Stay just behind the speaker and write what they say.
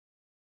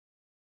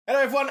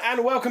Hello everyone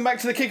and welcome back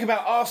to the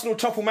Kickabout. Arsenal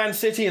topple Man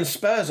City and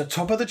Spurs are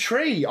top of the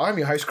tree. I'm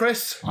your host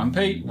Chris. I'm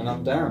Pete. And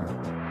I'm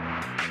Dan.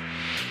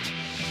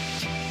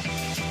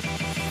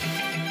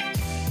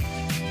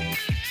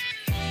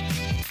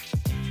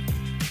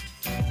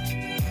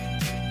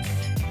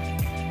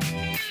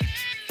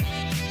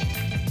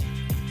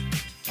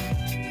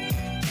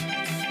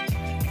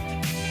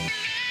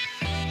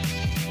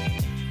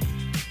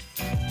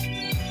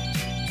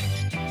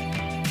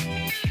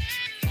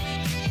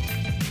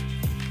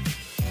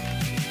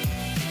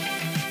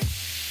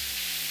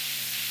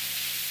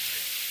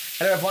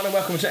 Hello everyone and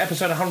welcome to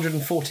episode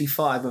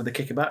 145 of the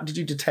Kickabout. Did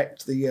you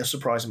detect the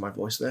surprise in my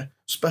voice there?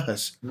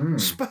 Spurs.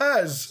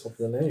 Spurs! Top of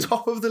the league.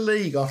 Top of the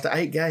league after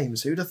 8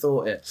 games. Who'd have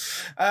thought it?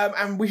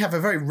 And we have a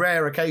very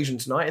rare occasion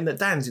tonight in that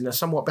Dan's in a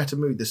somewhat better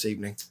mood this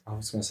evening. I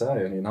was going to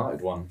say, an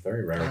United one.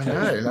 Very rare occasion.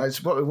 I know. Like,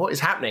 what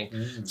is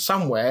happening?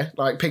 Somewhere,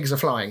 like pigs are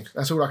flying.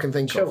 That's all I can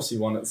think of. Chelsea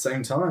won at the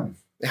same time.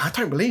 I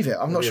don't believe it.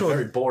 I'm not sure. A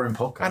very boring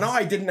podcast. And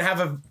I didn't have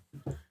a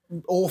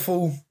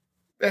awful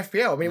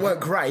FPL. I mean, it weren't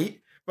great.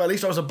 But at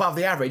least I was above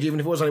the average, even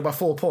if it was only by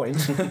 4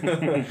 points.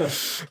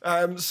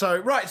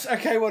 Right,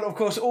 okay, well, of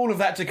course, all of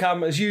that to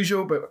come as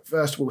usual, but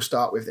first we'll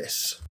start with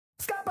this.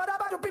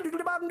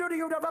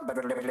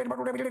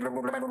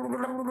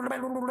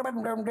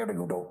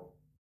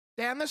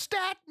 Dan the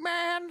Stat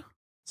Man!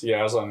 So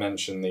yeah, as I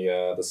mentioned,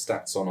 the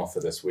stats on offer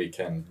this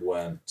weekend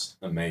weren't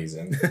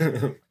amazing.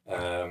 So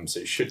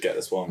you should get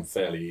this one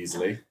fairly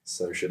easily.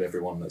 So should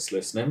everyone that's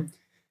listening.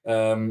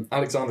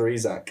 Alexander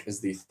Isak is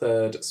the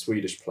third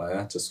Swedish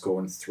player to score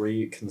in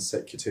 3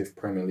 consecutive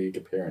Premier League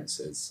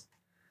appearances.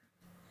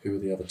 Who are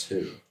the other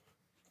 2?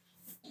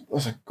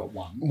 I've got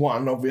one.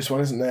 One obvious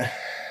one, isn't there?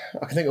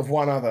 I can think of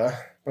one other,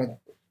 but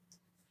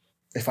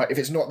if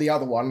it's not the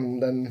other one,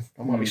 then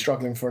I might be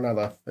struggling for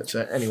another. But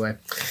anyway.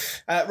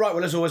 Right,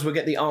 well, as always, we'll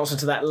get the answer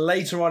to that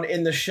later on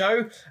in the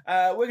show.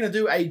 We're going to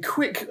do a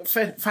quick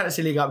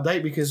Fantasy League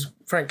update because,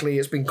 frankly,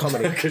 it's been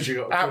comedy.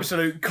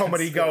 Absolute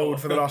comedy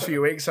gold for the last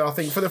few weeks. So I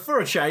think for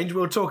a change,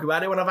 we'll talk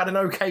about it when I've had an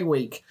okay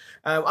week.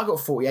 I got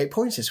 48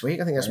 points this week.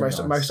 I think that's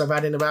most I've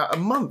had in about a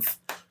month.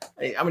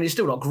 I mean, it's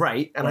still not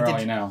great. And Where are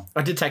you now?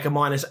 I did take a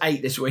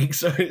 -8 this week,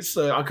 so it's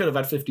I could have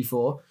had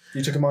 54.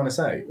 You took a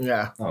 -8?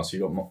 Yeah. Oh,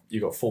 so you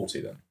got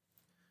 40 then?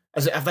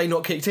 Have they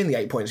not kicked in the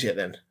 8 points yet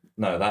then?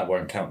 No, that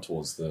won't count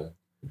towards the...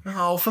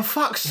 Oh, for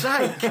fuck's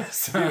sake.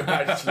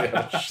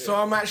 So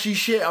I'm actually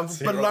shit. I'm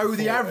below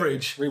the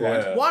average.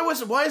 Yeah.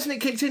 Why isn't it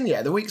kicked in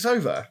yet? The week's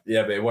over.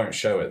 Yeah, but it won't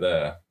show it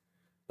there.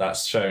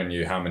 That's showing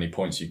you how many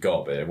points you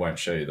got, but it won't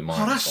show you the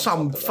minus. Oh, that's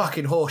some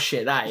fucking horse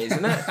shit, that is,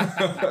 isn't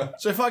it?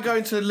 So if I go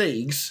into the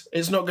leagues,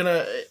 it's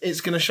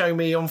gonna show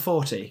me on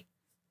 40.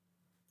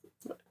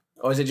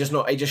 Or is it just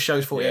not? It just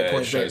shows 48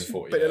 points, it shows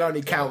 40, but it'll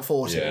only count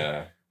 40.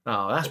 Yeah.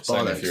 Oh, that's It's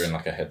only bollocks. if you're in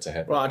like a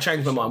head-to-head. Right, I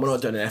changed my mind. We're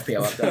not doing an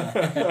FPL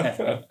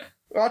update.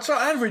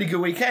 I had a really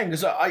good weekend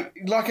because I,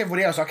 like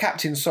everybody else, I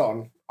captained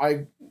Son.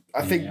 I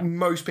think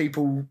most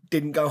people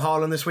didn't go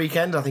Haaland this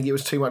weekend. I think it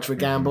was too much of a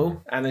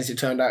gamble, and as it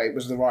turned out, it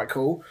was the right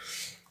call.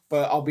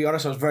 But I'll be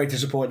honest, I was very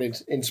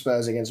disappointed in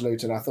Spurs against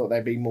Luton. I thought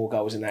there'd be more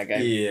goals in that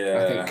game. Yeah.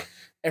 I think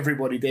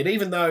everybody did,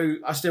 even though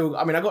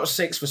I got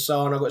 6 for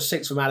Son, I got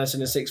 6 for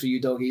Maddison and 6 for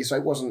Udogie, so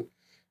it wasn't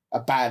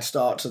a bad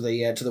start to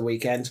the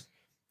weekend.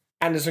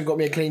 Anderson got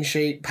me a clean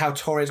sheet. Pau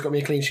Torres got me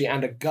a clean sheet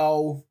and a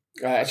goal.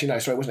 Actually, no,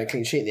 sorry, it wasn't a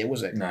clean sheet in the end,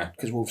 was it? No.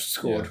 Because Wolves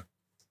scored.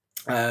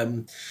 Yeah.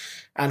 And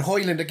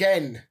Højlund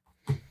again.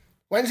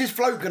 When's his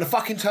float going to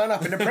fucking turn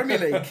up in the Premier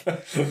League?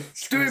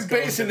 Doing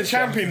bits in the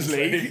Champions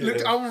League. He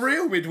looked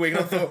unreal midweek.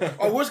 And I thought,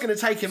 I was going to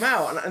take him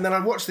out. And then I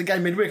watched the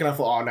game midweek and I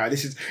thought, oh no,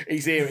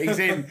 he's here, he's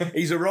in,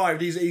 he's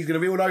arrived, he's going to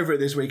be all over it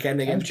this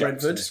weekend against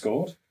Brentford.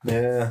 Scored.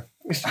 Yeah.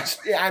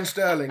 And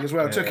Sterling as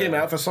well. Took him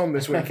out for Son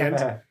this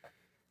weekend.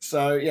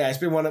 So, yeah, it's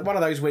been one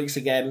of those weeks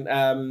again.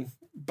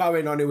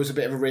 Bowen, I knew was a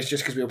bit of a risk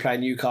just because we were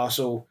playing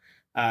Newcastle,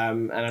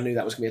 and I knew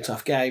that was going to be a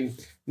tough game.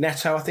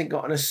 Neto, I think,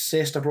 got an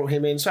assist. I brought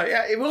him in. So,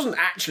 yeah, it wasn't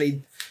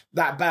actually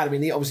that bad. I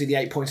mean, obviously the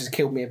 8 points has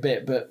killed me a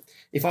bit, but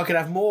if I could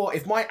have more,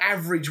 if my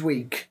average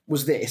week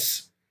was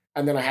this,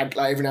 and then I had,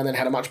 like, every now and then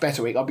had a much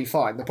better week, I'd be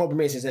fine. The problem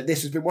is that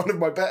this has been one of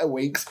my better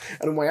weeks,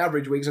 and my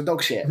average weeks are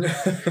dog shit.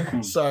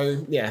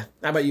 So, yeah.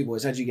 How about you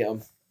boys? How'd you get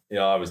on?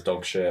 Yeah, I was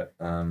dog shit.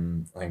 I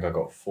think I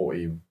got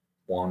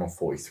 41 or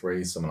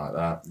 43, something like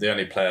that. The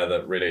only player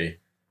that really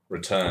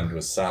returned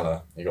was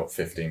Salah. He got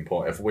 15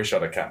 points. If I wish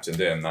I'd have captained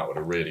him, that would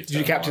have really... Did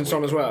you captain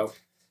Son as well?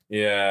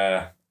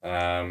 Yeah.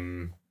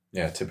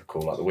 Yeah,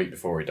 typical. Like the week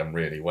before, he'd done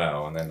really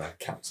well, and then I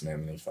captain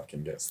him and he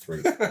fucking gets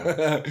 3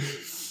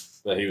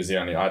 points. But he was the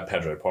only... I had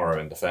Pedro Porro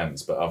in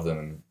defence, but other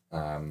than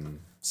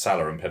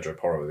Salah and Pedro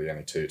Porro were the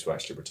only 2 to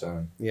actually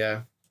return.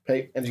 Yeah.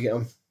 Pete, how did you get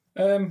on?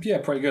 Yeah,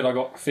 pretty good. I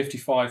got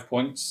 55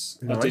 points.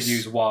 Nice. I did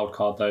use a wild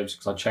card though,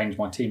 because I changed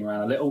my team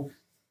around a little.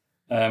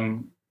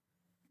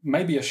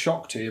 Maybe a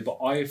shock to you, but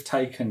I've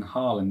taken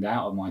Haaland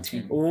out of my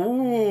team.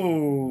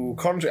 Ooh,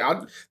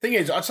 thing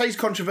is, I'd say he's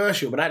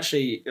controversial, but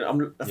actually,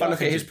 if I look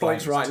at his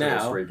points right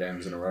now, 3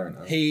 games in a row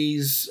now.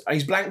 He's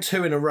blanked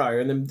 2 in a row,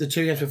 and then the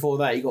 2 games before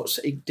that,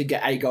 he did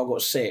get a goal,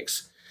 got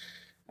 6.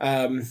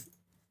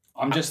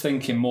 I'm just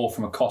thinking more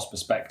from a cost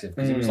perspective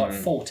because it was like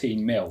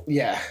 14 mil.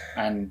 Yeah.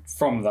 And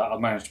from that, I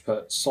managed to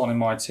put Son in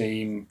my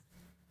team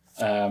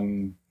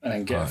and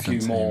then get a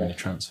few more. Many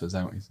transfers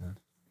out, he said.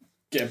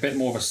 Get a bit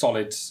more of a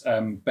solid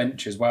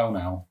bench as well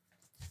now.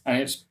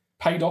 And it's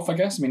paid off, I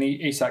guess. I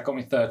mean, Isak got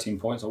me 13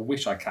 points. I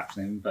wish I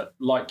captained him, but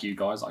like you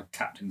guys, I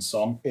captained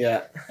Son.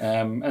 Yeah.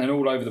 And then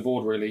all over the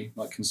board, really,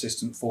 like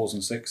consistent 4s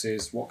and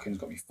 6s. Watkins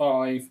got me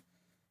 5.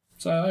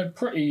 So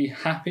pretty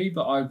happy,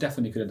 but I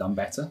definitely could have done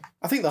better.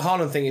 I think the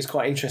Haaland thing is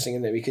quite interesting,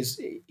 isn't it? Because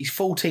he's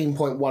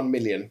 14.1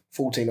 million.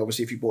 14,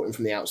 obviously, if you bought him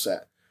from the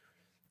outset.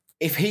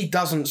 If he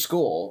doesn't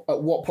score,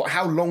 at what point?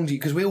 How long do you?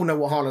 Because we all know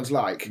what Haaland's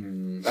like.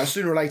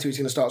 Sooner or later, he's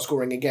going to start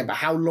scoring again. But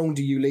how long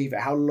do you leave it?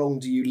 How long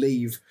do you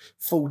leave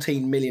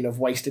 14 million of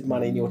wasted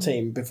money in your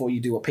team before you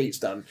do what Pete's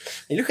done?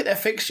 And you look at their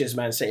fixtures,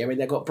 Man City. I mean,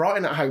 they've got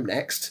Brighton at home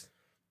next.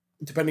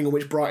 Depending on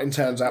which Brighton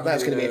turns up,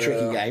 that's going to be a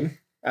tricky game.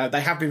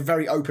 They have been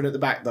very open at the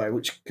back though,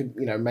 which could,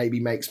 maybe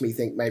makes me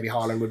think maybe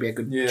Haaland would be a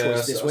good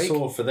choice this week. I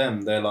saw for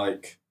them, they're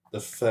like the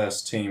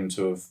first team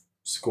to have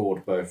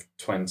scored both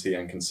 20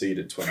 and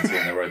conceded 20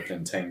 in their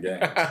opening 10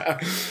 games.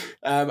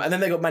 And then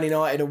they got Man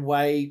United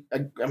away.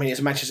 I mean, it's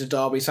a Manchester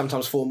derby.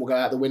 Sometimes form will go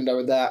out the window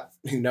with that.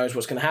 Who knows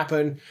what's going to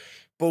happen?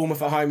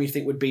 Bournemouth at home, you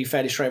think would be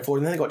fairly straightforward.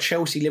 And then they've got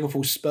Chelsea,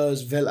 Liverpool,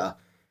 Spurs, Villa.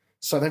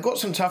 So they've got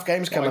some tough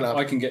games coming up.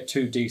 I can get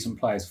 2 decent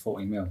players for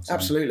 14 mil. So.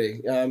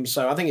 Absolutely.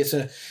 So I think it's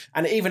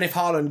and even if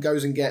Haaland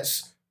goes and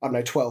gets,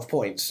 12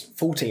 points,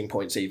 14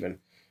 points even,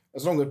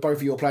 as long as both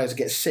of your players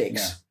get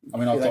 6, I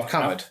mean, I've got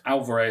covered.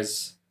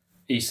 Alvarez,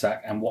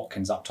 Isak and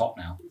Watkins up top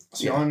now.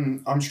 See,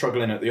 I'm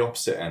struggling at the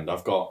opposite end.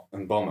 I've got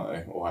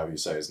Mbomo, or however you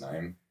say his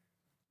name,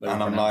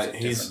 and I'm like,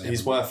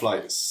 he's worth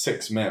like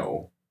 6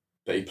 mil,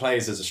 but he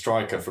plays as a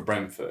striker for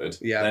Brentford.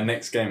 Yeah. Their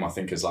next game, I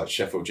think, is like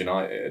Sheffield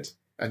United.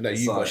 No,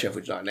 you've got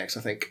Sheffield United next, I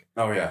think.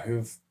 Oh, yeah.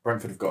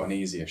 Brentford have got an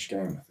easy-ish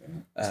game, I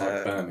think. It's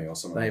like Burnley or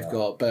something They've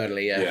got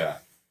Burnley, yeah. Yeah.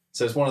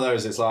 So it's one of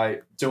those, it's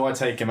like, do I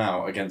take him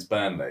out against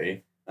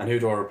Burnley, and who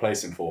do I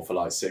replace him for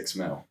like 6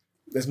 mil?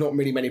 There's not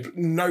really many...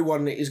 No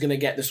one is going to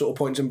get the sort of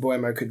points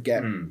Mbuemo could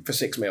get for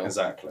 6 mil.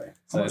 Exactly.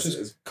 So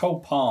it's Cole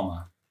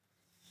Palmer.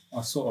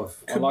 I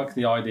like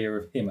the idea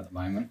of him at the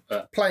moment.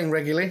 But playing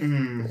regularly.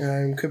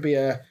 Could be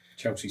a...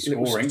 Chelsea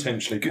scoring.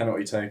 Potentially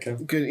penalty taker.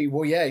 Good.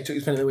 Well, yeah, he took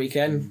his pen at the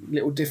weekend.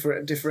 Little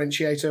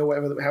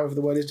differentiator, however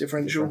the word is,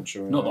 differential.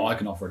 Not that I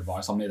can offer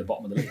advice. I'm near the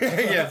bottom of the league.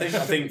 Yeah, I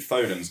think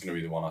Foden's going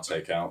to be the one I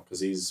take out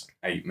because he's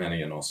 8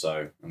 million or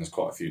so, and there's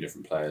quite a few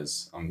different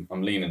players. I'm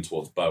leaning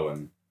towards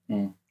Bowen.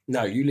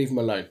 No, you leave him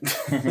alone.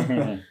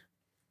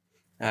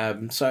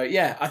 So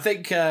yeah, I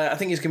think it's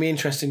going to be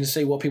interesting to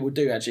see what people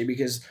do actually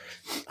because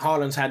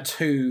Haaland's had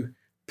 2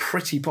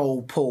 pretty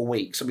poor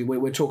weeks. I mean,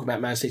 we're talking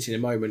about Man City in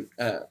a moment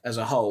as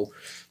a whole,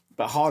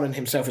 but Haaland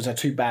himself has had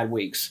 2 bad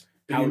weeks.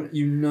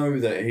 You know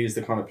that he's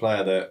the kind of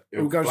player that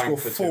he'll go score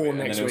 4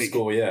 next week. He'll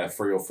score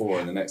 3 or 4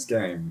 in the next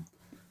game.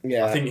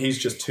 Yeah, I think he's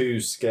just too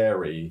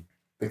scary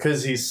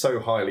because he's so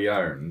highly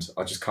owned.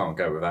 I just can't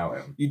go without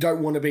him. You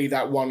don't want to be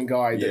that one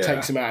guy that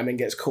takes him out and then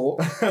gets caught.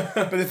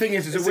 But the thing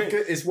is,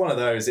 it's one of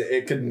those.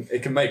 It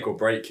can make or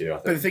break you. I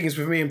think. But the thing is,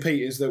 with me and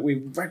Pete, is that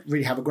we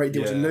really have a great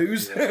deal to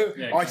lose.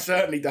 Yeah, I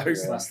certainly don't.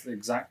 Yeah. That's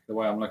exactly the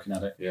way I'm looking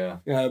at it. Yeah.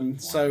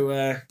 So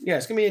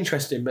it's gonna be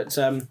interesting. But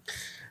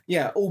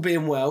all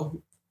being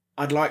well,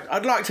 I'd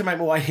like to make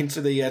my way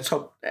into the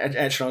top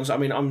echelons. I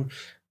mean,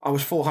 I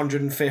was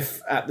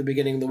 405th at the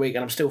beginning of the week,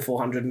 and I'm still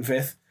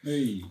 405th.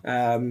 Hey.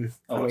 I mean,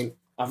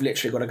 I've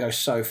literally got to go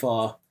so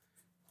far.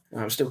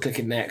 I'm still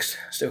clicking next.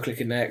 So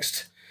there's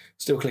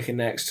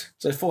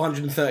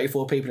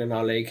 434 people in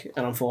our league,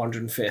 and I'm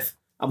 405th.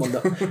 I'm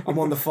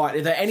on the fight.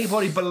 Is there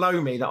anybody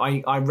below me that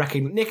I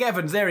reckon? Nick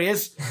Evans, there he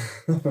is.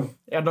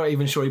 I'm not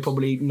even sure he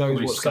probably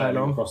knows what's going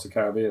on. Across the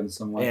Caribbean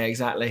somewhere. Yeah,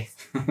 exactly.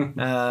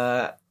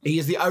 He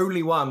is the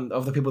only one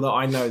of the people that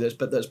I know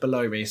that's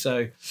below me.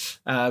 So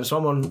I'm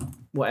on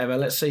whatever.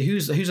 Let's see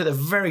who's at the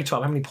very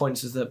top. How many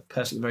points is the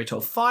person at the very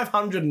top?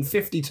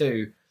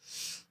 552.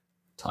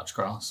 Touch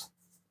grass.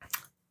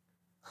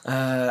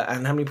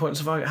 And how many points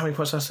did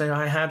I say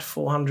I had?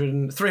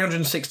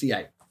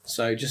 368.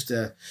 So just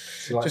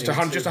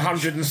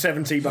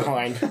 170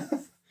 behind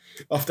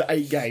after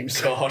 8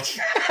 games. God.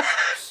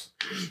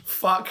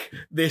 Fuck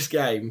this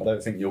game. I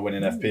don't think you're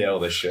winning FPL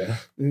this year.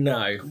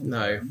 No.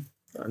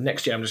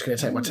 Next year I'm just going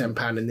to take my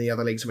 £10 in the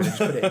other leagues and just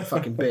put it in the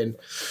fucking bin.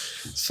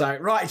 So,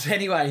 right,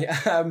 anyway,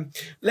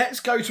 let's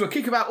go to a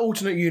Kickabout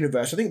alternate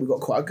universe. I think we've got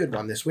quite a good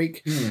one this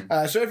week.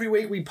 So every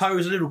week we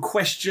pose a little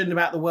question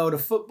about the world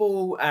of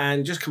football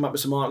and just come up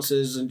with some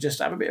answers and just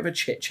have a bit of a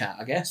chit-chat,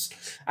 I guess.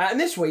 And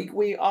this week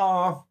we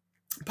are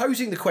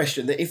posing the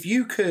question that if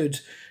you could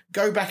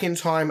go back in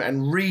time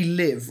and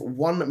relive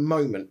one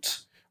moment,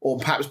 or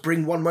perhaps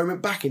bring one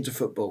moment back into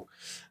football,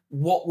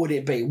 what would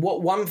it be?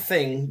 What one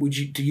thing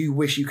do you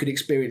wish you could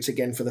experience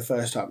again for the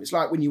first time? It's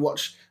like when you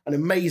watch an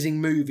amazing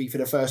movie for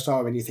the first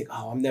time and you think,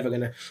 "Oh, I'm never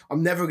gonna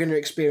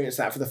experience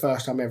that for the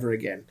first time ever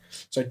again."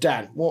 So,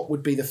 Dan, what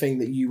would be the thing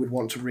that you would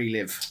want to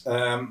relive?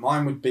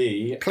 Mine would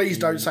be. Please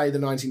don't say the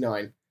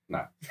 99.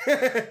 No,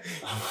 I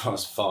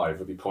was 5.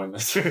 Would be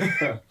pointless.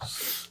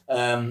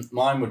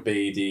 Mine would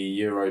be the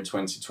Euro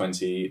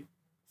 2020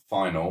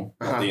 final,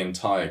 not the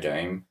entire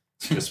game.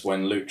 Just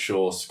when Luke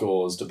Shaw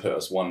scores to put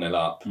us 1-0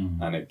 up,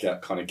 and it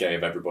kind of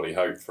gave everybody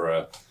hope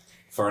for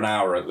an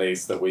hour at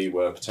least that we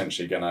were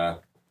potentially gonna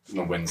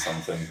win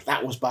something.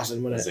 That was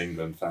buzzing, wasn't it? As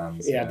England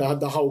fans. Yeah,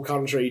 the whole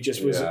country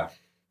just was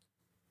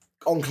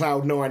on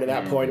cloud nine at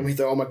that point, and we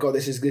thought, oh my God,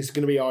 this is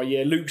going to be our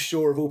year. Luke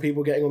Shaw, of all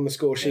people, getting on the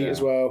score sheet as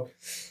well.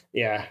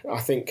 Yeah, I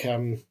think...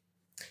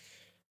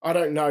 I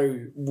don't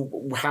know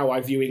how I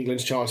view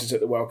England's chances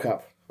at the World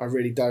Cup. I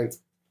really don't.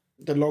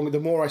 The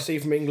more I see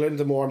from England,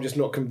 the more I'm just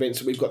not convinced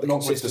that we've got the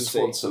consistency.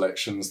 Not with the squad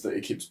selections that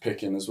he keeps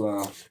picking as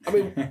well. I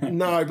mean,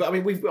 no, but I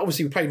mean, we've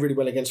played really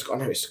well against. I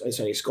know it's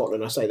only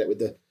Scotland. I say that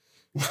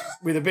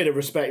with a bit of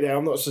respect there.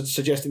 I'm not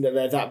suggesting that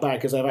they're that bad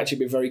because they've actually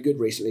been very good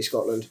recently,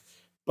 Scotland.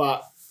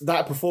 But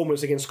that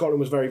performance against Scotland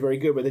was very, very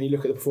good. But then you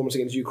look at the performance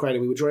against Ukraine,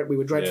 and we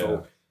were dreadful.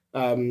 Yeah.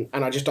 And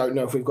I just don't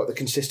know if we've got the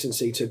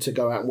consistency to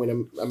go out and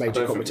win a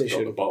major competition.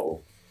 Think we've got the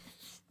bottle.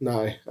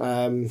 No.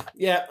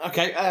 Yeah,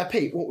 okay.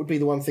 Pete, what would be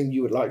the one thing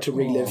you would like to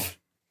relive?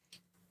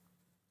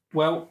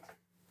 Well,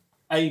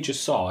 age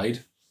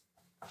aside,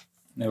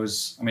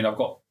 I've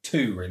got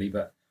two really,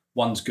 but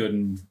one's good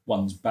and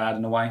one's bad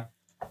in a way.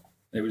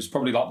 It was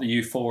probably like the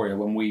euphoria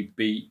when we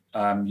beat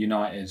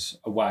United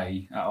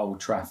away at Old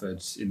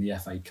Trafford in the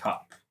FA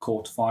Cup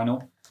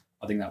quarter-final.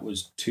 I think that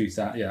was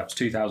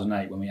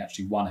 2008 when we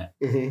actually won it.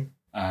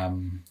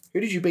 Mm-hmm. Who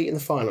did you beat in the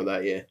final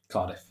that year?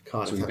 Cardiff.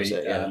 So we beat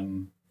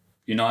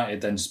United,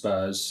 then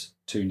Spurs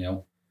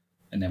 2-0,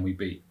 and then we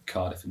beat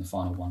Cardiff in the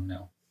final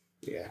 1-0.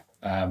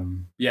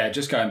 Yeah.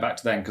 Just going back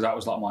to then, because that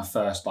was like my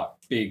first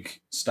big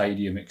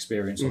stadium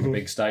experience on the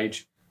big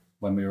stage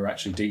when we were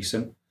actually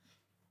decent.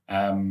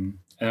 And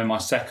then my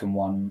second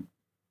one,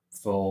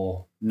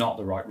 for not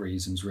the right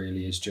reasons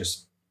really, is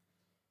just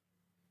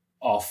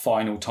our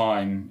final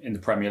time in the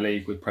Premier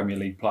League with Premier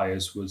League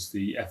players was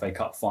the FA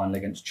Cup final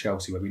against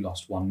Chelsea where we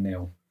lost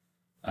 1-0.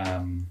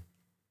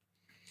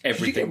 Did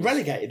you get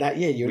relegated that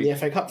year? You were in the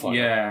FA Cup final?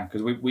 Yeah,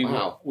 because we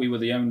were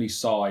the only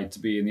side to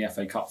be in the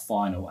FA Cup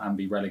final and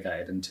be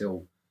relegated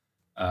until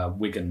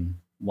Wigan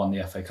won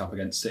the FA Cup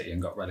against City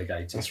and got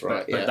relegated. That's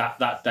right, But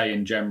that day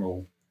in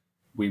general,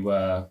 we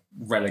were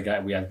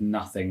relegated. We had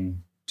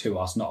nothing to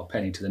us, not a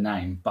penny to the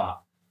name,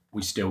 but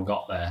we still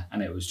got there,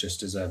 and it was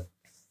just as a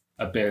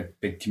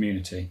big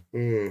community.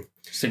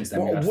 Since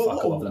then, we had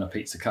fuck all other than a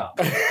pizza cup.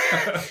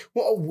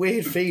 What a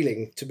weird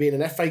feeling to be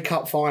in an FA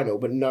Cup final,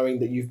 but knowing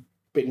that you've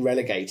been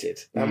relegated.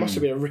 That must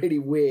have been a really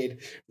weird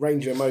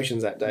range of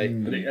emotions that day.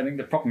 But I think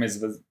the problem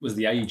was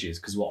the ages,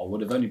 because I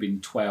would have only been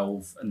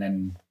 12 and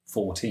then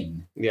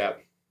 14. Yeah.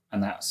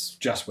 And that's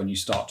just when you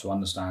start to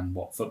understand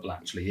what football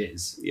actually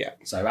is. Yeah.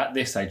 So at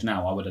this age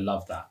now, I would have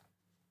loved that.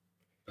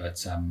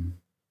 But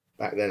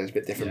back then it's a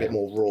bit different, a bit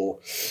more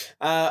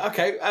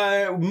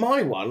raw.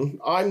 My one,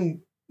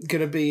 I'm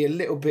going to be a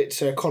little bit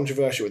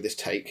controversial with this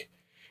take,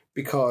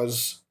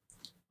 because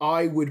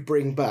I would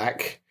bring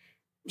back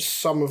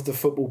some of the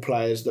football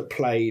players that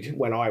played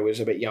when I was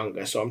a bit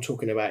younger. So I'm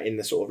talking about in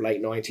the sort of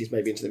late 90s,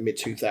 maybe into the mid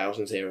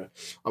 2000s era.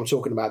 I'm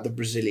talking about the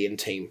Brazilian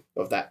team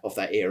of that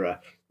era,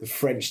 the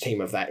French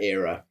team of that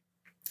era,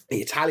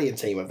 the Italian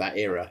team of that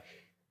era.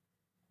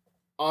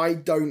 I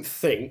don't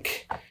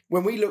think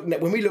when we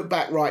look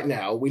back right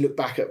now, we look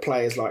back at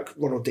players like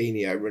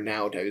Ronaldinho,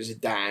 Ronaldo,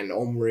 Zidane,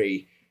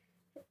 Henry.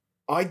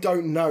 I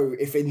don't know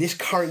if in this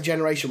current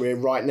generation we're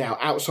in right now,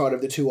 outside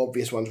of the two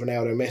obvious ones,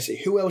 Ronaldo and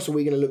Messi, who else are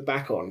we going to look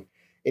back on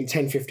in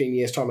 10, 15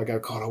 years' time and go,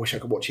 God, I wish I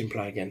could watch him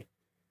play again?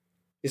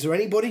 Is there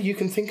anybody you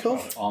can think of?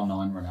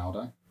 R9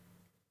 Ronaldo.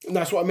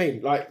 That's what I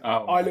mean.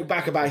 I look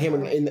back about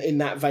him in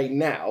that vein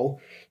now,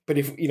 but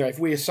if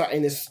we're sat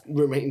in this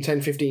room in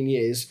 10, 15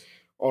 years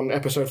on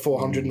episode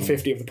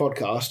 450 of the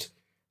podcast,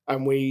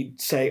 and we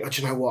say, oh,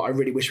 do you know what? I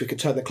really wish we could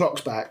turn the clocks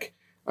back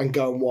and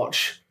go and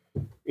watch,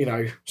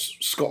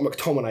 Scott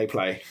McTominay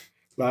play.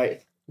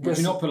 Would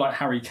you not put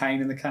Harry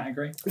Kane in the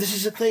category? This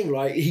is the thing,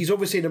 right? He's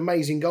obviously an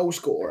amazing goal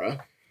scorer,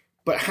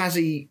 but has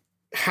he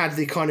had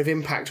the kind of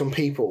impact on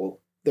people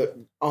that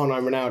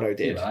R9 Ronaldo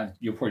did? Yeah,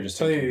 you'll probably just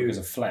take it because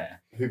of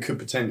flair. Who could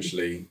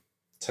potentially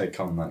take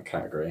on that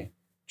category?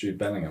 Jude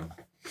Bellingham.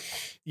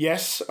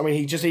 Yes, I mean,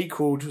 he just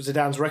equalled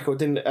Zidane's record,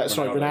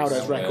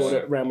 Ronaldo's record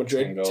at Real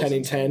Madrid, 10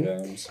 in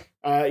 10.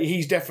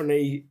 He's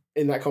definitely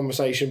in that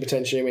conversation,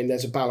 potentially. I mean,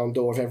 there's a Ballon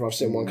d'Or if ever I've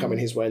seen one coming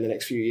his way in the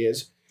next few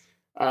years.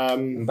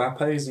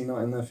 Mbappe, is he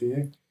not in there for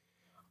you?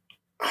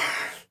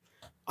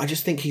 I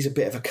just think he's a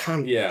bit of a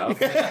cunt. Yeah, I was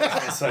going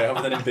to say,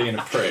 other than him being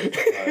a prick.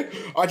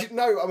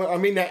 I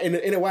mean that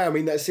in a way, I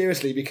mean that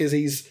seriously, because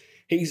he's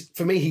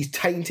for me, he's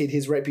tainted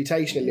his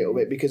reputation a little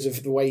bit because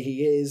of the way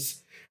he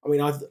is. I mean,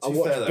 I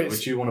watched bits.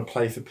 Would you want to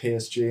play for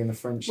PSG in the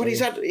French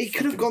league? He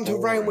could have gone to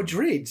Real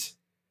Madrid.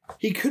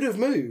 He could have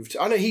moved.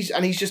 I know he's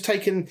just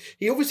taken.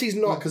 He obviously is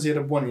not, because he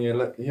had 1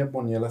 year. He had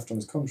 1 year left on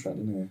his contract,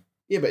 didn't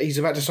he? Yeah, but he's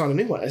about to sign a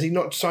new one. Has he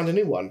not signed a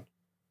new one?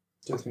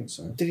 I don't think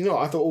so. Did he not?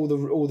 I thought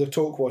all the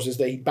talk was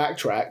that he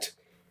backtracked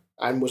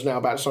and was now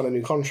about to sign a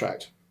new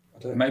contract.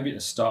 Maybe at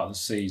the start of the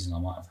season, I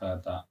might have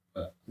heard that.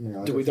 But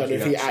we don't know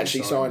if he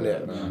actually signed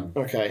it. No.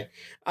 Okay.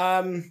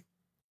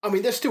 I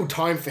mean, there's still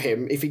time for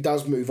him if he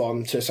does move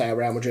on to, say,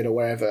 Real Madrid or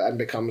wherever and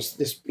becomes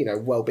this,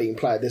 well-being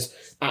player. There's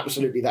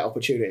absolutely that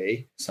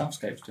opportunity.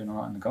 Southgate's doing all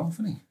right in the golf,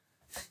 isn't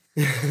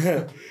he?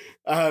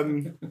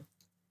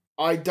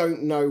 I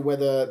don't know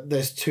whether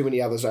there's too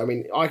many others. I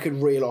mean, I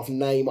could reel off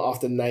name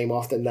after name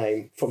after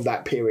name from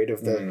that period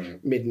of the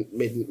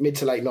mid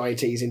to late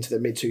 90s into the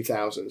mid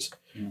 2000s.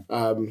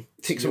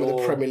 Take some of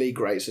the Premier League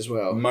greats as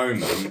well.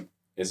 Moment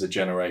is a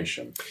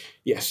generation.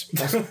 Yes,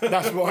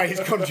 that's why it's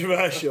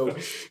controversial.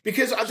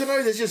 Because, I don't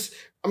know, there's just...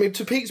 I mean,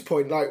 to Pete's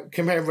point, like,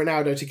 comparing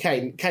Ronaldo to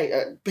Kane,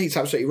 Pete's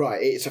absolutely right.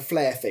 It's a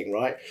flair thing,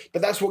 right?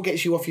 But that's what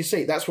gets you off your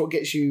seat. That's what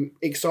gets you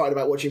excited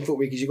about watching football,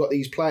 because you've got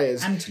these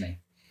players... Anthony.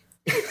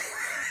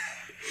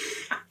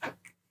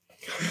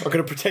 I'm going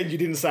to pretend you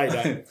didn't say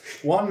that.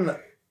 One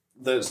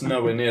that's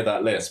nowhere near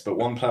that list, but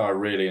one player I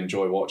really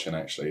enjoy watching,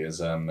 actually, is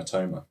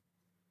Matoma.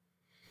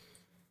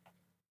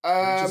 He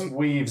just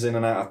weaves in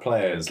and out of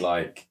players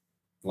like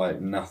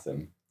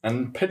nothing.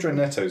 And Pedro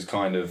Neto's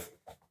kind of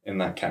in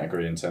that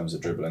category in terms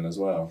of dribbling as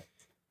well.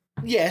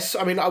 Yes,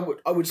 I mean, I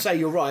would say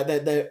you're right.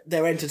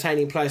 They're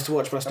entertaining players to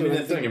watch, but I still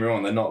don't get me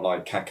wrong, they're not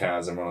like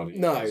Kaká's and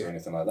Ronaldinho's or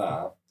anything like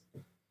that.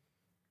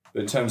 But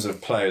in terms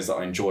of players that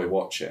I enjoy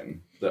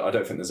watching, I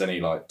don't think there's any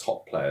like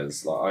top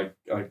players. Like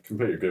I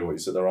completely agree with what you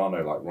said. There are no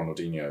like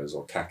Ronaldinho's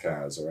or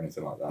Kaká's or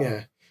anything like that.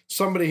 Yeah.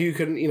 Somebody who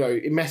can,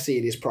 Messi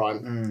in his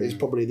prime is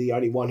probably the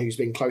only one who's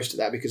been close to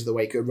that because of the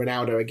way he could.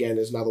 Ronaldo, again,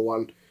 is another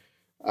one.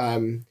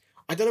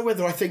 I don't know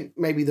whether I think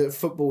maybe that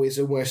football is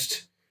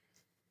almost...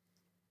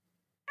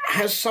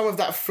 Has some of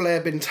that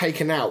flair been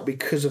taken out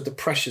because of the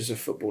pressures of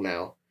football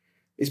now?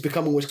 It's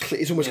become almost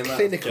it's almost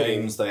clinical.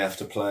 Games they have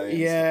to play.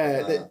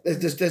 Yeah,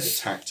 there's the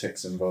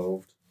tactics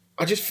involved.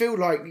 I just feel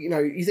like,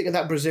 you think of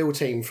that Brazil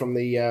team from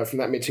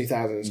that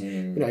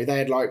mid-2000s. They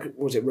had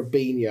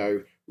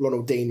Robinho,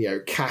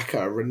 Ronaldinho,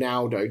 Kaká,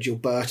 Ronaldo,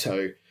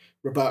 Gilberto,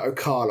 Roberto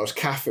Carlos,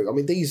 Cafu. I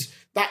mean,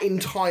 that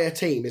entire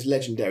team is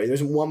legendary. There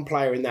isn't one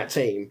player in that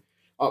team,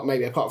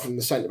 maybe apart from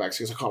the centre-backs,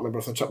 because I can't remember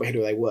off the top of my head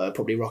who they were,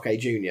 probably Roque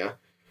Jr.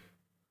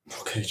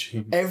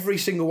 Every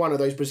single one of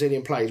those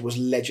Brazilian players was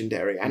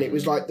legendary. And it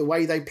was like the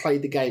way they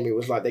played the game, it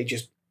was like they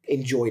just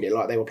enjoyed it,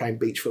 like they were playing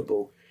beach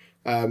football.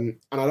 And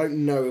I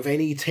don't know of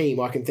any team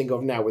I can think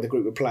of now with a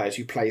group of players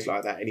who plays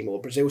like that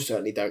anymore. Brazil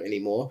certainly don't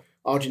anymore.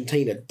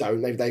 Argentina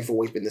don't. They've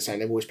always been the same.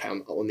 They've always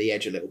played on the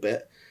edge a little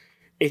bit.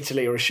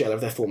 Italy are a shell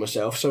of their former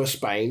self. So are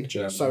Spain.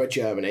 Germany. So are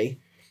Germany.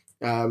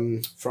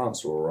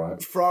 France are all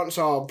right. France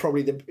are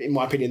probably, in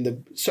my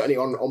opinion, certainly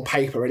on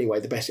paper anyway,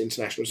 the best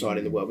international side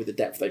in the world with the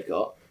depth they've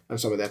got and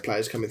some of their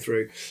players coming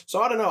through.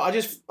 So I don't know. I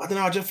just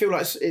feel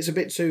like it's a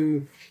bit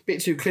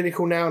too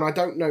clinical now, and I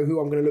don't know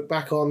who I'm going to look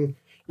back on.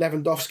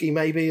 Lewandowski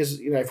maybe, as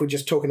if we're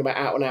just talking about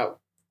out and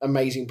out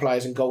amazing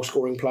players and goal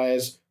scoring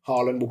players.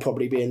 Haaland will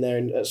probably be in there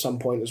at some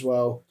point as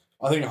well.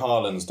 I think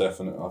Haaland's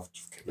definitely... I've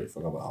completely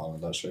forgot about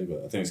Haaland, actually,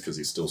 but I think it's because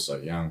he's still so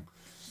young.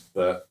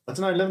 But, I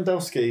don't know,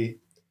 Lewandowski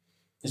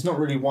is not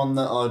really one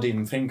that I'd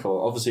even think of.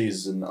 Obviously,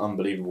 he's an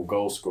unbelievable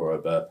goal scorer,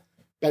 but...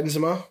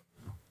 Benzema?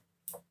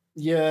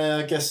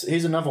 Yeah, I guess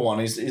he's another one.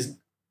 He's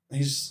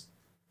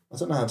I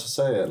don't know how to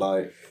say it,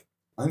 like...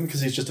 I think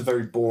because he's just a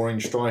very boring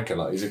striker.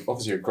 Like, he's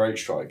obviously a great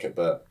striker,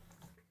 but...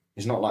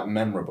 He's not, like,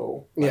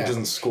 memorable. He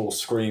doesn't score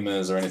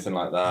screamers or anything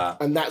like that.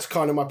 And that's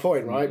kind of my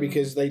point, right?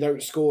 Because they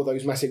don't score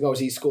those massive goals.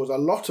 He scores a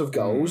lot of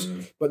goals,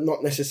 but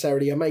not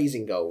necessarily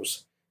amazing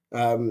goals.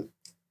 And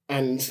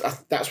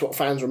that's what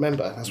fans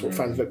remember. That's what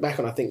fans look back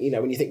on. I think,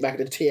 when you think back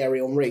at Thierry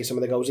Henry, some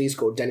of the goals he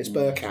scored, Dennis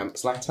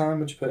Bergkamp. Zlatan,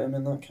 would you put him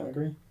in that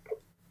category?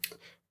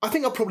 I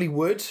think I probably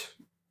would,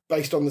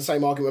 based on the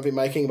same argument I've been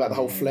making about the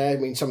whole flair. I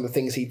mean, some of the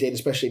things he did,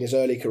 especially in his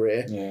early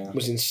career,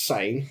 was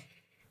insane.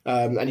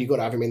 And you've got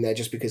to have him in there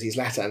just because he's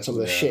Zlatan. Some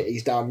of the shit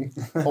he's done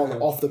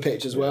off the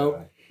pitch as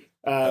well.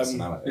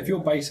 If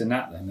you're basing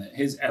that, then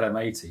his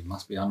LM80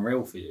 must be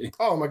unreal for you.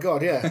 Oh my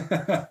god,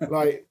 yeah.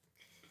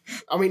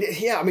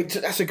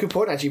 That's a good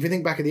point actually. If you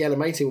think back at the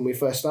LM80 when we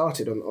first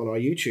started on our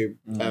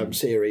YouTube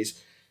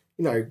series,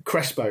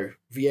 Crespo,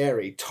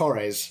 Vieri,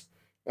 Torres,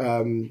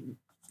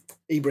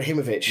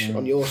 Ibrahimovic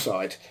on your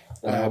side,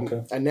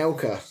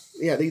 Anelka.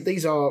 Yeah,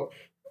 these are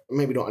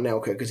maybe not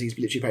Anelka because he's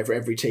literally played for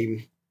every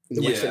team in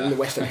the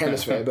Western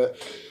Hemisphere, but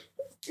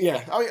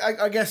yeah,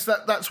 I guess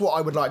that's what I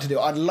would like to do.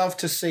 I'd love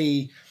to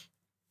see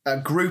a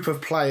group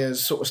of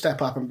players sort of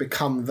step up and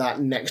become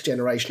that next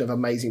generation of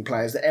amazing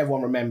players that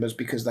everyone remembers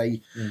because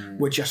they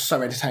were just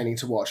so entertaining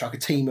to watch. Like a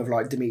team of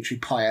like Dimitri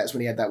Payet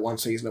when he had that one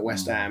season at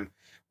West Ham,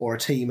 or a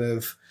team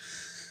of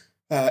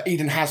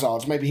Eden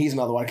Hazard. Maybe he's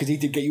another one because he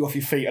did get you off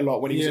your feet a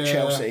lot when he was at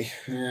Chelsea.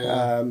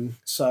 Yeah.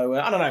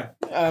 I don't know.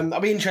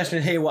 I'll be interested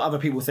to hear what other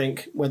people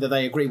think, whether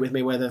they agree with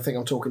me, whether they think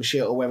I'm talking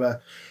shit, or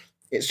whether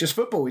it's just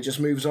football. It just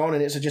moves on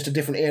and it's just a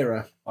different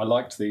era. I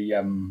liked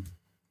the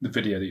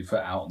video that you put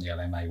out on the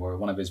LMA where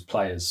one of his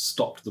players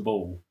stopped the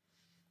ball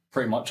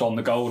pretty much on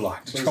the goal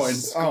line to try and...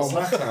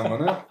 Zlatan,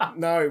 wasn't it?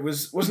 No,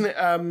 wasn't it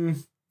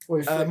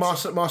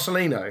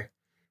Marcelino?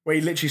 where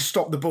he literally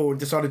stopped the ball and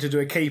decided to do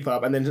a keep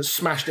up and then just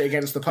smashed it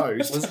against the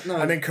post.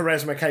 And then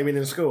Quaresma came in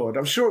and scored.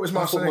 I'm sure it was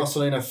Marcelino. I thought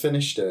Marcelino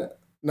finished it.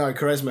 No,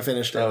 Quaresma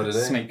finished it. Oh, did he?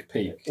 Sneak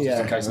peek,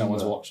 just in case no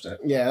one's watched it.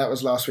 Yeah, that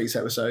was last week's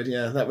episode.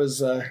 Yeah, that was...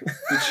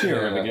 Did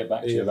Shearer ever get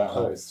back to you about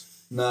that?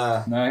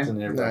 Nah.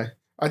 No.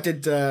 I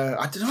did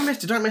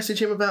I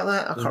message him about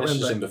that? I can't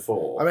remember. Him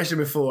before. I messaged him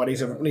before. I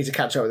need to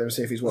catch up with him and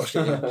see if he's watched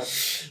it yet.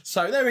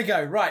 So there we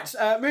go. Right,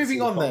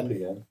 moving on then.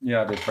 Again.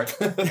 Yeah, I did, prick.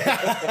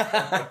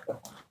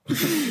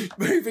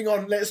 Moving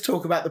on, let's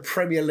talk about the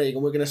Premier League,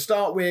 and we're going to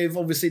start with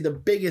obviously the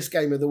biggest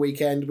game of the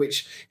weekend,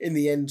 which in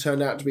the end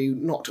turned out to be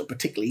not a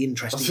particularly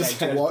interesting game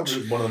to watch.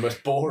 One of the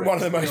most boring. One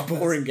of the most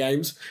boring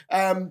games,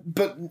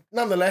 but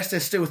nonetheless,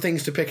 there's still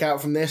things to pick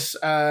out from this.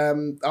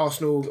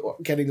 Arsenal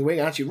getting the win,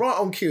 actually right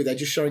on cue. They're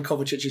just showing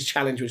Kovacic's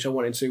challenge, which I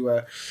wanted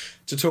to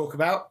talk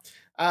about.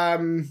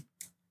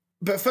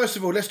 But first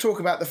of all, let's talk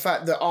about the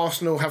fact that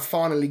Arsenal have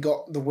finally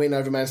got the win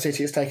over Man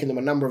City. It's taken them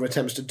a number of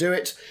attempts to do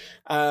it.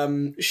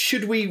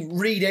 Should we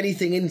read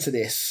anything into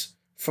this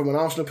from an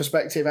Arsenal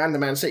perspective and a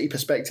Man City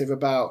perspective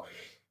about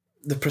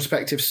the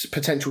prospective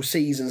potential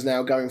seasons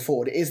now going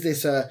forward? Is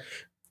this a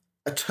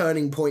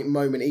turning point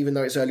moment, even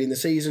though it's early in the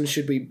season?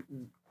 Should we,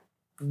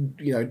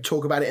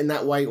 talk about it in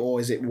that way, or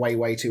is it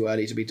way too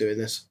early to be doing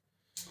this?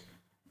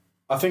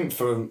 I think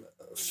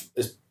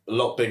it's a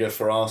lot bigger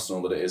for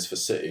Arsenal than it is for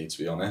City, to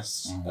be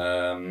honest.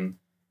 I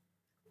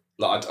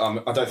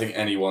don't think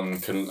anyone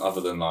can,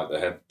 other than like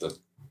the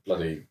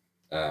bloody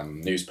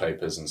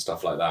newspapers and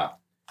stuff like that,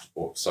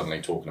 or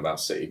suddenly talking about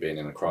City being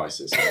in a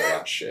crisis and all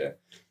that shit.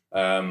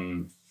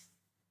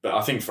 But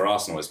I think for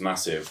Arsenal it's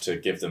massive to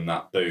give them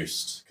that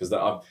boost, because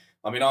I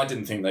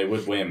didn't think they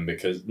would win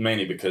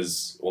mainly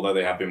because although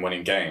they have been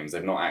winning games,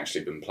 they've not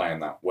actually been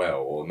playing that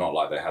well, or not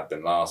like they had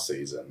been last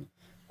season.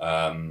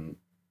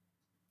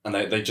 And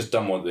they just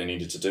done what they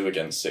needed to do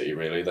against City,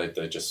 really.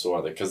 They just saw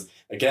it. Because,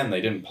 again, they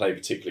didn't play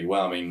particularly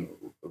well. I mean,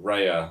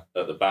 Raya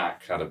at the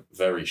back had a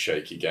very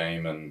shaky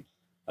game, and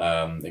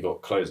they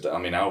got closed. I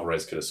mean,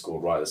 Alvarez could have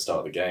scored right at the start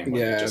of the game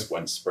when he just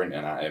went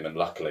sprinting at him, and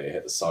luckily it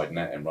hit the side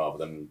netting rather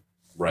than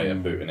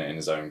Raya booting it in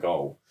his own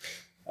goal.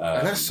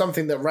 And that's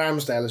something that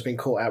Ramsdale has been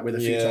caught out with a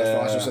few times for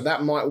Arsenal. So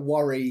that might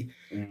worry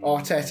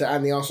Arteta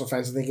and the Arsenal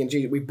fans, are thinking,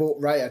 gee, we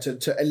bought Raya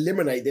to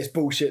eliminate this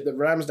bullshit that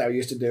Ramsdale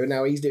used to do, and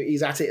now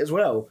he's at it as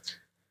well.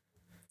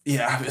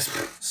 Yeah, it's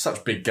such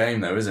a big game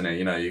though, isn't it?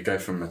 You go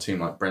from a team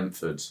like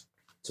Brentford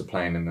to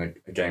playing in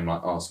a game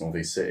like Arsenal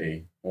v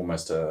City,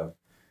 almost last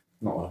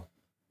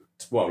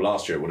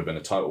year it would have been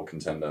a title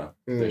contender.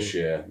 This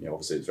year,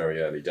 obviously it's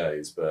very early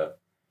days, but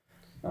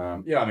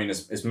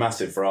it's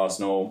massive for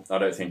Arsenal. I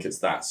don't think it's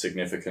that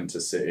significant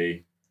to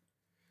City.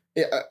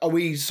 Yeah, are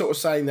we sort of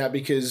saying that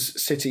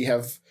because City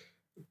have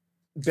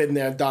been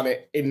there, done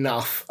it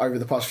enough over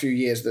the past few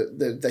years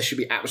that there should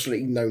be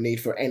absolutely no need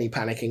for any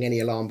panicking,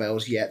 any alarm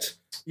bells yet?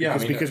 Yeah,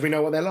 because we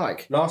know what they're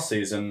like. Last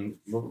season,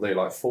 what were they,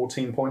 like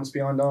 14 points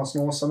behind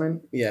Arsenal or something?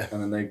 Yeah. And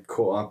then they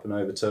caught up and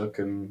overtook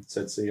and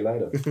said, see you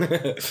later.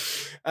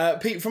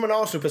 Pete, from an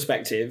Arsenal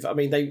perspective, I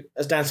mean,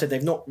 as Dan said,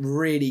 they've not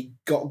really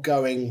got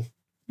going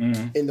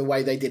in the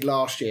way they did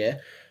last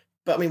year.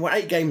 But, I mean, we're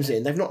 8 games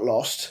in. They've not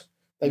lost.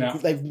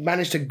 They've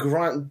managed to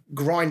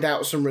grind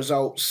out some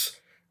results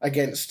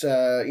against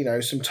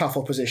some tough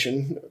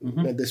opposition,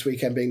 this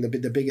weekend being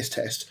the biggest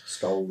test.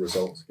 Stole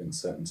results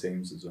against certain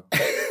teams as well.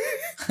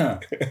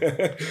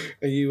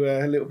 Are you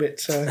a little bit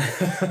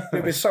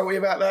salty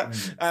about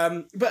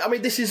that? But I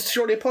mean, this is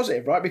surely a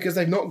positive, right? Because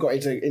they've not got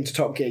into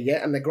top gear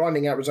yet, and they're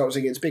grinding out results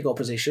against big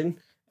opposition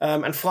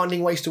and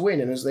finding ways to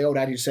win. And as the old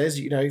adage says,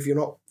 if you're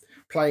not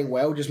playing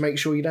well, just make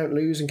sure you don't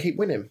lose and keep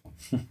winning.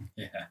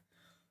 Yeah.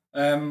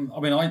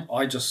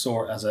 I just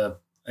saw it as a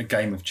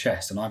game of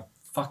chess, and I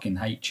fucking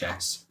hate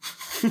chess.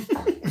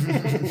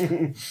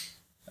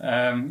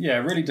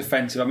 Really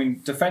defensive. I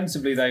mean,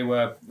 defensively they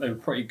were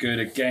pretty good.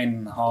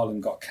 Again,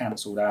 Haaland got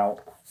cancelled out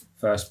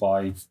first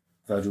by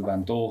Virgil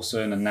van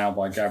Dawson and now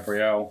by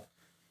Gabriel.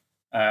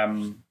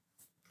 Did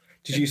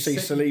you see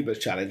Saliba's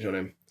challenge on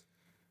him?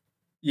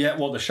 Yeah,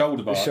 the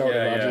shoulder bar.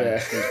 Yeah.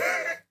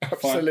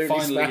 Absolutely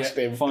smashed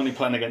him. Finally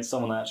playing against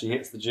someone that actually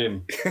hits the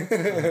gym.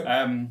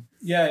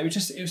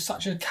 It was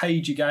such a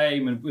cagey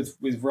game, and with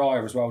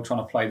Raya as well trying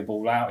to play the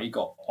ball out, he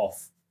got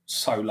off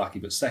so lucky.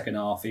 But second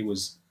half he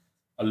was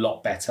a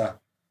lot better.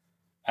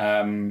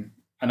 And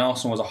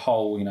Arsenal as a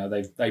whole,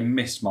 they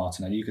missed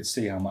Martinelli. You could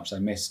see how much they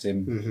missed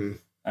him.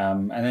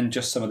 And then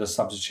just some of the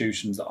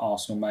substitutions that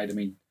Arsenal made. I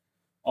mean,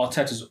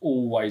 Arteta's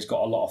always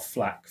got a lot of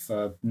flack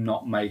for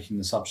not making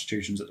the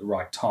substitutions at the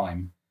right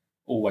time,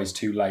 always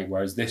too late,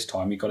 whereas this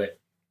time he got it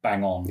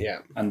bang on. Yeah.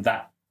 And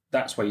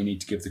that's where you need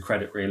to give the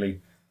credit,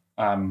 really.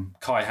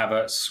 Kai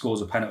Havertz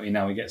scores a penalty,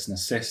 now he gets an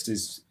assist.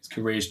 His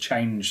career's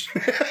changed.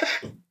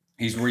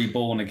 He's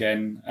reborn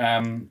again.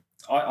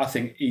 I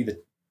think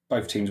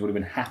both teams would have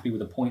been happy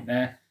with a point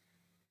there,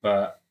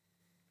 but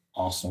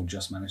Arsenal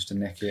just managed to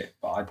nick it.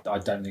 But I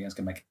don't think it's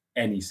going to make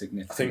any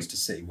significance to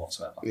City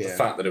whatsoever. The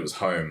fact that it was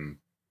home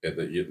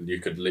that you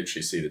could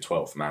literally see the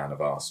 12th man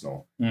of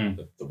Arsenal,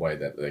 the way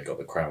that they got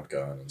the crowd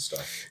going and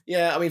stuff.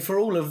 Yeah, I mean, for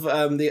all of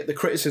the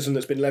criticism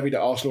that's been levied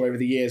at Arsenal over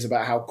the years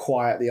about how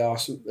quiet the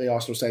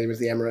Arsenal stadium is,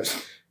 the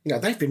Emirates,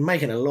 they've been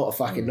making a lot of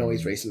fucking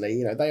noise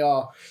recently.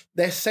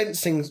 They're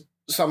sensing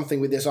something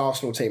with this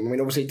Arsenal team. I mean,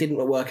 obviously it didn't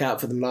work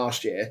out for them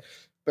last year,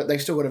 but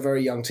they've still got a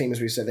very young team, as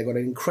we said. They've got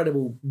an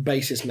incredible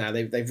basis now.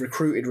 They've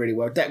recruited really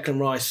well. Declan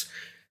Rice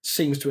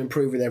seems to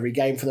improve with every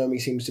game for them. He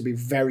seems to be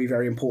very,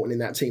 very important in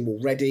that team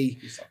already.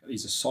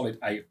 He's a solid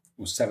 8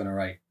 or 7 or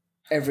 8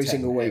 every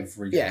single week.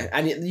 Yeah,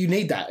 and you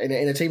need that in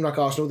a team like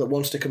Arsenal that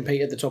wants to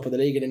compete at the top of the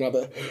league and in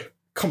other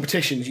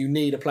competitions. You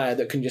need a player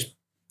that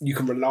you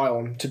can rely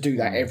on to do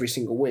that every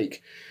single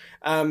week.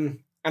 And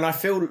I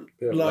feel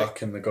like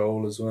luck in the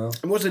goal as well.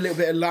 It was a little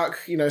bit of luck.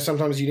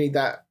 Sometimes you need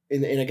that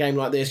in a game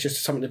like this,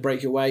 just something to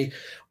break your way.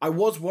 I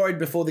was worried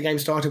before the game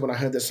started when I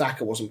heard that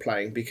Saka wasn't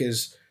playing,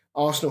 because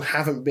Arsenal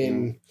haven't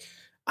been...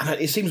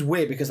 It seems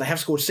weird because they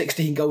have scored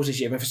 16 goals this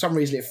year, but for some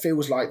reason it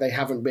feels like they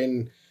haven't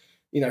been,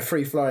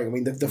 free-flowing. I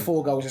mean, the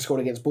 4 goals they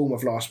scored against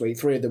Bournemouth last week,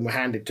 3 of them were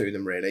handed to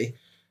them, really.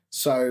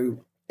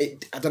 So, I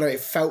don't know,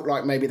 it felt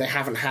like maybe they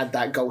haven't had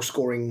that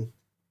goal-scoring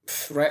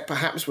threat,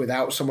 perhaps,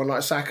 without someone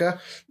like Saka.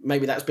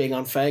 Maybe that's being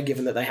unfair,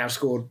 given that they have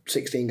scored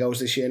 16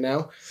 goals this year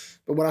now.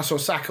 But when I saw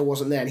Saka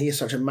wasn't there, and he is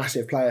such a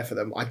massive player for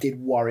them, I did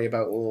worry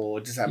about,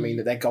 does that mean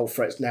that their goal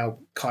threat's now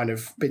kind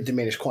of been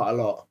diminished quite a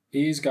lot?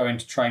 He's going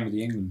to train with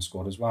the England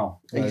squad as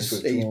well. He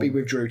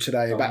withdrew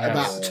today.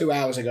 About 2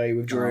 hours ago he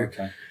withdrew.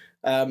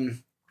 Oh, okay.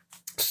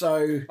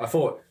 So I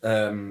thought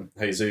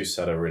Jesus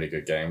had a really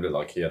good game. Looked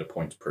like he had a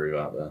point to prove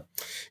out there.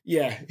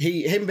 Yeah,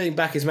 him being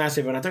back is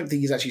massive, and I don't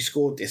think he's actually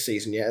scored this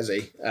season yet, has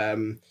he?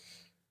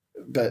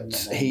 But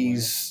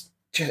he's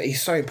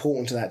so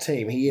important to that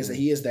team. He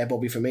is their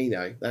Bobby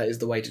Firmino. That is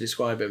the way to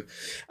describe him.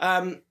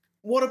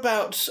 What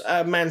about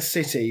Man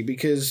City?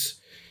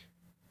 Because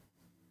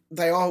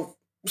they are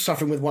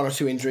suffering with 1 or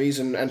 2 injuries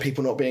and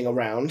people not being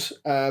around.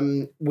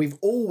 We've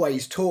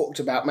always talked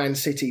about Man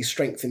City's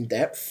strength in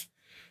depth,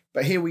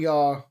 but here we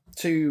are,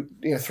 3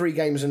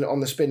 games on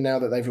the spin now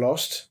that they've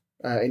lost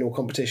in all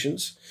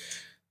competitions.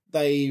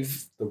 The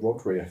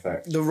Rodri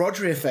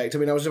effect. I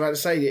mean, I was about to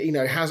say,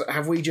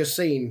 have we just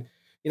seen?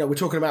 We're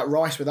talking about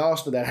Rice with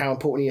Arsenal there, how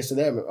important he is to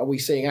them. Are we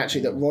seeing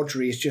actually that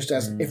Rodri is just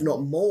as, if not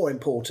more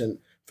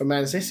important for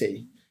Man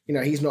City?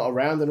 He's not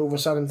around, and all of a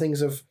sudden things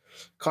have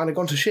kind of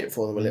gone to shit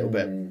for them a little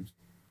bit.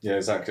 Yeah,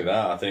 exactly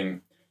that. I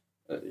think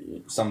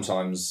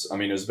sometimes,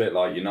 it was a bit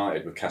like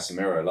United with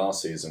Casemiro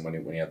last season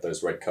when he had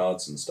those red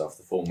cards and stuff,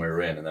 the form we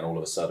were in, and then all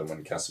of a sudden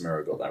when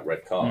Casemiro got that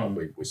red card,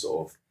 we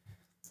sort of,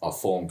 our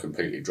form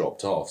completely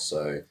dropped off.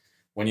 So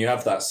when you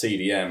have that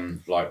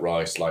CDM like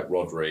Rice, like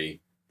Rodri,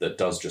 that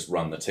does just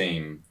run the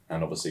team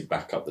and obviously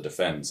back up the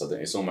defence, I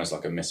think it's almost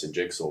like a missing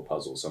jigsaw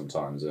puzzle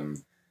sometimes,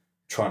 and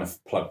trying to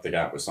plug the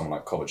gap with someone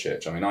like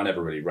Kovacic. I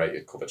never really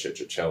rated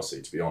Kovacic at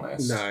Chelsea, to be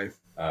honest. No.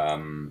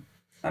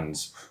 And,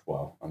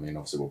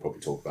 obviously we'll probably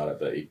talk about it,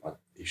 but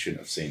he shouldn't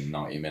have seen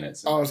 90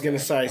 minutes. I was going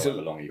to say,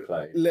 however long he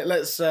played.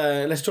 Let's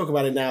talk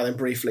about it now then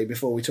briefly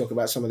before we talk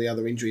about some of the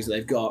other injuries that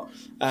they've got.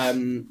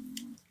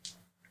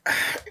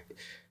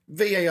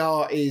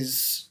 VAR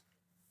is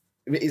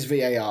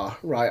VAR,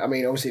 right?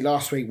 Obviously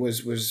last week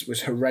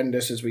was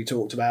horrendous, as we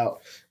talked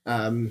about.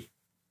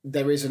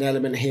 There is an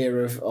element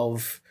here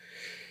of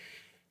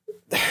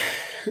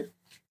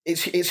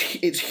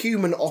it's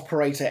human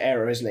operator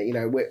error, isn't it?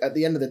 At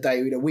the end of the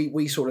day,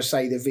 we sort of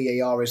say the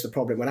VAR is the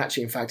problem, when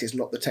actually, in fact, it's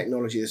not the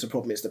technology that's the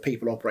problem; it's the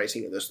people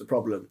operating it that's the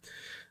problem.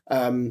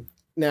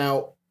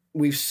 Now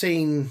we've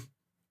seen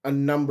a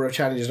number of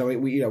challenges.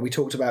 We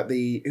talked about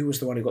who was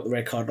the one who got the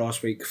red card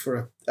last week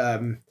for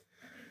an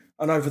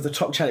over the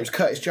top challenge. It was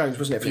Curtis Jones,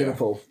 wasn't it, for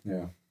Liverpool?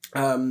 Yeah.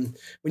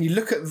 When you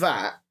look at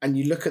that and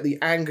you look at the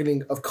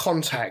angling of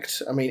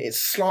contact, it's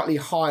slightly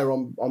higher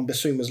on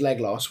Bissouma's leg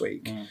last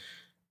week.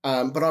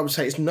 But I would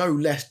say it's no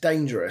less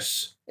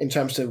dangerous in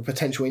terms of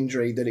potential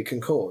injury that it can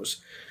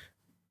cause.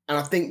 And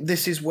I think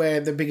this is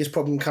where the biggest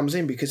problem comes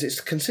in, because it's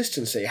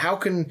consistency. How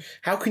can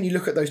you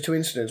look at those 2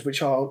 incidents,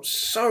 which are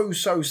so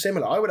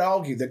similar? I would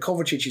argue that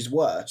Kovacic is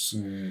worse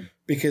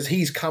because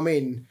he's come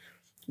in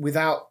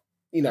without,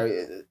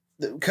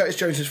 Curtis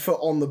Jones' foot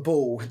on the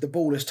ball. The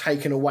ball has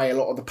taken away a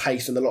lot of the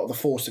pace and a lot of the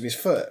force of his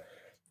foot,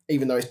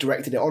 even though it's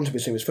directed it onto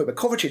Bissouma's foot. But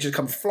Kovacic has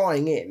come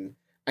flying in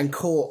and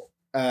caught...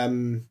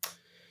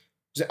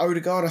 was it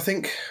Odegaard, I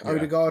think? Yeah,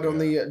 Odegaard on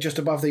the just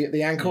above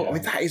the ankle. Yeah.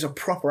 That is a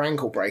proper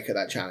ankle breaker,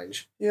 that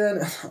challenge. Yeah,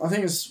 and I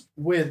think it's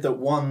weird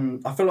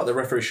that I feel like the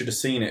referee should have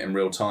seen it in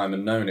real time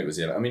and known it was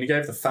in. He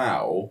gave the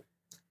foul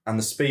and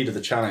the speed of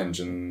the challenge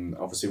and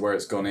obviously where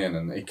it's gone in,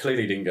 and he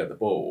clearly didn't get the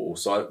ball.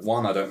 So,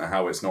 I don't know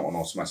how it's not an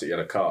automatic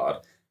yellow card.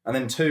 And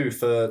then 2,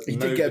 he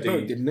did get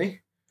booked, didn't he?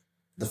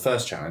 The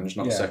first challenge,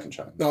 not the second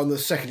challenge. No, the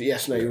second,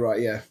 yes, no, you're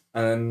right, yeah.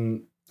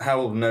 And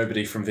how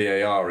nobody from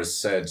VAR has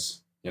said...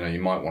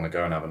 you might want to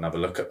go and have another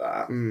look at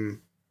that.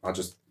 I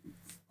just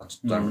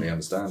don't really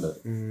understand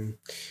it.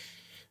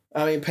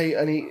 Pete,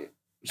 any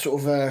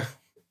sort of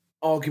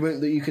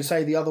argument that you could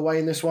say the other way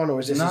in this one, or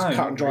is this as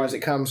cut and dry as it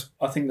comes?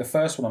 I think the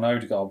first one on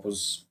Odegaard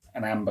was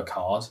an amber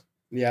card.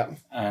 Yeah.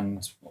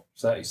 And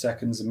 30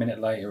 seconds, a minute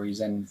later, he's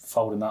then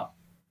folding up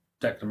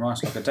Declan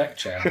Rice like a deck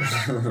chair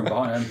from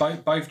behind.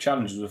 And both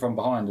challenges were from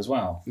behind as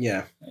well.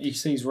 Yeah. He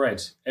sees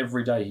red.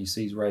 Every day he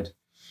sees red.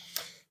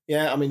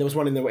 Yeah, I mean, there was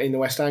one in the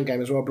West Ham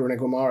game as well. Bruno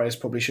Guimaraes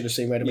probably should have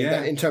seen red. I mean,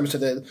 in terms of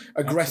the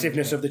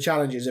aggressiveness of the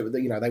challenges,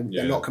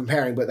 they're not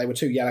comparing, but they were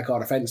 2 yellow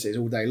card offences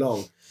all day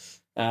long.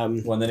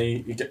 Well, and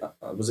then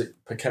was it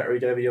Paqueta he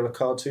gave a yellow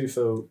card to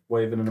for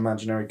waving an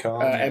imaginary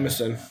card?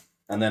 Emerson.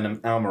 And then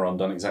Almiron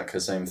done exactly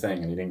the same thing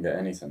and he didn't get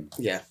anything.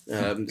 Yeah.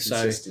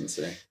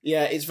 Consistency. So,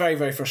 yeah, it's very,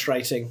 very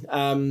frustrating.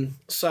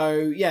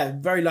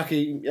 Very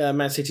lucky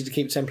Man City to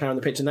keep 10 player on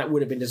the pitch, and that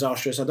would have been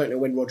disastrous. I don't know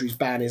when Rodri's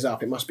ban is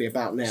up. It must be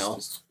about now.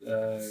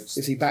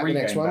 Is he back the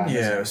next one?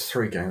 Yeah, it was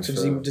 3 games. So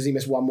does he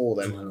miss one more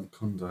then?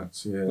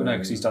 Conduct, yeah. Well, no,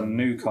 because he's done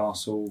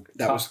Newcastle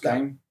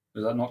game.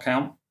 Does that not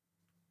count?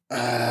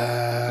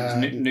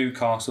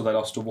 Newcastle, they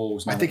lost to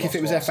Wolves. I think if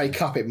it was FA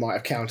Cup, it might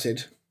have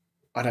counted.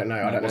 I don't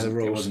know. I don't know the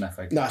rules. It wasn't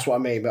FA Cup. No, that's what I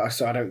mean.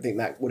 But I don't think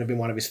that would have been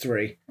one of his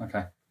 3.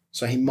 Okay.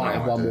 So he might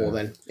have one more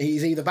then.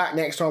 He's either back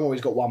next time or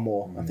he's got one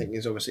more. I think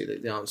is obviously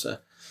the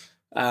answer.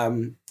 But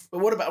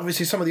what about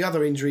obviously some of the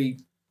other injuries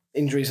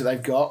that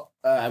they've got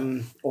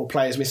or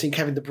players missing?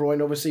 Kevin De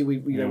Bruyne, obviously,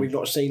 we've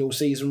not seen all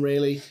season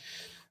really.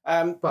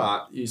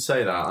 But you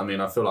say that. I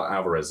mean, I feel like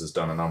Alvarez has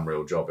done an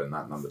unreal job in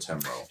that number 10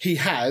 role. He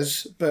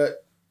has,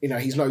 but.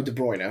 He's no De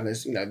Bruyne.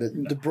 There's,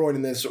 De Bruyne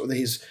and there's sort of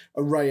his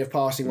array of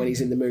passing when he's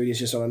in the mood is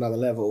just on another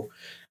level.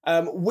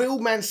 Will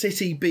Man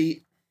City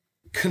be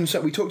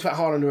concerned? We talked about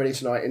Haaland already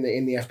tonight in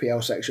the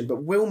FPL section,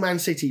 but will Man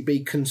City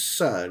be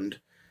concerned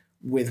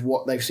with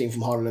what they've seen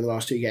from Haaland in the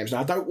last 2 games? Now,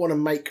 I don't want to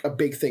make a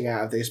big thing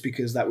out of this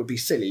because that would be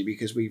silly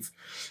because we've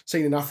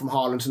seen enough from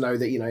Haaland to know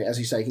that, as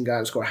you say, he can go out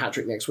and score a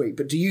hat-trick next week.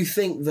 But do you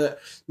think that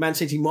Man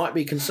City might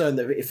be concerned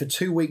that if for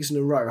 2 weeks in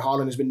a row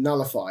Haaland has been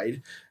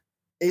nullified,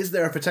 is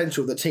there a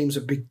potential that teams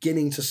are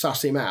beginning to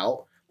suss him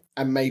out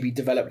and maybe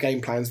develop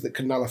game plans that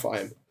can nullify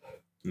him?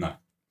 No.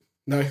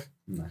 No?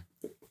 No.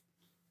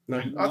 No.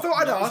 I thought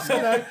I'd ask,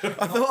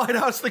 I thought I'd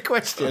ask the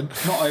question.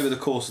 Not over the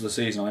course of the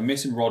season. I mean,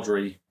 missing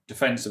Rodri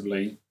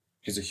defensively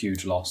is a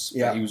huge loss.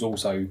 Yeah. But he was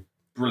also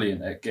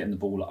brilliant at getting the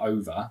ball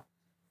over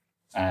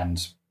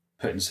and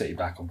putting City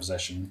back on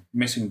possession.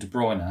 Missing De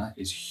Bruyne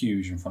is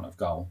huge in front of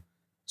goal.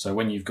 So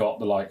when you've got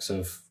the likes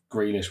of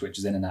Grealish, which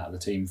is in and out of the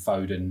team,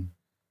 Foden,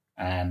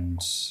 and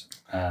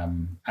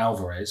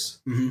Alvarez,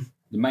 the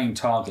main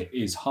target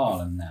is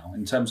Haaland now.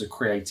 In terms of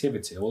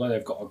creativity, although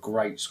they've got a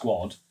great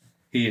squad,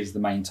 he is the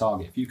main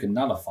target. If you can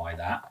nullify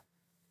that,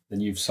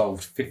 then you've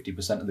solved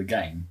 50% of the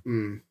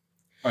game.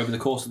 Over the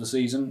course of the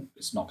season,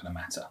 it's not going to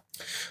matter.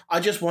 I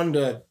just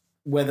wonder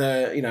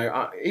whether,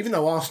 even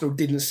though Arsenal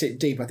didn't sit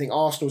deep, I think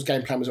Arsenal's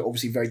game plan was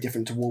obviously very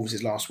different to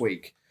Wolves' last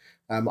week.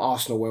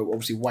 Arsenal were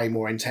obviously way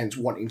more intense,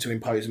 wanting to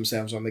impose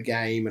themselves on the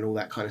game and all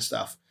that kind of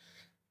stuff.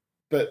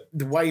 But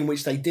the way in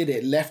which they did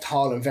it left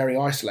Haaland very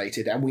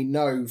isolated. And we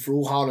know for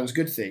all Haaland's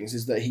good things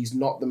is that he's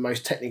not the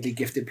most technically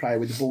gifted player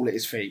with the ball at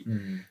his feet.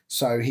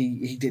 So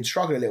he did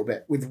struggle a little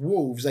bit. With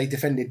Wolves, they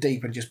defended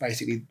deep and just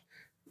basically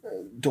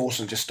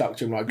Dawson just stuck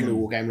to him like glue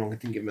all game long and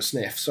didn't give him a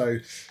sniff. So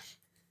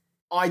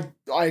I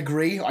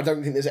agree. I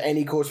don't think there's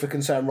any cause for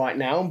concern right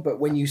now. But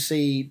when you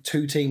see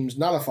 2 teams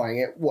nullifying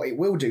it, what it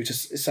will do to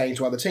saying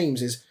to other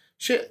teams is,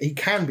 shit, he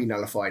can be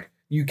nullified.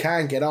 You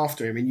can get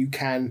after him and you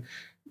can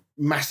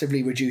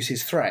massively reduce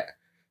his threat.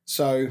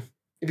 So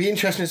it'd be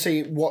interesting to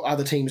see what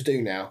other teams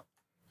do now.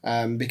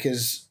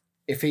 Because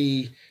if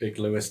he... Big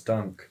Lewis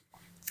Dunk.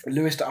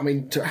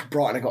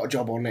 Brighton have got a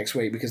job on next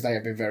week because they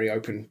have been very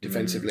open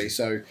defensively.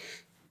 So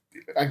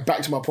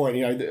back to my point,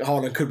 that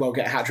Haaland could well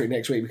get a hat-trick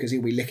next week because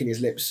he'll be licking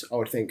his lips, I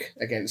would think,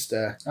 against...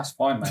 That's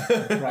fine, mate.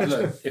 Right,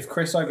 look, if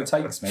Chris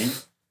overtakes me,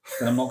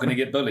 then I'm not going to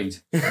get bullied.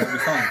 That'll be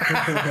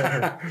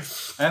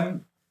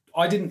fine.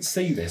 I didn't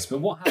see this, but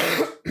what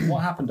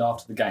happened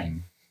after the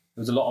game?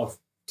 There was a lot of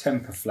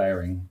temper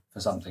flaring for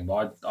something,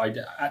 but I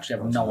actually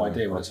have no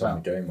idea what it's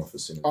about.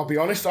 I'll be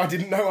honest, I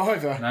didn't know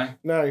either.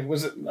 No,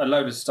 was it a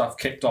load of stuff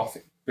kicked off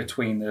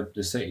between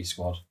the City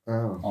squad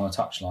on a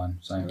touchline?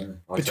 So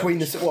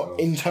between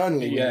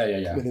internally?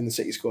 Yeah. Within the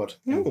City squad,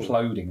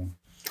 imploding.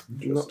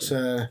 Not.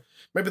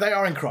 Maybe they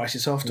are in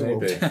crisis after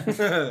all.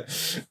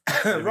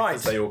 Right.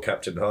 They all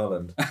captured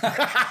Haaland.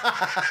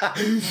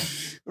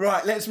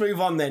 Right, let's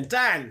move on then.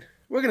 Dan,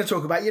 we're going to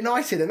talk about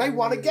United, and they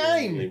won a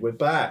game. We're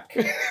back.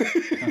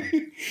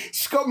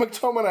 Scott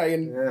McTominay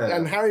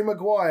and Harry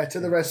Maguire to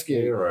the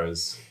rescue.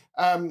 Heroes.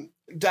 Dan,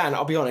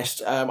 I'll be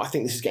honest, I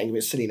think this is getting a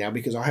bit silly now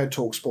because I heard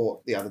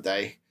TalkSport the other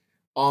day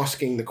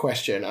asking the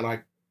question,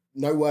 and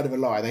no word of a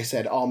lie, they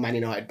said, "Are Man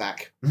United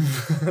back?"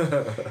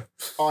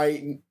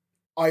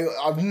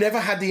 I've never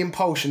had the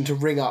impulsion to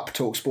ring up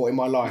TalkSport in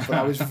my life, but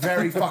I was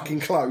very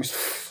fucking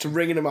close to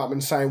ringing them up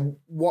and saying,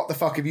 "What the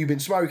fuck have you been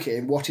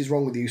smoking? What is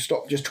wrong with you?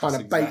 Stop just trying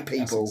to bait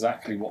people." That's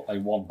exactly what they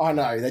want. I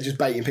know, they're just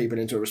baiting people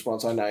into a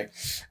response, I know.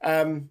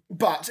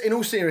 But in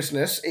all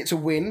seriousness, it's a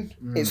win.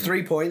 It's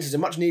 3 points. It's a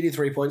much needed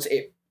 3 points.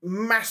 It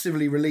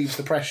massively relieves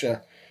the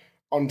pressure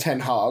on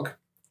Ten Hag,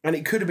 and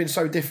it could have been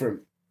so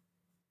different.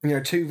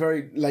 2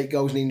 very late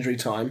goals in injury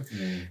time.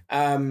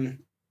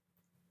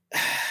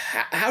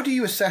 How do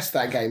you assess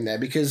that game there?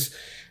 Because,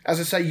 as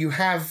I say, you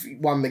have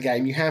won the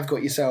game. You have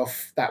got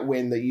yourself that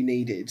win that you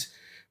needed.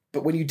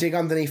 But when you dig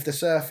underneath the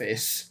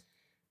surface,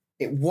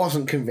 it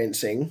wasn't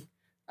convincing.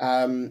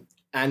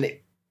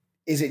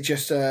 Is it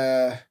just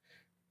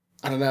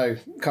I don't know,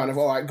 kind of,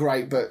 all right,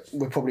 great, but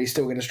we're probably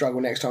still going to struggle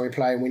next time we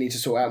play and we need to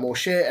sort out more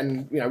shit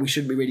and, we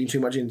shouldn't be reading too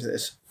much into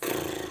this?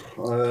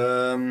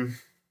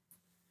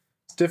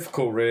 It's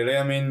difficult, really.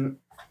 I mean,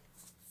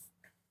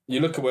 you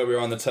look at where we are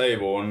on the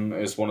table and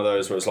it's one of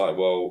those where it's like,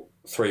 well,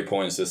 3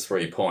 points is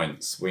 3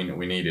 points. We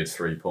needed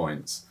 3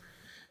 points.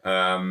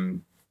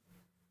 And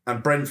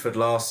Brentford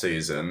last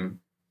season,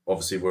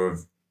 obviously, were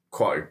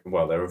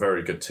they're a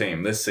very good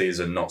team. This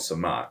season, not so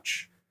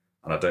much.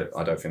 And I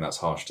don't think that's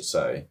harsh to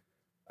say.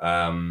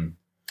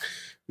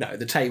 No,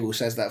 the table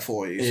says that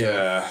for you. So.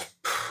 Yeah.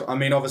 I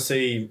mean,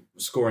 obviously,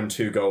 scoring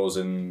 2 goals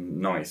in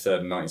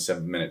 93rd and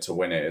 97th minute to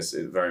win it is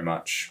very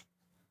much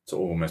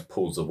sort of almost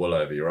pulls the wool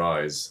over your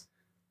eyes.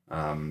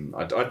 I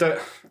don't.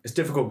 It's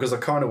difficult because I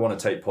kind of want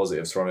to take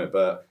positives from it,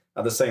 but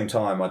at the same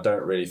time, I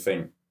don't really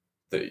think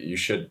that you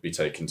should be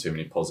taking too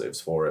many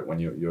positives for it when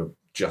you're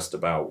just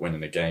about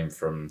winning a game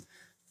from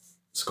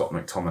Scott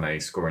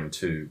McTominay scoring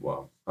 2.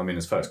 Well, I mean,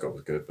 his first goal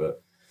was good,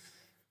 but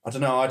I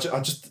don't know. I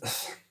just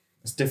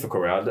it's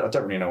difficult. I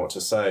don't really know what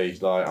to say.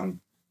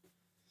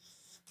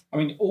 I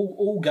mean,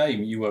 all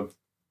game you were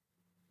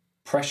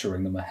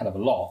pressuring them a hell of a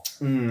lot,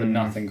 but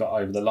nothing got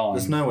over the line.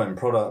 There's no end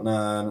product.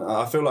 No,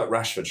 I feel like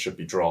Rashford should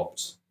be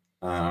dropped.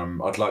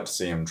 I'd like to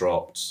see him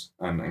dropped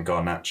and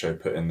Garnacho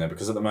put in there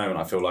because at the moment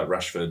I feel like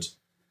Rashford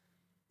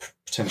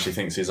potentially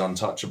thinks he's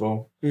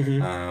untouchable.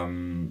 Mm-hmm.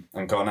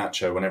 And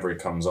Garnacho, whenever he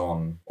comes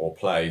on or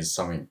plays,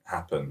 something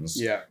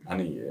happens. Yeah.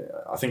 And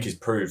I think he's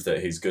proved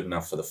that he's good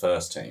enough for the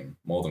first team,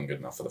 more than good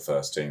enough for the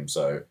first team.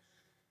 So,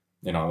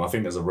 I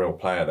think there's a real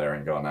player there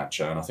in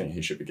Garnacho, and I think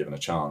he should be given a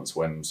chance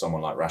when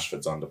someone like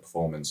Rashford's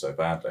underperforming so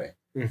badly.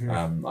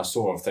 Mm-hmm. I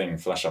saw a thing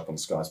flash up on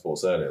Sky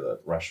Sports earlier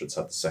that Rashford's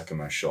had the second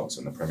most shots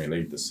in the Premier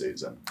League this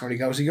season. How many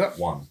goals he got?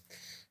 1.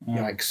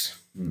 Yikes.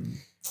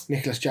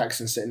 Nicholas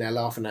Jackson sitting there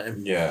laughing at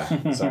him. Yeah,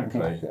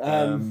 exactly.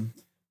 I'm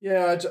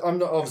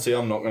not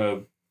stupid.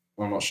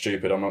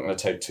 I'm not going to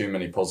take too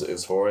many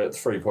positives for it.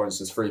 3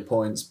 points is 3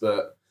 points,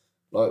 but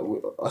like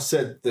I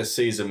said, this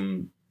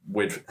season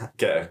we'd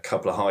get a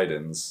couple of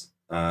hide-ins,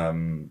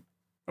 and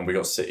we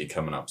got City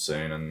coming up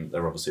soon, and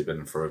they're obviously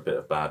been for a bit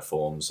of bad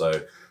form,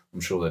 so I'm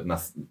sure they'd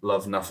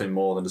love nothing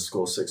more than to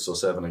score 6 or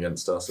 7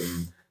 against us.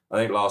 And I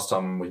think last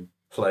time we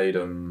played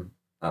them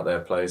at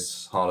their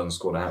place, Haaland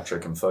scored a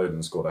hat-trick and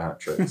Foden scored a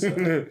hat-trick. So.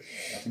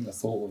 I think the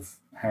thought of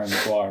Harry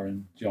Maguire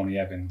and Johnny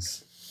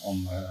Evans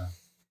on the...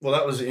 Well,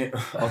 that was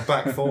our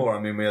back 4. I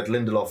mean, we had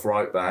Lindelof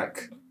right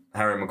back,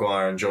 Harry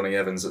Maguire and Johnny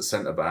Evans at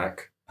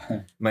centre-back,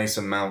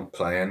 Mason Mount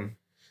playing.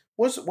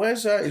 Is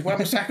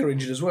Wan-Bissaka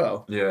injured as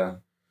well? Yeah.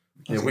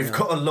 We've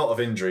got a lot of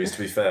injuries, to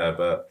be fair,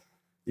 but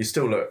you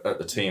still look at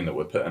the team that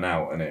we're putting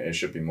out and it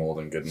should be more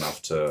than good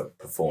enough to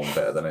perform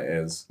better than it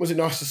is. Was it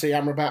nice to see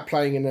Amrabat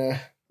playing in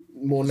a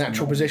more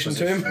natural position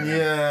to him?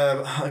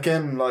 Yeah,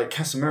 again,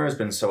 Casemiro's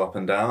been so up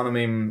and down. I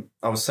mean,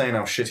 I was saying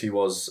how shit he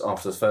was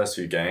after the first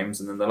few games,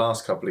 and then the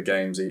last couple of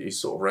games he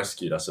sort of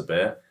rescued us a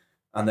bit.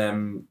 And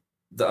then,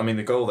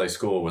 the goal they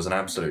scored was an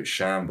absolute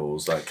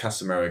shambles.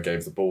 Casemiro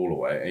gave the ball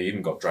away. He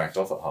even got dragged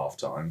off at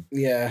half-time.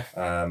 Yeah.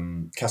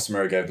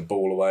 Casemiro gave the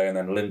ball away, and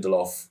then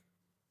Lindelof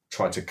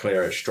tried to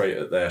clear it straight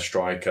at their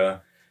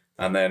striker,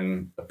 and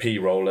then a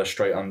P-roller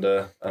straight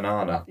under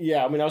Onana.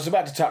 Yeah, I was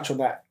about to touch on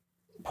that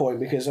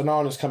point because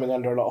Onana's coming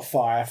under a lot of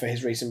fire for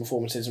his recent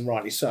performances, and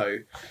rightly so.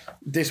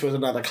 This was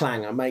another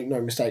clanger, make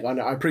no mistake.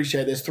 I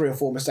appreciate there's 3 or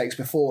 4 mistakes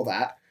before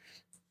that,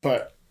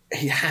 but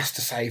he has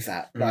to save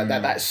that.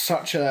 That's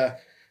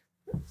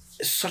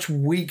such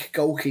weak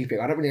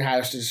goalkeeping. I don't really know how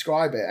else to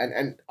describe it.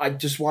 And I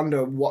just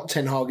wonder what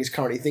Ten Hag is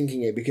currently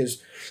thinking here,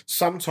 because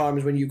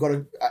sometimes when you've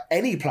got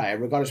any player,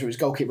 regardless of it's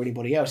goalkeeper or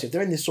anybody else, if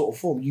they're in this sort of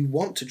form, you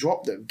want to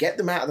drop them, get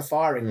them out of the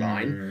firing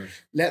line,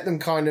 let them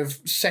kind of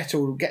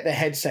settle, get their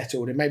head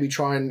settled, and maybe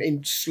try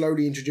and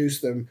slowly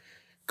introduce them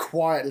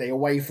quietly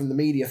away from the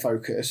media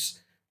focus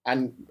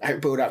and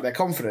build up their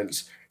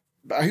confidence.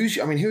 But who is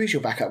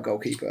your backup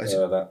goalkeeper?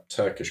 That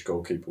Turkish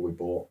goalkeeper we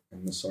bought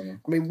in the summer.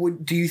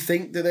 Do you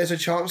think that there's a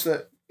chance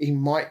that he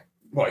might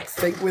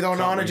think with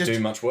Onana can't really do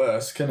much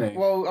worse, can he?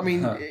 Well,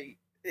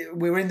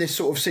 we're in this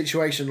sort of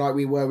situation like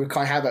we were with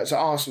Kai Havertz at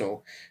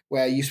Arsenal,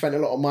 where you spent a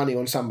lot of money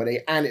on somebody,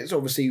 and it's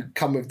obviously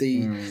come with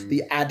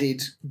the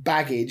added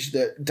baggage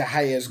that De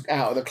Gea's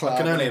out of the club. I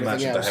can only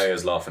imagine De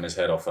Gea's laughing his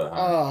head off at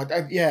home.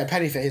 Oh, yeah,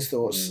 penny for his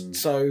thoughts.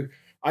 So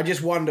I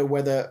just wonder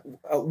whether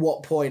at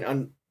what point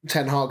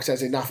Ten Hag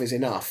says enough is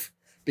enough,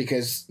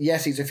 because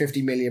yes, he's a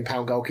 £50 million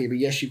goalkeeper.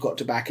 Yes, you've got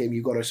to back him.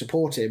 You've got to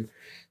support him.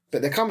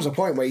 But there comes a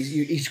point where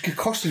he's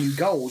costing you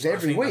goals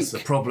every week. That's the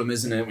problem,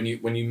 isn't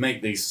it? When you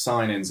make these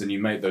signings and you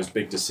make those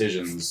big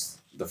decisions,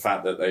 the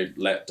fact that they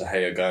let De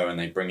Gea go and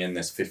they bring in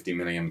this £50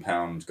 million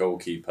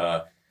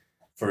goalkeeper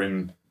for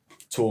him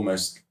to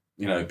almost,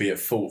 be at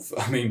fault.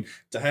 I mean,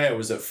 De Gea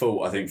was at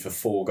fault, I think, for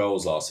 4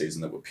 goals last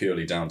season that were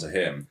purely down to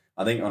him.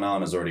 I think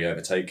Onana's already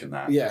overtaken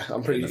that. Yeah,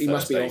 he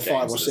must be on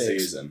 5 or 6.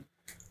 Season.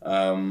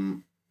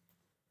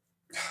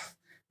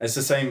 It's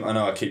the same. I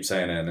know I keep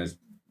saying it and it's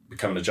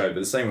becoming a joke,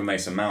 but the same with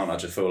Mason Mount. I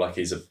just feel like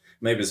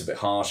maybe it's a bit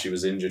harsh. He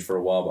was injured for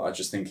a while, but I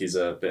just think he's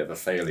a bit of a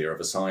failure of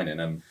a signing.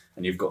 And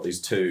you've got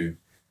these 2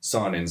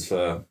 signings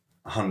for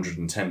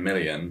 110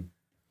 million,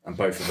 and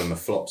both of them are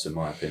flops in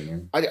my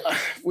opinion.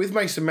 With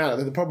Mason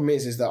Mount, the problem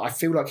is that I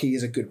feel like he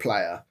is a good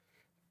player,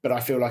 but I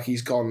feel like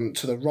he's gone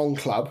to the wrong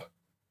club.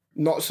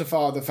 Not so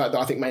far the fact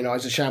that I think Man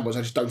United's a shambles,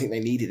 I just don't think they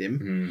needed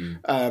him.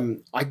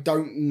 I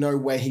don't know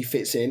where he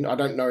fits in. I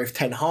don't know if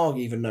Ten Hag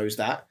even knows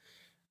that.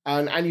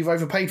 And you've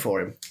overpaid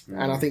for him.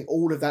 And I think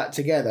all of that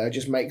together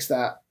just makes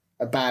that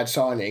a bad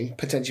signing,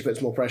 potentially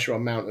puts more pressure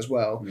on Mount as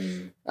well.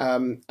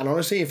 And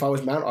honestly, if I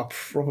was Mount, I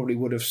probably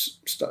would have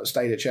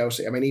stayed at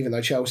Chelsea. I mean, even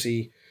though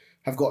Chelsea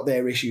have got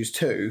their issues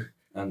too.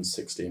 And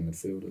 16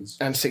 midfielders.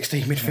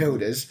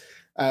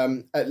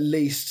 At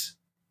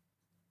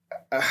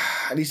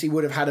least he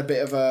would have had a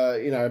bit of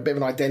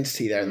an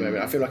identity there at the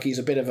moment. I feel like he's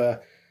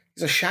a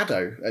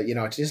shadow at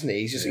United, isn't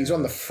he? He's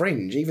on the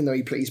fringe, even though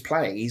he's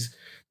playing.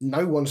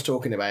 No one's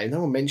talking about him.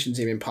 No one mentions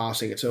him in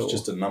passing at all. He's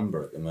just a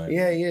number at the moment.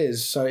 Yeah, he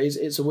is. So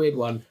it's a weird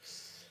one.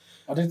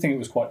 I did think it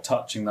was quite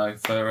touching though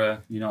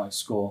for United to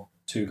score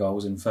 2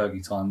 goals in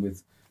Fergie time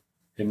with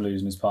him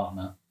losing his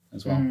partner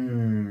as well.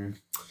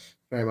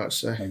 Very much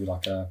so. Maybe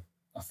like a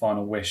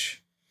final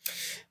wish.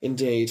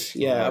 Indeed,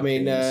 yeah. I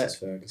mean, yeah.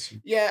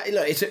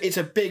 Look, it's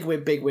a big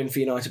win for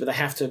United, but they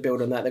have to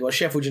build on that. They've got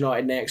Sheffield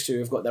United next, who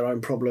have got their own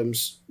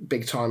problems,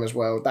 big time as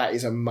well. That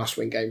is a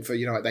must-win game for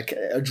United.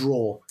 A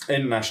draw.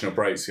 International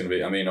break's going to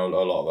be. I mean, a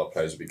lot of our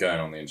players will be going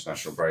on the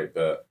international break,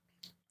 but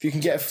if you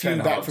can get a few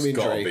back from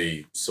injury, got to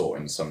be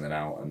sorting something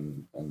out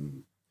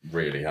and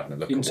really having a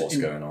look at what's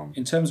going on.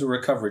 In terms of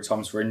recovery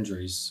times for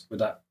injuries, would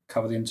that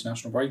cover the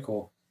international break,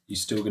 or are you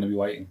still going to be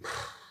waiting?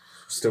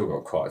 Still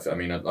got quite a few. I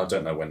mean, I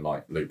don't know when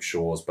Luke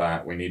Shaw's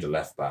back. We need a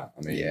left back.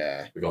 I mean,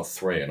 we got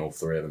 3 and all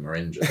 3 of them are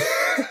injured.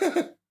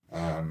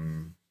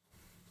 Varane?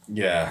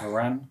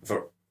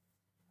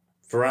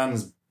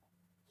 Varane's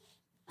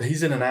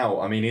he's in and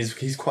out. I mean,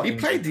 he's quite. He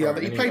played he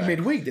played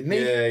midweek, didn't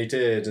he? Yeah, he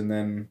did, and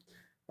then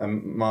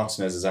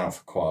Martinez is out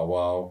for quite a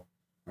while.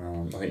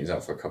 I think he's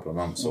out for a couple of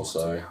months or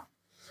so.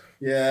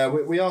 Yeah,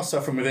 we are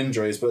suffering with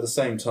injuries, but at the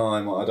same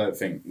time, I don't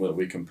think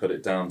we can put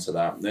it down to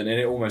that. And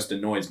it almost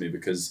annoys me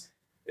because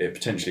it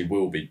potentially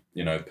will be,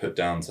 put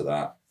down to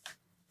that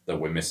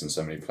we're missing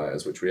so many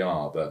players, which we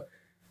are, but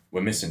we're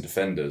missing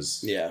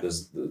defenders. Yeah.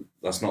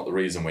 That's not the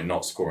reason we're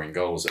not scoring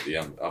goals at the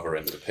other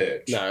end of the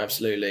pitch. No,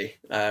 absolutely.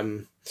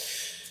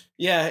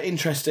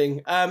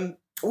 Interesting. I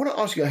want to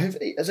ask you,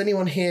 has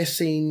anyone here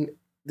seen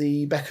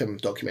the Beckham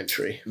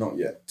documentary? Not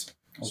yet.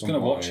 I was going to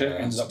watch it,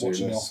 ended up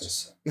watching The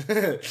Office.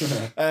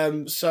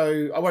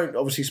 So I won't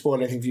obviously spoil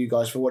anything for you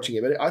guys for watching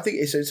it, but I think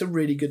it's a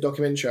really good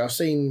documentary. I've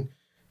seen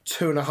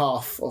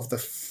 2.5 of the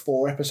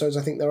 4 episodes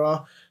I think there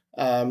are.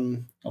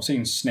 I've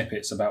seen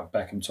snippets about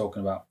Beckham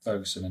talking about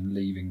Ferguson and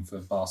leaving for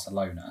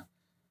Barcelona.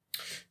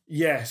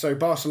 Yeah, so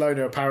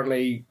Barcelona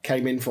apparently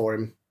came in for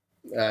him.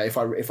 If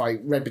I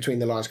read between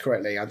the lines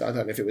correctly, I don't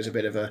know if it was a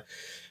bit of a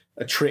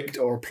trick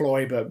or a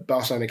ploy, but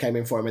Barcelona came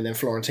in for him, and then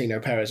Florentino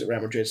Perez at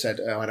Real Madrid said,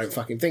 I don't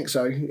fucking think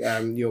so.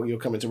 You're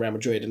coming to Real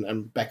Madrid,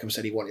 and Beckham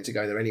said he wanted to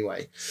go there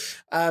anyway.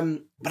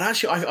 But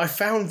actually, I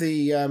found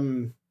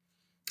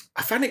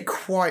I found it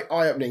quite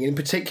eye-opening, in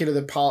particular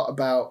the part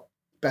about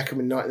Beckham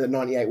in the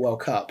 98 World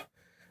Cup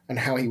and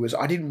how he was.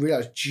 I didn't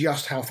realise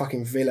just how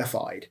fucking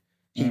vilified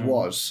he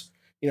was.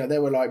 They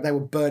were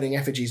burning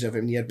effigies of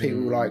him. You had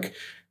people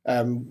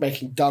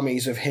making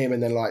dummies of him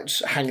and then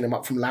hanging them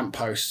up from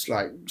lampposts,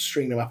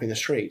 stringing them up in the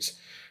streets.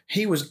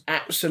 He was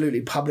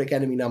absolutely public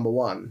enemy number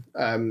 1.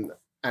 And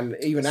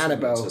even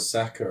Annabelle. To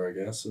Saka, I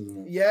guess,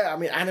 isn't it? Yeah, I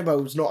mean,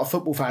 Annabelle's not a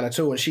football fan at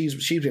all, and she's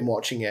been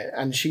watching it,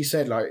 and she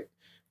said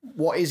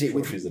what is it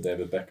with? She's a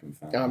David Beckham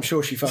fan. I'm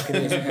sure she fucking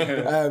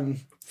is.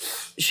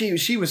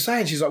 She was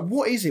saying, she's like,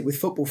 what is it with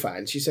football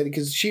fans? She said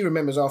because she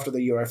remembers after the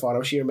Euro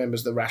final, she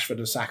remembers the Rashford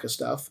and Saka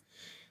stuff.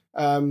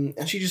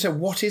 And she just said,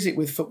 what is it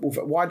with football?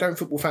 Why don't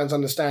football fans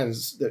understand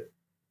that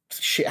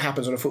shit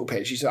happens on a football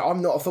pitch? She said,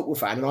 I'm not a football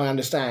fan, and I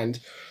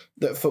understand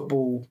that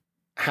football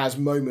has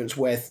moments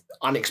where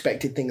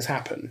unexpected things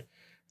happen.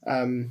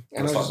 And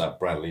it's like that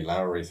Bradley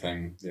Lowry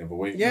thing the other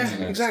week. Yeah,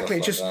 exactly.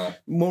 Just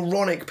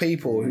moronic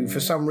people who, for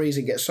some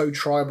reason, get so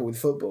tribal with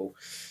football.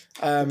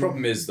 The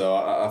problem is, though,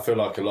 I feel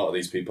like a lot of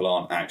these people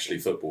aren't actually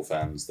football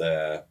fans.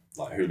 They're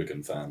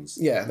hooligan fans.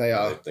 Yeah, they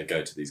are. They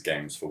go to these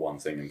games for one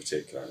thing in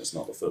particular, and it's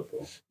not the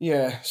football.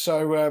 Yeah.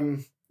 So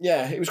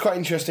it was quite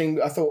interesting.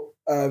 I thought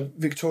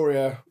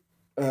Victoria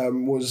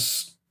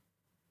was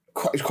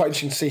quite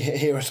interesting to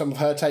hear some of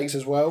her takes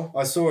as well.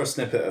 I saw a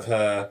snippet of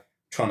her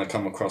trying to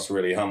come across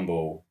really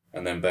humble,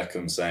 and then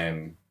Beckham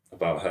saying a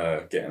about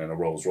her getting in a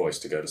Rolls Royce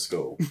to go to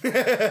school.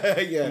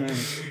 Yeah.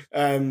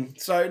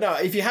 So no,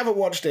 if you haven't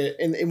watched it,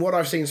 in what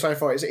I've seen so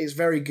far, it's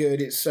very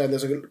good. It's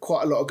there's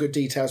quite a lot of good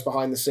details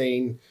behind the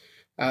scene.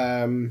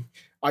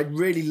 I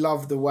really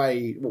love the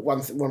way,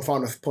 one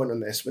final point on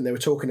this, when they were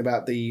talking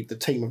about the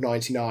team of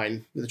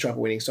 99, the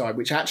treble winning side,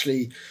 which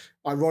actually,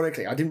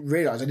 ironically, I didn't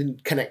realise, I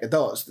didn't connect the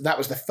dots. That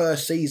was the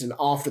first season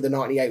after the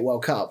 98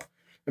 World Cup,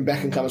 and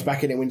Beckham comes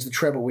back in and wins the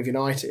treble with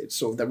United,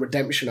 sort of the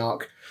redemption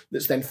arc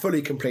that's then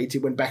fully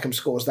completed when Beckham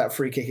scores that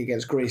free kick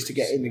against Greece to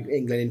get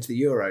England into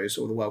the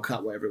Euros or the World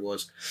Cup, whatever it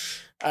was.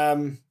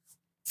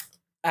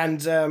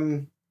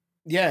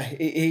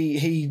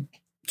 He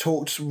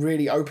talked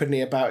really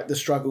openly about the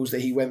struggles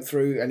that he went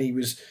through, and he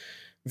was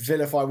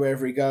vilified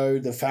wherever he go.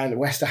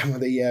 West Ham were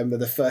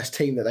the first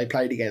team that they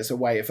played against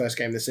away at first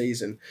game of the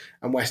season,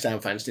 and West Ham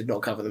fans did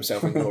not cover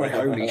themselves in glory.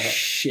 Holy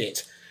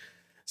shit!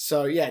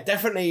 So yeah,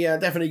 definitely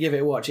give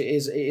it a watch. It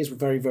is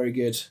very, very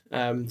good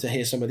to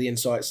hear some of the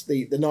insights.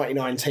 The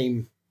 99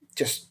 team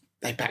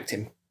they backed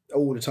him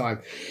all the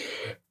time.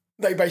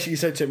 They basically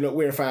said to him, "Look,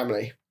 we're a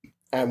family,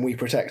 and we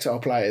protect our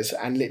players."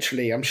 And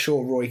literally, I'm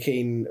sure Roy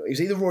Keane, it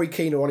was either Roy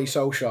Keane or Ollie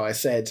Solskjaer,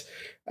 said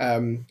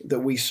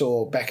that we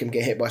saw Beckham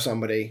get hit by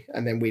somebody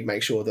and then we'd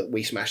make sure that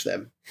we smash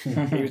them.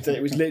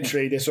 It was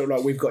literally this sort of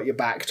like, we've got your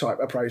back type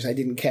approach. They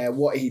didn't care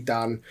what he'd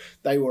done.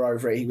 They were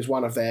over it. He was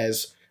one of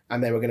theirs,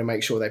 and they were going to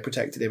make sure they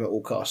protected him at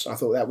all costs. I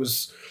thought that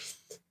was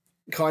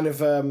kind of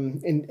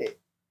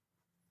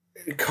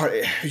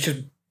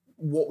just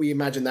what we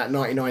imagined that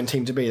 99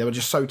 team to be. They were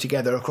just so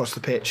together across the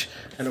pitch,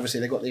 and obviously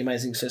they got the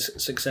amazing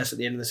success at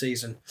the end of the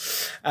season.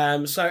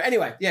 So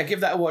anyway, yeah, give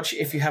that a watch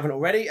if you haven't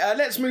already.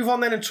 Let's move on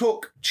then and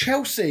talk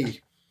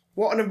Chelsea.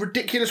 What a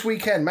ridiculous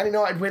weekend. Man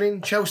United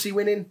winning, Chelsea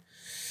winning,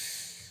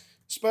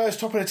 Spurs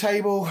top of the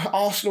table,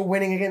 Arsenal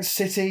winning against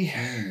City.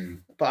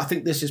 But I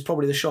think this is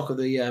probably the shock of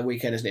the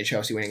weekend, isn't it?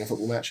 Chelsea winning a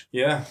football match.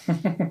 Yeah.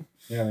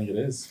 Yeah, I think it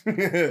is.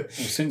 Well,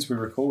 since we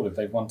recorded,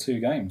 they've won 2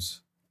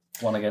 games.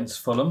 One against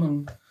Fulham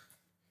and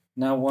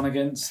now one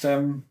against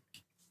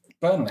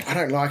Burnley. I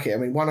don't like it. I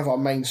mean, one of our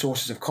main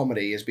sources of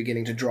comedy is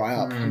beginning to dry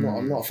up.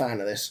 I'm not a fan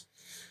of this.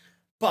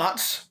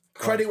 But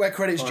credit where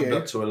credit's due.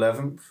 Up to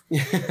 11th.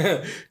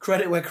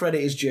 Credit where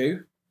credit is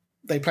due.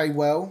 They played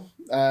well.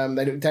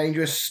 They looked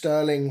dangerous.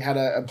 Sterling had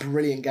a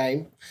brilliant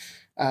game.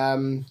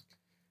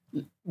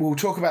 We'll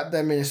talk about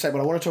them in a sec, but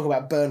I want to talk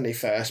about Burnley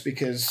first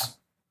because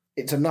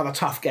it's another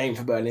tough game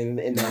for Burnley in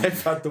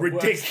They've had the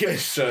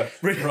ridiculous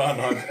run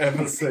I've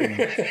ever seen.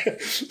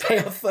 They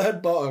are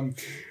third bottom.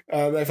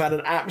 They've had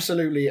an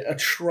absolutely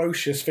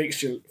atrocious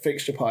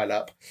fixture pile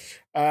up.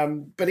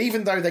 But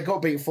even though they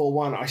got beat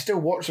 4-1, I still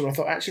watched them. I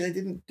thought actually they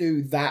didn't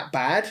do that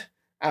bad.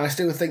 And I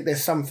still think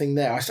there's something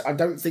there. I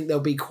don't think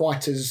they'll be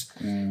quite as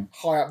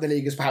high up the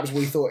league as perhaps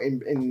we thought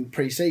in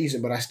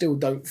pre-season, but I still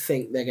don't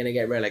think they're going to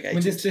get relegated.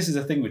 I mean, this is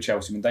the thing with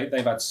Chelsea. I mean,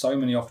 they've had so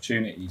many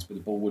opportunities, but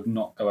the ball would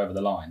not go over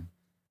the line.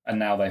 And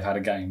now they've had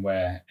a game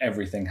where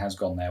everything has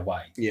gone their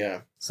way.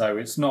 Yeah. So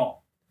it's not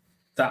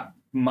that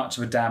much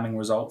of a damning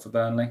result for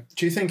Burnley.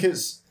 Do you think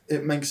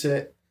it makes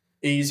it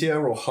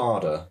easier or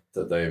harder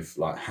that they've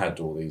had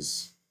all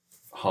these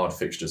hard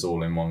fixtures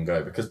all in one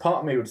go? Because part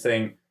of me would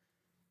think,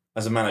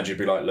 as a manager, you'd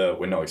be like,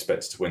 look, we're not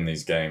expected to win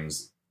these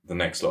games. The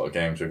next lot of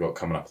games we've got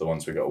coming up are the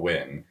ones we've got to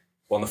win.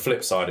 But on the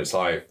flip side, it's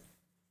like,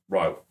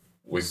 right,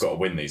 we've got to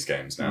win these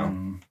games now.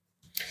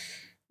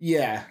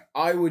 Yeah,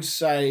 I would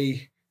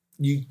say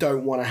you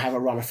don't want to have a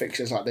run of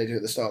fixtures like they do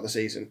at the start of the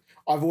season.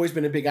 I've always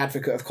been a big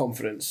advocate of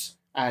confidence.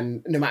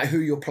 And no matter who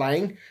you're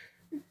playing,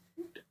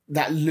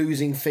 that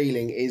losing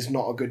feeling is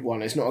not a good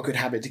one. It's not a good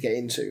habit to get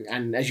into.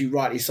 And as you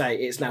rightly say,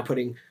 it's now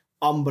putting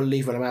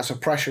unbelievable amounts of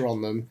pressure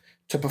on them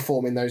to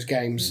perform in those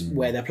games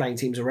where they're playing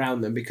teams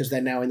around them because they're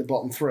now in the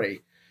bottom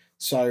 3.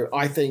 So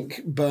I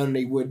think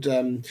Burnley would...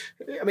 look,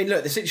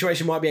 the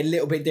situation might be a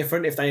little bit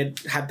different if they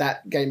had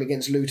that game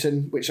against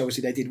Luton, which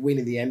obviously they did win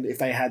in the end. If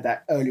they had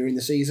that earlier in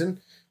the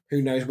season,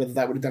 who knows whether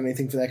that would have done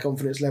anything for their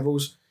confidence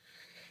levels.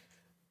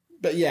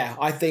 But yeah,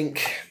 I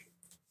think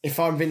if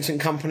I'm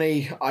Vincent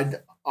Kompany,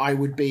 I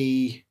would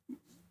be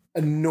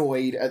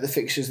annoyed at the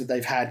fixtures that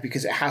they've had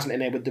because it hasn't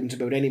enabled them to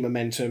build any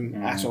momentum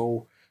at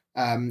all.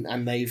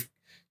 And they've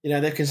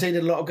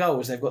conceded a lot of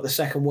goals. They've got the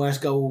second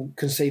worst goal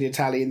conceded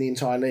tally in the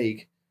entire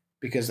league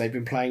because they've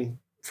been playing,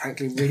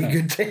 frankly, really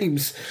good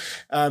teams.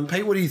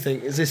 Pete, what do you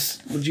think?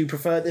 Would you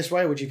prefer it this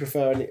way or would you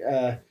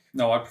prefer...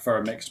 No, I prefer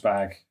a mixed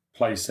bag.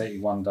 Play City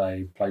one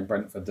day, play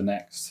Brentford the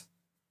next.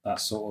 That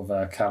sort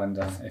of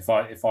calendar. If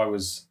I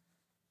was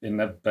in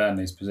the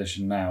Burnley's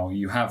position now,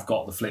 you have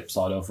got the flip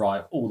side of,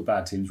 right, all the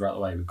bad teams are out of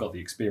the way, we've got the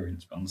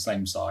experience, but on the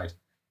same side,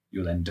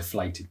 you're then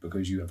deflated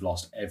because you have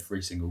lost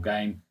every single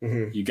game.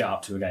 You get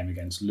up to a game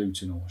against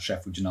Luton or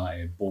Sheffield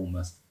United,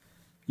 Bournemouth.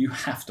 You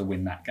have to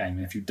win that game.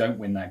 And if you don't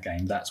win that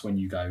game, that's when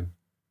you go,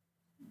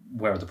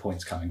 where are the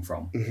points coming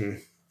from?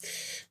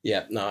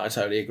 Yeah, no, I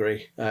totally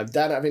agree. Dan,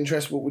 out of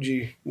interest, what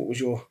was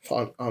your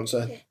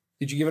answer?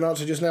 Did you give an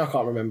answer just now? I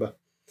can't remember.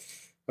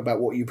 About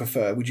what you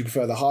prefer. Would you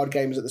prefer the hard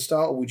games at the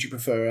start or would you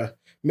prefer a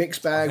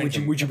Mixed bag?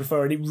 Would you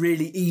prefer a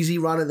really easy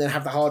run and then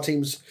have the hard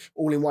teams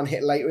all in one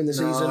hit later in the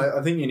season?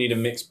 I think you need a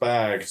mixed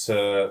bag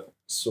to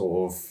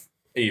sort of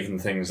even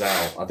things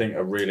out. I think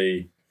a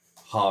really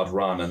hard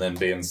run and then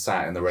being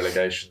sat in the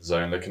relegation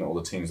zone, looking at all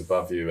the teams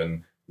above you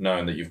and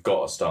knowing that you've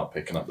got to start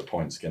picking up the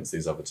points against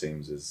these other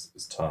teams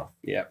is tough.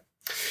 Yeah.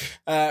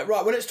 Right,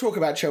 well, let's talk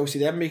about Chelsea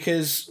then,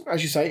 because,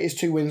 as you say, it's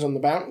 2 wins on the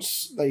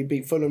bounce. They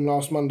beat Fulham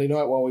last Monday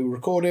night while we were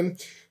recording,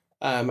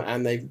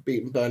 and they've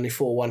beaten Burnley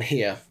 4-1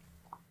 here.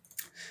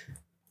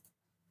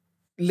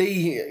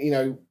 Lee,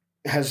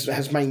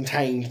 has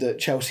maintained that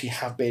Chelsea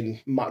have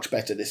been much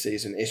better this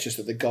season. It's just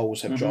that the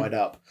goals have dried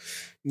up.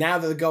 Now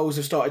that the goals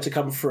have started to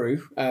come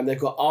through, they've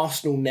got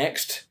Arsenal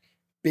next.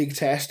 Big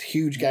test,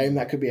 huge game.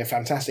 That could be a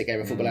fantastic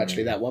game of football,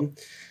 actually, that one.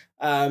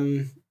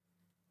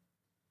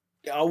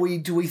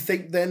 Do we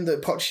think then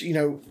that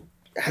Poch,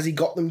 has he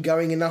got them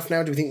going enough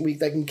now? Do we think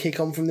they can kick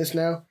on from this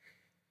now?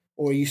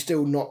 Or are you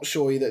still not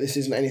sure that this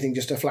isn't anything,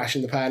 just a flash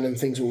in the pan and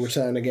things will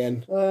return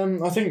again?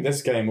 I think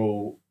this game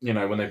will,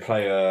 when they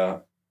play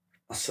a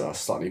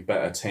slightly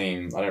better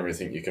team, I don't really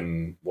think you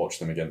can watch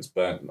them against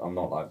Burnt. I'm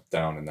not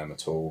down in them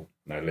at all.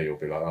 Lee will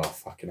be like, oh,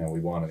 fucking hell, we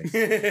won.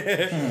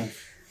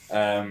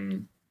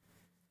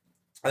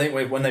 I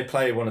think when they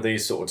play one of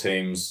these sort of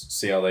teams,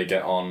 see how they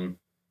get on.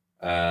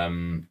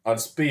 I'd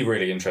be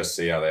really interested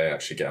to see how they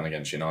actually get on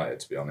against United,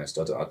 to be honest.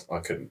 I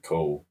couldn't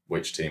call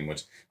which team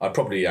would. I'd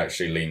probably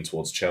actually lean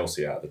towards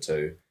Chelsea out of the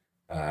two,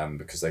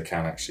 because they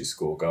can actually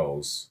score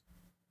goals.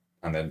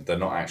 And then they're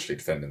not actually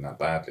defending that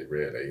badly,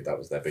 really. That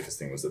was their biggest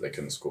thing, was that they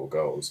couldn't score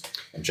goals.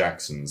 And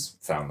Jackson's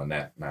found the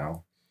net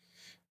now.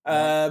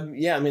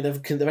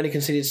 They've only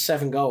conceded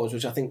 7 goals,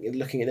 which I think,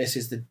 looking at this,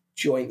 is the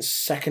joint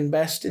second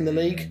best in the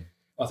league.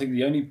 I think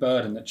the only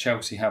burden that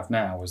Chelsea have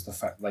now is the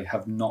fact that they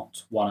have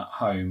not won at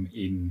home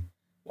in,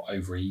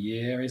 over a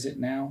year, is it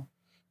now?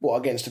 What,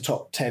 against a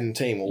top 10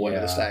 team or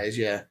whatever the stat is,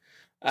 yeah.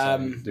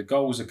 So the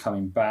goals are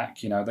coming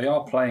back. They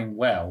are playing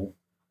well.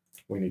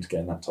 We need to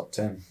get in that top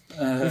 10.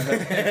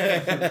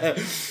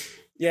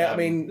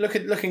 Looking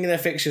at their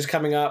fixtures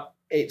coming up,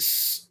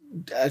 it's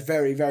a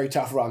very, very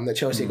tough run that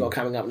Chelsea got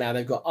coming up now.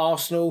 They've got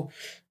Arsenal,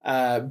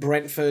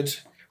 Brentford,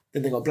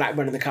 then they've got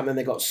Blackburn in the cup, then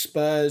they've got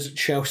Spurs,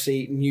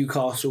 Chelsea,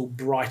 Newcastle,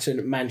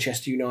 Brighton,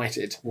 Manchester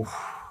United. Oof.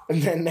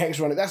 And then next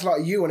run, that's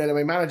like you on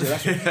LMA Manager.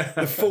 That's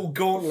the full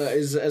gauntlet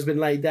has been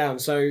laid down.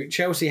 So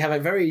Chelsea have a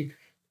very,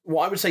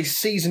 what I would say,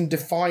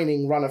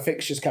 season-defining run of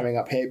fixtures coming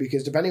up here,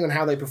 because depending on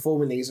how they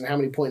perform in these and how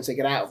many points they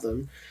get out of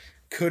them,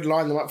 could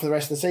line them up for the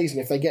rest of the season.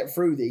 If they get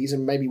through these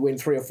and maybe win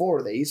 3 or 4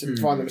 of these and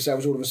find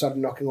themselves all of a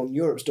sudden knocking on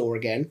Europe's door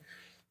again,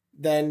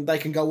 then they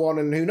can go on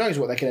and who knows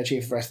what they can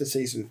achieve for the rest of the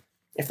season.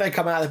 If they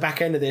come out of the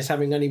back end of this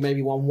having only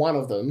maybe won 1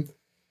 of them,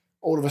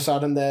 all of a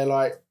sudden they're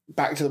like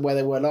back to where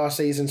they were last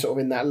season, sort of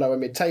in that lower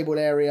mid-table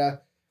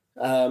area,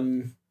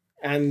 and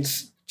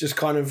just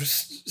kind of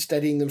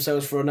steadying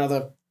themselves for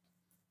another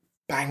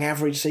bang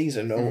average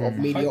season of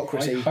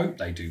mediocrity. I hope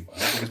they do well,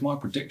 because my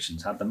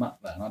predictions had them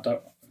up there, and I'm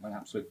an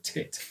absolute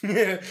tit.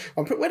 Where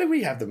did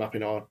we have them up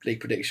in our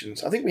league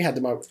predictions? I think we had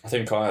them up. I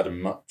think I had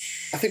them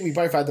much. I think we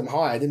both had them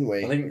higher, didn't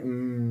we? I think,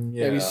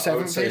 maybe 7th-ish? I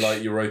would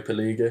say Europa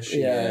League-ish.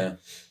 Yeah.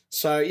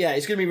 So,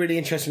 it's going to be really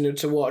interesting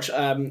to watch.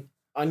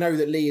 I know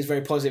that Lee is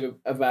very positive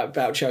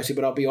about Chelsea,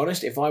 but I'll be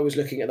honest, if I was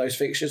looking at those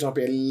fixtures, I'd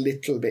be a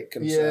little bit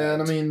concerned. Yeah,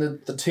 and I mean,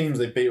 the teams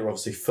they beat are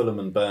obviously Fulham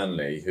and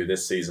Burnley, who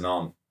this season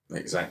aren't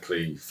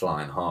exactly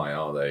flying high,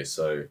 are they?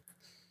 So,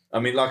 I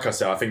mean, like I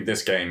said, I think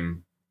this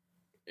game,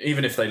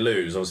 even if they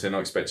lose, obviously they're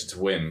not expected to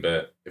win,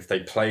 but if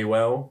they play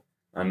well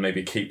and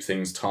maybe keep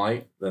things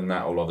tight, then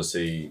that will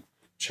obviously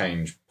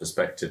change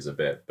perspectives a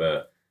bit.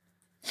 But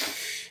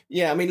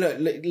yeah, I mean, look,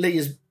 Lee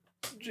is,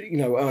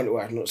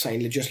 I'm not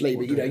saying just Lee,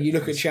 but you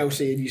look at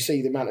Chelsea and you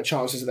see the amount of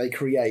chances that they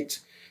create.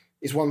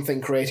 It's one thing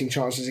creating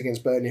chances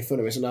against Burnley and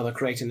Fulham, it's another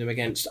creating them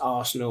against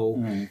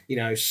Arsenal,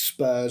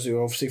 Spurs, who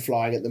are obviously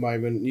flying at the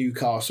moment,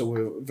 Newcastle,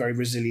 who are a very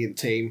resilient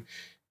team.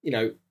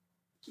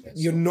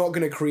 You're not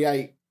going to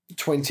create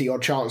 20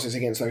 odd chances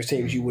against those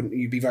teams.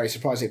 You'd be very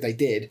surprised if they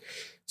did.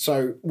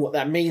 So what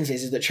that means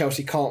is that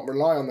Chelsea can't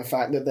rely on the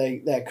fact that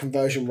their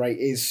conversion rate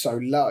is so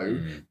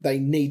low. They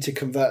need to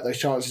convert those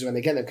chances when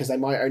they get them, because they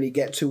might only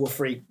get 2 or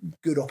 3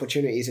 good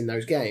opportunities in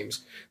those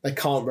games. They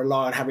can't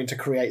rely on having to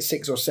create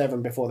 6 or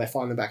 7 before they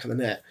find the back of the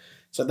net.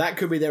 So that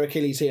could be their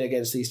Achilles heel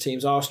against these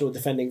teams. Arsenal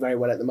defending very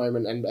well at the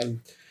moment,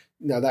 and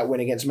that win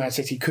against Man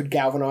City could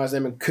galvanise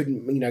them and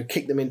couldn't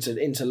kick them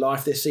into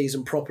life this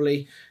season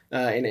properly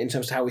in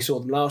terms of how we saw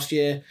them last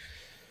year.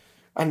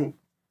 And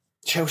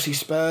Chelsea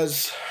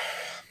Spurs,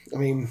 I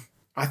mean,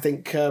 I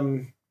think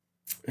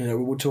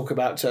we'll talk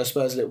about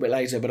Spurs a little bit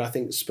later, but I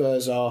think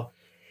Spurs are,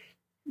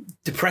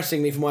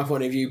 depressingly from my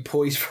point of view,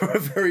 poised for a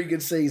very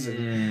good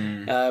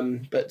season.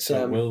 But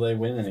will they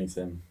win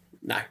anything?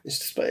 No,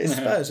 it's Spurs,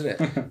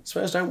 isn't it?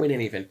 Spurs don't win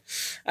anything.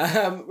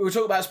 We'll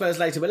talk about Spurs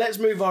later, but let's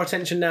move our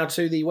attention now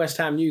to the West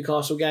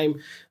Ham-Newcastle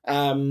game.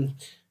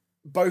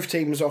 Both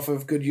teams off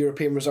of good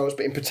European results,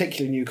 but in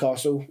particular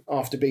Newcastle,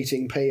 after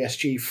beating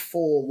PSG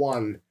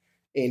 4-1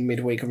 in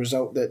midweek, a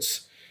result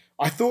that's,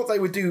 I thought they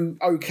would do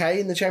okay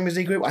in the Champions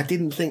League group. I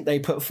didn't think they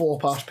put 4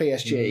 past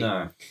PSG.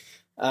 No.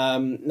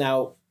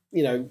 Now,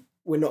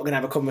 we're not going to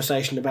have a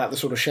conversation about the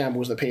sort of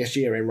shambles that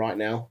PSG are in right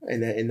now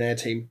in their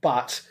team.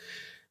 But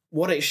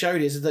what it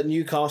showed is that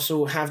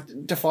Newcastle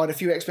have defied a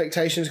few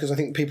expectations, because I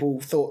think people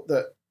thought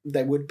that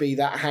there would be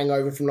that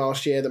hangover from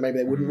last year, that maybe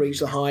they wouldn't reach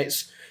the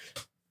heights.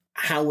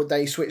 How would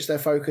they switch their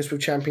focus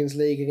with Champions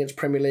League against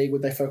Premier League?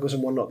 Would they focus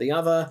on one, not the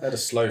other? They had a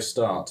slow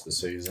start to the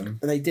season.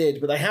 And they did,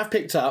 but they have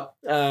picked up.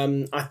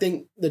 I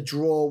think the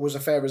draw was a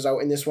fair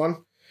result in this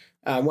one.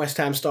 West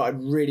Ham started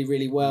really,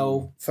 really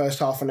well. First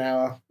half an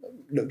hour,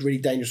 looked really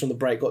dangerous on the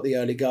break, got the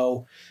early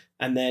goal.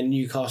 And then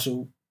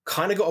Newcastle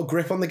kind of got a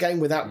grip on the game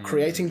without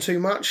creating too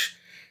much.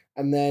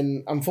 And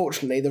then,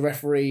 unfortunately, the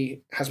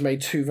referee has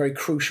made 2 very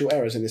crucial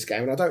errors in this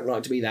game. And I don't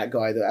like to be that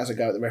guy that has a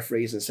go at the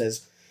referees and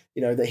says,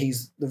 that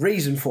he's the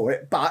reason for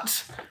it.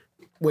 But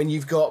when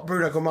you've got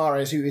Bruno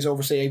Guimaraes, who is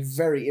obviously a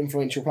very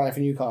influential player for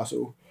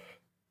Newcastle,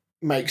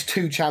 makes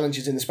 2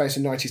 challenges in the space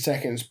of 90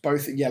 seconds,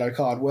 both yellow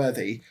card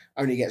worthy,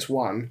 only gets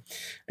 1.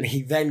 And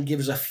he then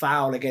gives a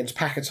foul against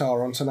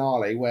Paquetá on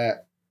Tonali,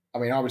 where,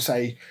 I would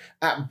say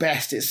at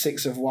best it's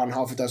 6 of one,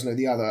 half a dozen of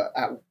the other.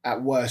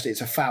 At worst,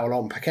 it's a foul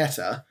on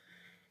Paquetá.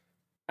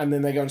 And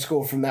then they go and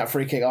score from that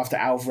free kick after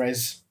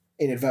Alvarez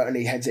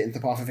inadvertently heads it into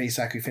the path of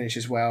Isak, who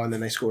finishes well, and then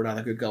they score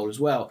another good goal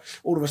as well.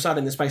 All of a sudden,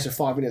 in the space of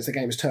 5 minutes, the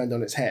game is turned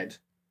on its head.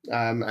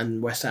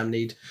 And West Ham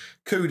need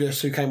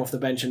Kudus, who came off the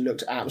bench and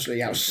looked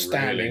absolutely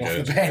outstanding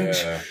really off the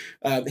bench.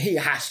 Yeah. He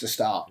has to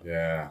start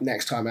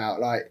next time out.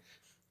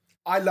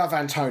 I love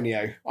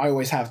Antonio. I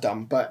always have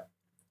done. But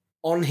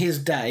on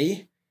his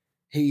day,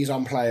 he's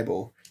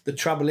unplayable. The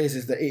trouble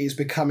is that it is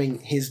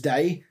becoming his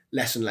day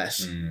less and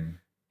less.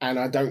 And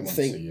I don't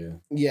think...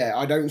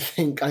 I don't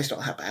think... It's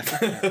not that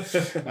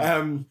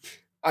bad.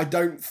 I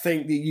don't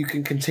think that you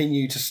can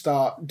continue to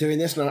start doing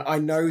this. And I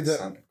know that...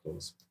 Santa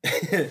Claus.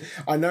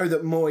 I know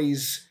that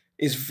Moyes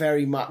is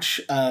very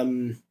much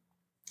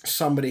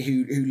somebody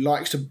who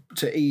likes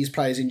to ease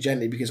players in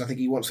gently, because I think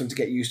he wants them to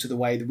get used to the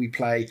way that we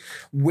play,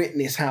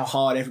 witness how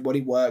hard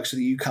everybody works so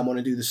that you come on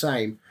and do the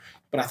same.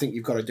 But I think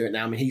you've got to do it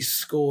now. He's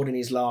scored in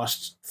his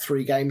last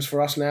 3 games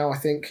for us now, I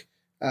think,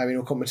 in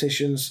all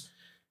competitions.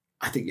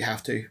 I think you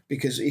have to,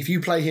 because if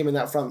you play him in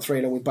that front 3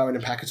 along with Bowen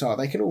and Paquetá,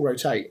 they can all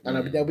rotate,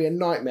 and there'll be a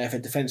nightmare for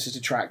defences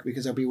to track,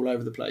 because they'll be all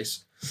over the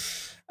place.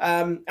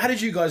 How did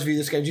you guys view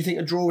this game? Do you think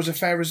a draw was a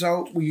fair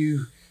result? Were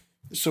you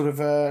sort of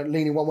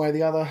leaning one way or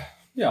the other?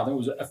 Yeah, I think it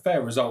was a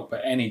fair result,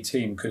 but any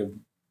team could have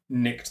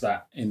nicked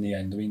that in the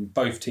end.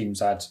 Both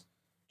teams had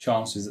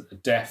chances at the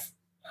death.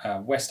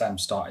 West Ham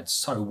started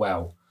so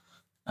well.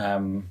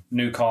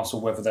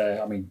 Newcastle,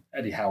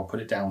 Eddie Howe put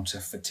it down to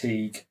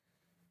fatigue,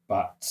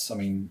 but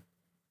I'm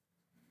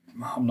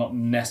not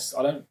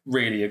I don't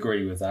really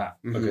agree with that,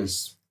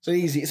 because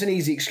it's an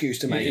easy excuse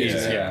to make. It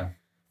is, yeah.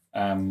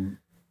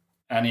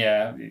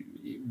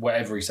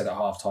 Whatever he said at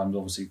half-time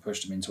obviously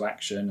pushed him into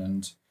action,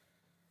 and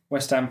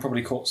West Ham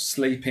probably caught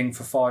sleeping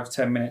for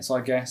 5-10 minutes,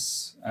 I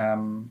guess.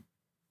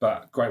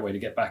 But great way to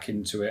get back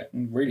into it,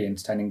 and really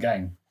entertaining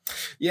game.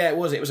 Yeah, it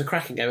was. It was a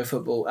cracking game of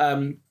football.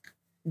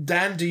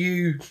 Dan, do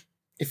you,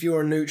 if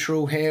you're a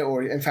neutral here,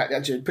 or in fact,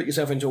 actually put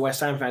yourself into a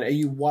West Ham fan, are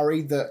you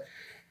worried that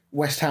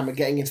West Ham are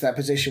getting into that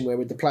position where,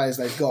 with the players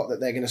they've got, that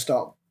they're going to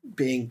start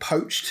being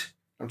poached?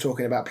 I'm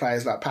talking about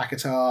players like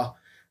Paquetá. I'm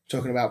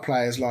talking about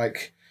players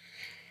like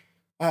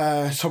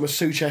Thomas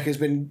Souček has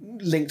been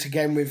linked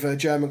again with a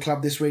German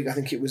club this week. I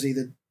think it was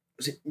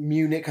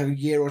Munich a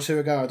year or 2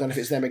 ago? I don't know if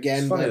it's them again.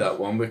 It's funny, that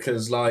one,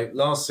 because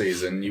last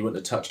season you wouldn't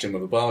have touched him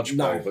with a barge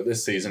pole, but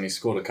this season he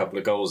scored a couple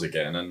of goals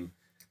again, and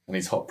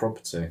he's hot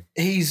property.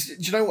 Do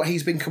you know what?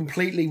 He's been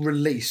completely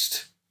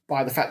released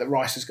by the fact that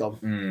Rice has gone.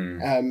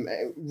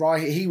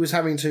 He was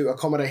having to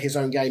accommodate his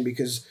own game,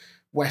 because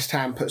West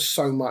Ham put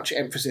so much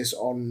emphasis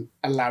on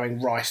allowing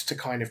Rice to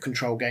kind of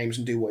control games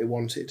and do what he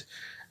wanted.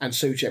 And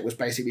Souček was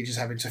basically just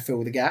having to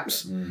fill the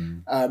gaps.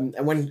 And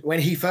when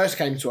he first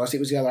came to us, it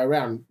was the other way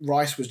around.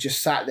 Rice was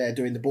just sat there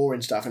doing the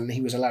boring stuff, and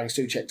he was allowing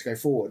Souček to go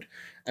forward.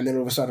 And then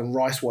all of a sudden,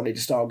 Rice wanted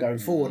to start going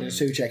forward, and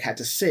Souček had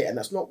to sit, and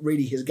that's not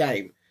really his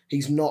game.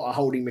 He's not a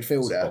holding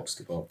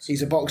midfielder.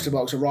 He's a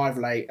box-to-box, arrive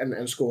late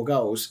and score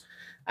goals.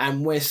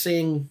 And we're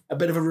seeing a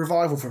bit of a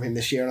revival from him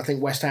this year, and I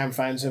think West Ham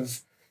fans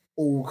have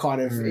all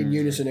kind of in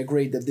unison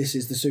agreed that this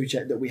is the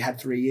Souček that we had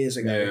 3 years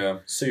ago. Yeah,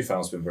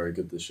 Soufal's been very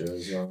good this year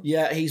as well.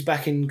 Yeah, he's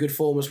back in good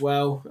form as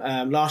well.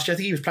 Last year, I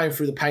think he was playing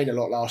through the pain a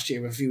lot last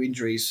year with a few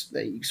injuries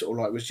that he sort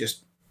of was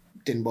just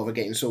didn't bother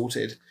getting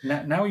sorted.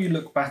 Now you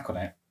look back on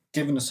it,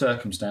 given the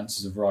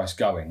circumstances of Rice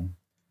going,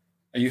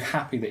 are you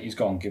happy that he's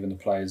gone, given the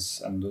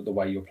players and the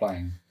way you're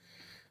playing?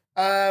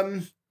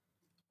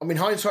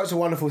 Hindsight's a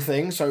wonderful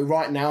thing. So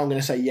right now I'm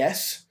going to say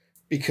yes,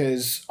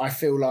 because I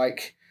feel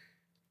like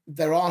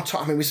there are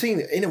we're seeing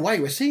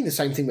the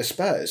same thing with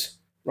Spurs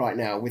right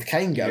now with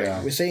Kane going.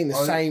 Yeah. We're seeing the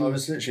same. I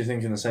was literally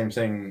thinking the same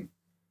thing,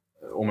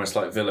 almost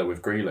like Villa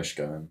with Grealish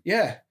going.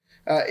 Yeah.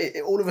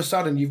 All of a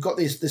sudden you've got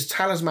this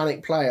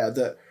talismanic player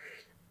that,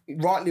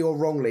 rightly or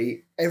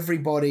wrongly,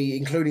 everybody,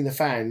 including the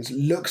fans,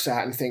 looks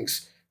at and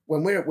thinks,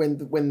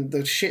 when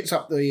the shit's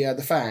up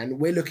the fan,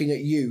 we're looking at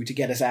you to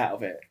get us out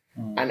of it.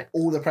 And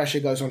all the pressure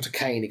goes on to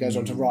Kane, it goes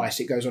on to Rice,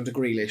 it goes on to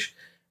Grealish.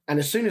 And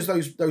as soon as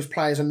those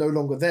players are no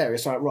longer there,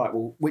 it's like, right,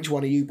 well, which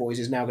one of you boys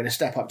is now going to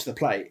step up to the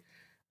plate?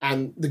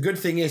 And the good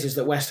thing is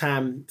that West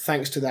Ham,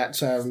 thanks to that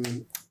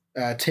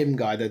Tim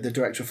guy, the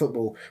director of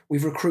football,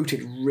 we've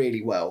recruited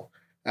really well.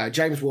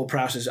 James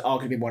Ward-Prowse is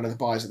arguably one of the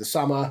buyers of the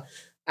summer.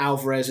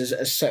 Alvarez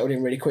has settled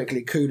in really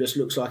quickly. Kudus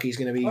looks like he's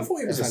going to be I thought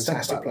he was a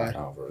fantastic player.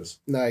 Alvarez.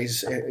 No,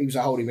 he was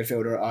a holding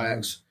midfielder at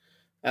Ajax.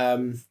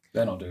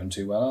 They're not doing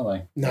too well, are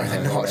they? No,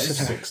 they're not.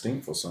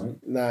 16th or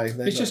something. No,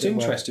 it's just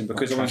interesting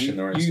because Trashing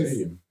their own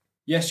stadium.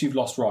 Yes, you've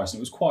lost Rice,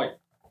 and it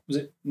was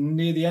it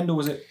near the end or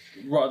was it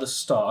right at the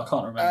start? I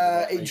can't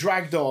remember. It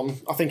dragged on.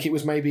 I think it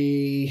was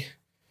maybe.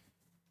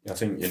 I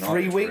think United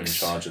 3 were in weeks.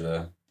 charge of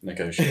the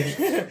negotiations.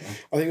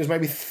 I think it was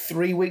maybe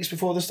 3 weeks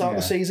before the start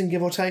of the season,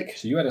 give or take.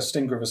 So you had a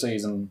stinker of a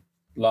season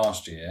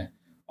last year.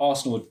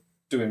 Arsenal were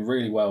doing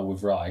really well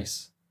with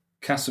Rice.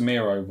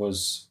 Casemiro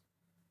was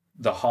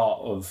the heart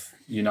of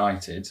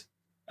United,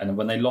 and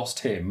when they lost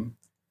him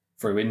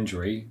through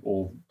injury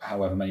or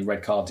however many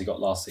red cards he got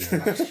last season,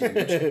 that was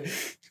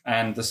huge.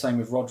 And the same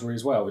with Rodri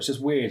as well. It's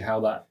just weird how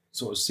that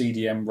sort of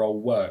CDM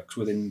role works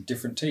within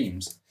different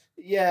teams.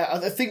 Yeah,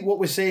 I think what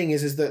we're seeing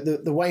is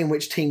that the way in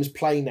which teams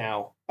play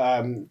now,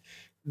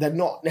 they're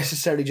not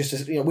necessarily just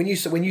as, when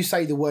you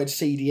say the word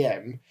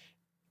CDM,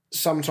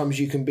 sometimes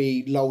you can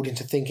be lulled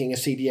into thinking a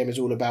CDM is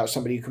all about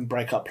somebody who can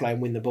break up play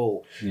and win the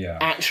ball. Yeah.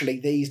 Actually,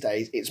 these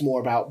days, it's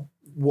more about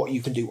what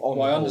you can do on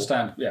the ball. I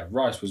understand,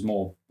 Rice was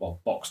more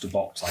box to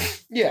box, I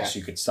guess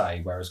you could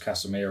say, whereas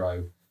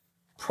Casemiro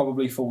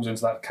probably falls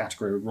into that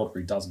category where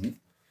Rodri doesn't.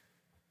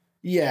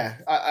 Yeah,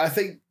 I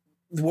think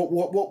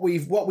what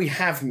we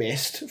have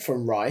missed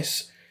from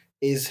Rice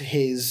is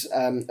his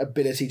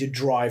ability to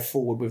drive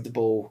forward with the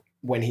ball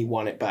when he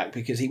won it back,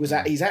 because he's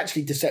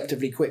actually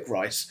deceptively quick,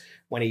 Rice,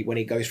 when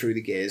he goes through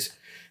the gears.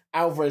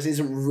 Alvarez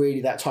isn't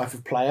really that type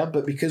of player,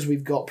 but because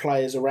we've got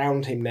players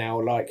around him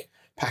now, like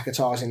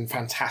Paquetá's in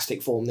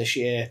fantastic form this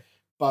year,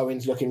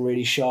 Bowen's looking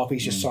really sharp.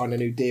 He's just signed a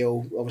new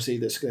deal, obviously,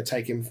 that's going to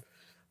take him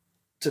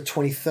to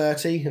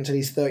 2030 until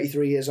he's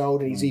 33 years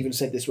old. And he's even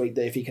said this week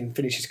that if he can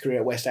finish his career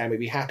at West Ham, he'd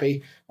be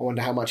happy. I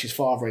wonder how much his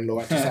father-in-law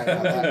had to say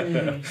about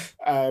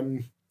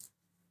that.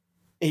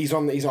 He's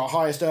our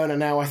highest earner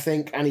now, I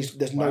think, and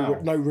there's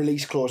no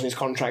release clause in his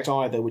contract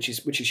either, which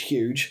is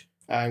huge,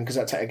 because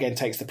that again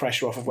takes the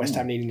pressure off of West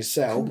Ham needing to I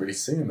sell. can't really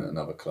see him at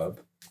another club.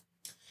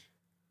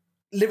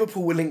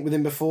 Liverpool were linked with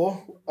him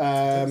before.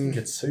 I think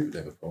it'd suit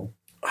Liverpool.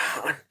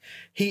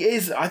 He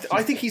is.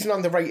 I think he's an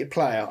underrated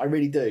player. I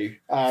really do.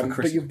 For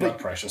Chris's blood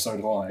pressure, so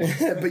do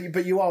I.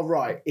 but you are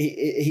right.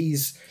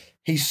 He's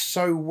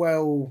so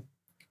well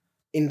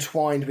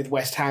entwined with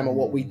West Ham and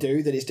what we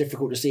do that it's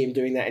difficult to see him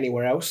doing that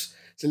anywhere else.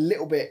 It's a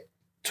little bit,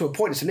 to a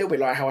point, it's a little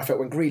bit like how I felt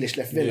when Grealish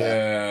left Villa.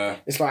 Yeah.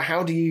 It's like,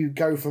 how do you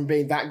go from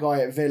being that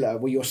guy at Villa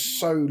where you're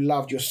so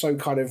loved, you're so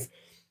kind of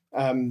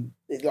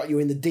like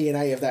you're in the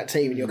DNA of that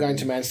team, and you're going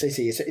to Man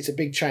City? It's a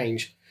big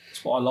change.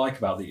 That's what I like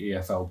about the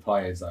EFL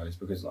players, though, is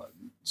because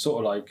sort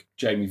of like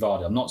Jamie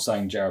Vardy. I'm not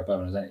saying Jared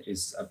Bowen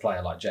is a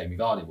player like Jamie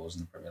Vardy was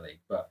in the Premier League,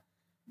 but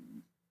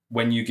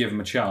when you give them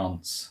a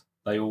chance,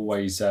 they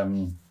always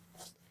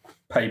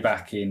pay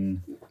back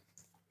in,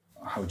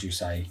 how would you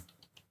say,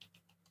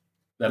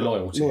 their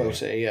loyalty.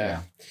 Loyalty,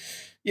 yeah.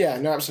 Yeah,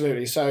 no,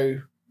 absolutely. So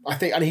I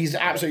think, and he's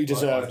absolutely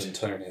deserved. Like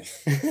Tony.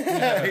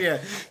 Yeah,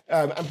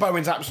 and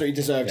Bowen's absolutely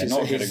deserved his.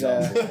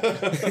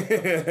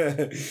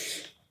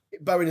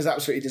 Bowen has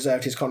absolutely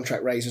deserved his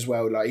contract raise as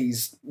well. Like,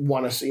 he's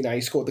won us,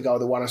 he scored the goal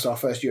that won us our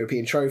first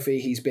European trophy.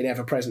 He's been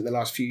ever present the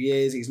last few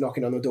years. He's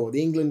knocking on the door of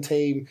the England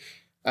team.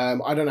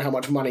 I don't know how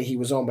much money he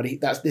was on, but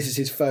this is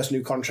his first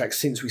new contract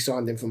since we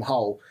signed him from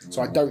Hull.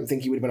 So I don't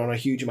think he would have been on a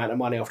huge amount of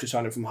money after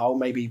signing from Hull,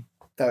 maybe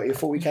 30 or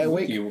 40k a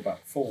week. You were about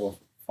 4 or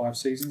 5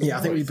 seasons. Yeah,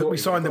 I think we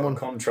signed them on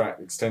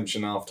contract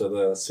extension after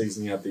the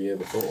season he had the year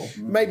before.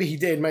 Maybe he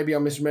did. Maybe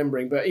I'm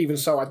misremembering, but even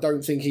so, I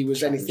don't think he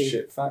was anything.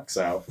 Shit facts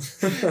out.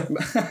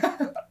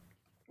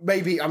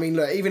 Maybe, I mean,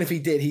 look, even if he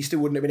did, he still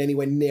wouldn't have been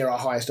anywhere near our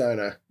highest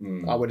earner.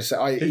 I would have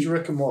said. Who do you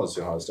reckon was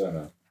your highest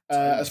earner?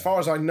 As far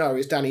as I know,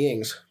 it's Danny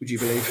Ings. Would you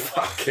believe?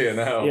 Fucking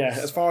hell. Yeah,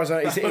 as far as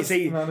I,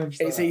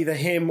 it's either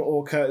him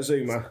or Kurt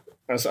Zuma,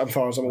 as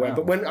far as I'm aware.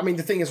 Wow. But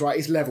the thing is, right,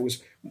 it's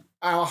levels.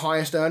 Our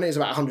highest earner is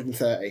about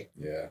 130.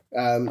 Yeah.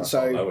 That's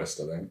our lowest,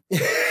 I think.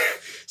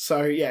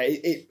 So yeah,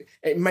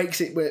 it makes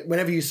it,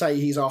 whenever you say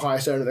he's our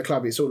highest earner at the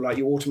club, it's sort of like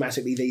you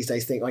automatically these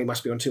days think, he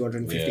must be on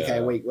 250k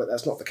a week. But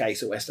that's not the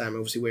case at West Ham.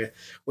 Obviously,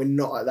 we're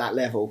not at that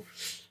level.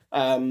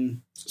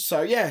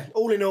 So yeah,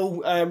 all in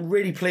all,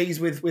 really pleased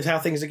with how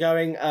things are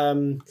going.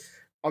 I'm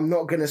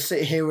not going to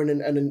sit here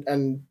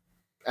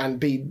and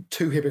be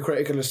too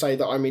hypocritical and say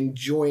that I'm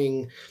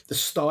enjoying the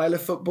style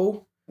of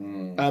football,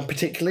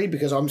 particularly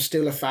because I'm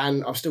still a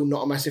fan. I'm still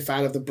not a massive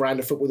fan of the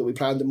brand of football that we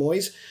play under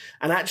Moyes.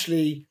 And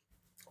actually,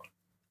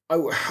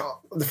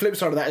 the flip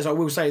side of that is I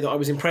will say that I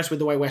was impressed with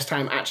the way West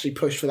Ham actually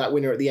pushed for that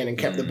winner at the end and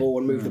kept the ball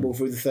and moved the ball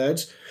through the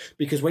thirds.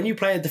 Because when you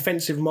play a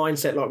defensive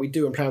mindset like we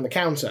do and play on the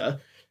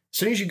counter, As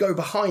soon as you go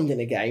behind in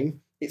a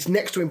game, it's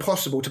next to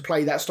impossible to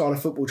play that style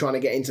of football trying to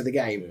get into the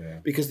game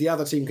because the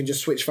other team can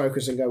just switch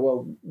focus and go,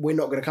 well, we're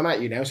not going to come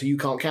at you now, so you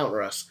can't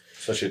counter us.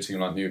 Especially a team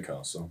like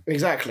Newcastle.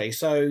 Exactly.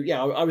 So,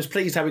 yeah, I was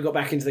pleased how we got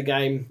back into the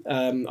game.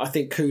 I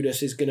think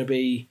Kudus is going to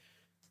be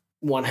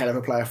one hell of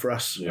a player for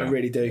us. I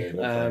really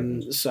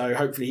do. So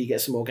hopefully he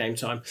gets some more game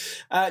time.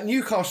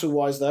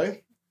 Newcastle-wise, though,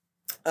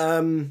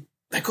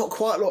 they've got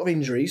quite a lot of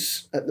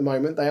injuries at the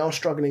moment. They are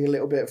struggling a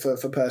little bit for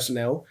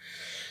personnel.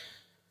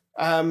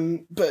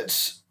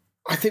 But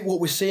I think what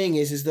we're seeing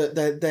is that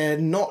they're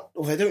not,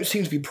 or they don't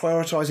seem to be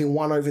prioritising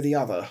one over the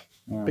other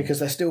because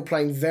they're still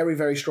playing very,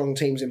 very strong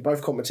teams in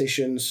both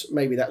competitions.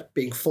 Maybe that's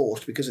being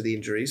forced because of the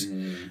injuries.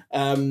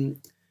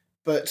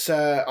 But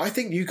I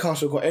think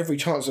Newcastle got every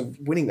chance of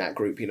winning that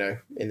group,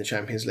 in the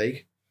Champions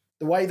League.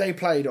 The way they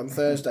played on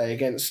Thursday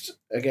against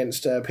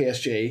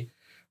PSG,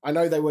 I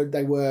know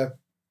they were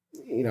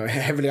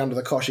heavily under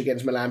the cosh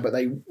against Milan, but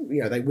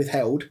they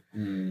withheld.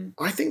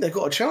 I think they've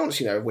got a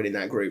chance, of winning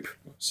that group.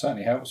 It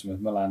certainly helps them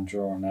with Milan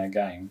drawing their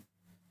game.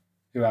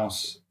 Who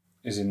else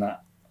is in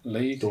that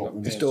league?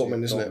 It's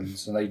Dortmund, isn't it?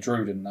 So they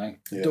drew, didn't they?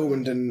 Yeah.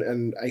 Dortmund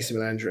and AC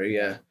Milan drew,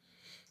 yeah.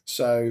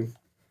 So,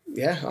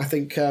 yeah, I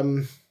think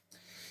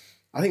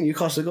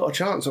Newcastle have got a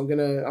chance.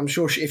 I'm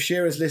sure if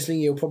Shearer's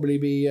listening, he'll probably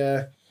be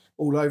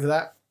all over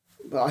that.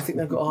 But I think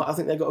they've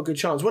got a good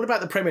chance. What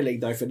about the Premier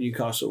League though for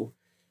Newcastle?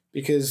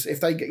 Because if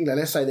they,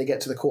 let's say they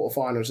get to the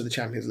quarterfinals of the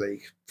Champions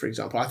League, for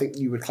example, I think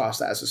you would class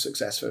that as a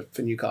success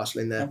for Newcastle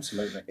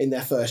in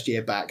their first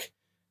year back.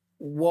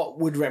 What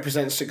would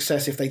represent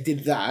success if they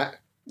did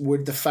that?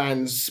 Would the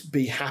fans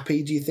be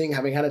happy, do you think,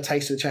 having had a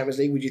taste of the Champions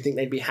League? Would you think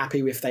they'd be happy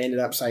if they ended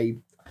up, say,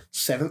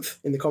 7th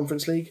in the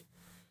Conference League?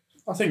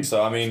 I think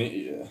so. I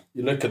mean,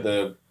 you look at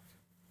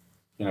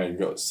you've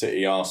got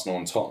City, Arsenal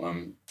and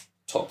Tottenham,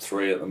 top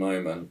 3 at the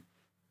moment.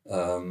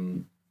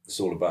 It's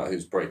all about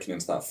who's breaking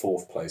into that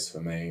 4th place for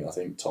me. I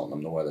think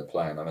Tottenham, the way they're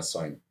playing, unless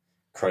something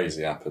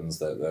crazy happens,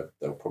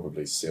 they'll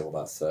probably seal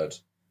that 3rd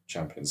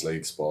Champions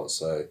League spot.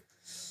 So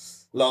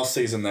last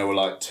season there were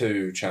like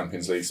 2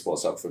 Champions League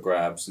spots up for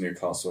grabs.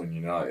 Newcastle and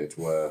United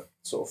were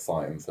sort of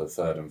fighting for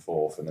 3rd and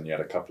 4th, and then you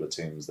had a couple of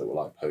teams that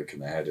were like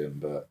poking their head in.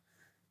 But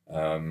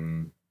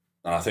and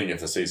I think if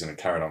the season had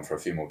carried on for a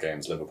few more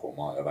games, Liverpool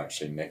might have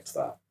actually nicked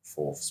that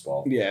 4th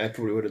spot. Yeah,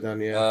 probably would have done,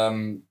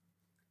 yeah.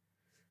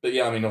 But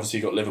yeah, I mean, obviously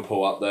you've got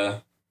Liverpool up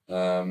there,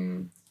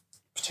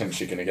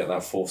 potentially going to get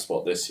that 4th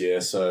spot this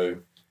year. So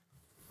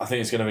I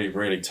think it's going to be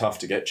really tough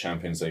to get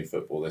Champions League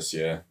football this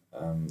year,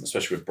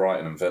 especially with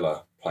Brighton and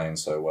Villa playing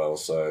so well.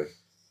 So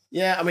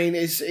yeah, I mean,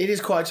 it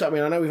is quite tough. I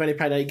mean, I know we've only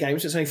played 8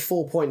 games. It's only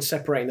 4 points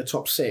separating the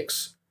top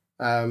 6.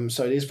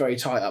 So it is very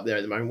tight up there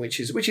at the moment, which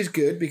is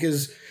good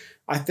because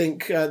I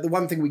think the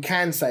one thing we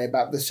can say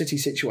about the City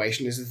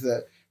situation is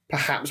that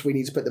perhaps we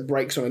need to put the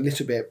brakes on a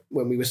little bit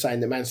when we were saying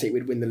that Man City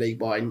would win the league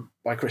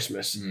by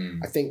Christmas.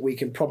 I think we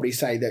can probably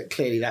say that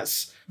clearly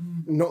that's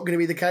not going to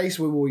be the case.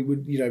 We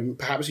would,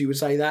 perhaps you would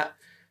say that.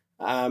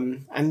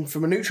 And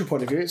from a neutral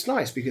point of view, it's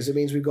nice because it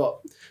means we've got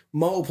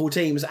multiple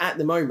teams at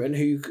the moment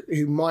who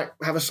might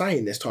have a say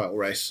in this title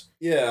race.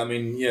 Yeah, I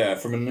mean,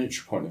 from a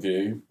neutral point of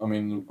view, I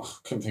mean, I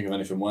couldn't think of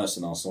anything worse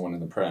than Arsenal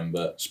winning the Prem,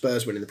 but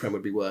Spurs winning the Prem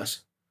would be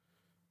worse.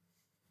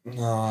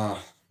 Nah,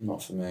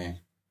 not for me.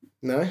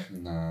 No?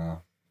 Nah.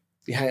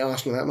 You hate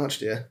Arsenal that much,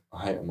 do you?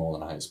 I hate them more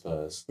than I hate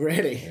Spurs.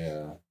 Really?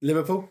 Yeah.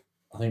 Liverpool?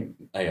 I think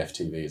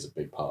AFTV is a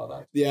big part of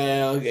that.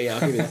 Yeah, I'll give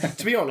you that.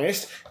 To be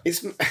honest,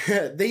 it's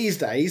these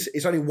days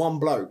it's only one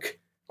bloke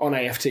on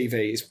AFTV.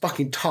 It's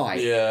fucking Ty.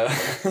 Yeah.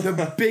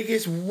 The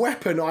biggest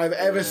weapon I've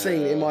ever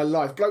seen in my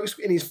life. Bloke's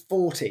in his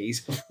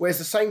 40s, wears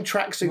the same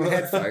tracksuit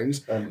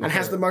headphones, and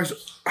has the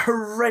most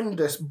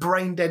horrendous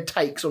brain dead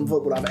takes on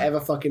football I've ever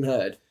fucking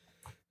heard.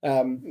 But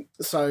I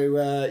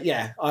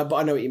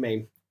know what you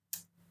mean.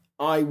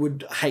 I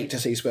would hate to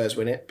see Spurs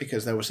win it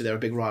because they're a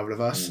big rival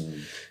of us.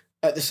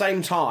 At the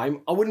same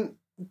time, I wouldn't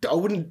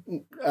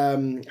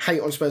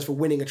hate on Spurs for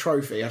winning a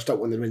trophy. I just don't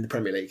want them to win the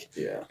Premier League.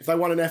 Yeah. If they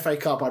won an FA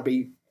Cup, I'd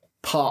be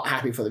part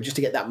happy for them just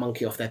to get that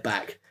monkey off their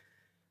back.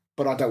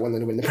 But I don't want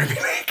them to win the Premier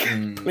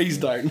League. Please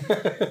don't.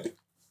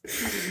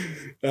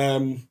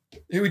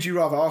 Who would you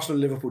rather, Arsenal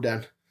or Liverpool,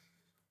 Dan?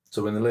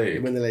 To win the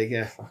league? Win the league,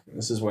 yeah.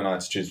 This is when I had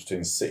to choose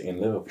between City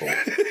and Liverpool.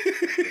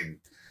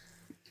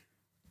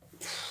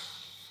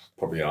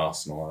 Probably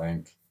Arsenal, I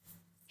think.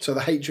 So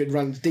the hatred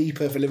runs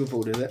deeper for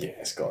Liverpool, does it? Yeah,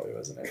 it's got to,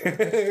 hasn't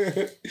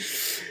it?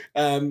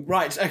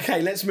 Right,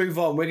 okay, let's move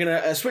on. We're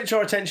going to switch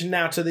our attention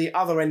now to the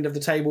other end of the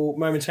table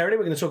momentarily.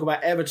 We're going to talk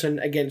about Everton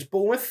against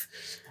Bournemouth.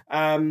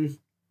 Going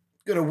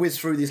to whiz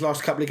through these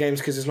last couple of games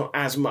because there's not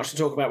as much to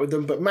talk about with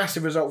them, but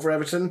massive result for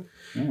Everton.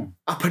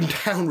 Up and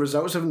down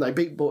results, haven't they?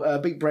 Beat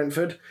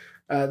Brentford,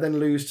 then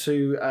lose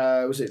to,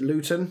 was it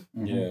Luton?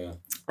 Yeah.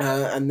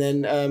 And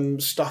then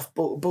stuff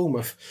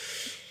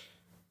Bournemouth.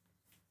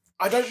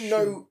 I don't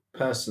know.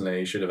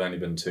 Personally, it should have only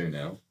been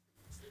 2-0.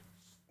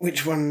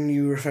 Which one are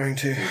you referring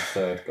to? The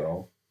 3rd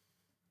goal.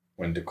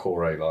 When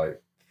Decore,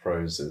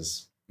 throws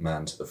his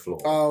man to the floor.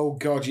 Oh,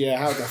 God, yeah.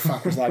 How the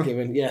fuck was that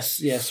given? Yes,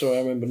 sorry,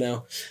 I remember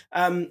now.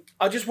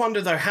 I just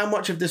wonder, though, how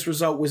much of this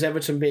result was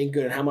Everton being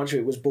good and how much of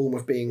it was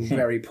Bournemouth being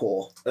very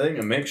poor? I think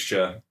a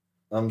mixture.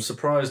 I'm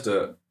surprised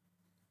at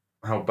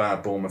how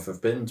bad Bournemouth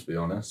have been, to be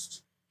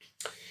honest.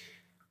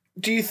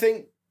 Do you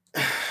think,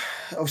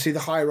 obviously the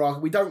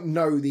hierarchy, we don't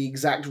know the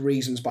exact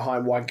reasons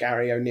behind why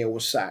Gary O'Neill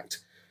was sacked,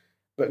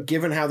 but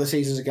given how the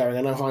seasons are going,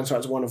 I know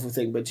hindsight's a wonderful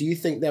thing, but do you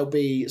think they'll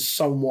be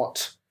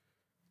somewhat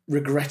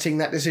regretting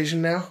that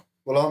decision now?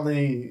 Well, aren't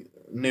the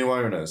new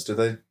owners, did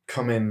they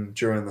come in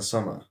during the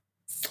summer?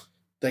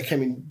 They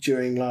came in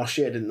during last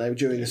year, didn't they?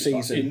 During the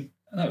season.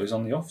 No, it was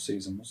on the off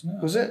season, wasn't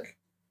it? Was it?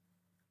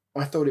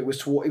 I thought it was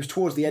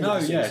towards the end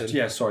of the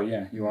season. Sorry,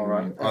 you are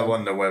right. I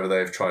wonder whether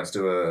they've tried to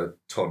do a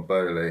Todd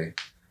Bowley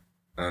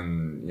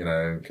and,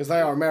 because they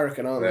are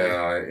American, aren't they?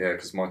 Yeah,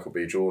 because Michael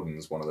B.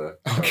 Jordan's one of the...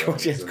 Oh,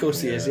 God, yes, of course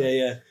he is,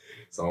 yeah.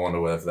 So I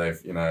wonder whether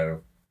they've,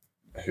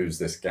 who's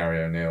this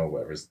Gary O'Neill,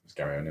 whatever is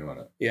Gary O'Neill in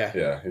it? Yeah.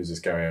 Yeah, who's this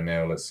Gary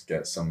O'Neill? Let's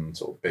get some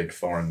sort of big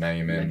foreign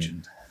name in.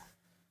 Legend.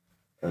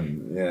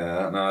 And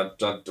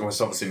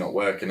it's obviously not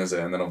working, is it?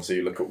 And then obviously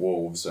you look at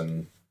Wolves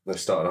and they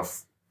started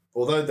off,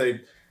 although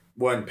they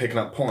weren't picking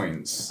up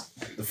points,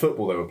 the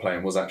football they were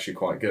playing was actually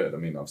quite good. I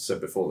mean, I've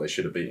said before they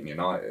should have beaten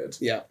United.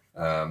 Yeah.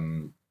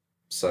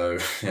 So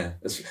yeah,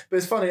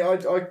 it's funny.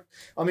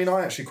 I mean,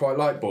 I actually quite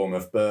like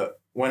Bournemouth,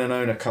 but when an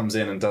owner comes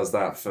in and does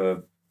that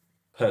for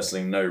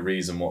personally no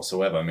reason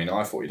whatsoever, I mean,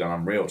 I thought he'd done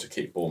unreal to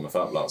keep Bournemouth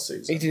up last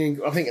season. He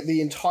did. I think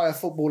the entire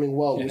footballing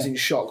world was in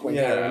shock when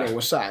Gary O'Neill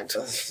was sacked.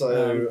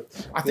 So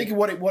I think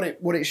what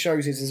it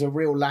shows is there's a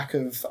real lack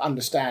of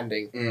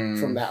understanding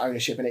from that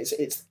ownership, and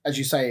it's as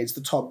you say, it's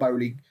the Todd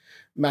Bowley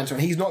mantle.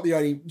 And he's not the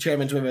only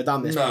chairman to have ever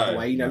done this, by the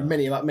way.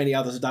 Many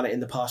others have done it in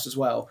the past as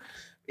well.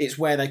 It's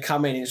where they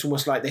come in. It's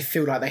almost like they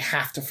feel like they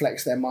have to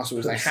flex their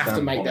muscles. They have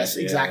to make this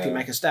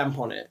make a stamp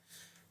on it.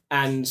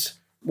 And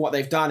what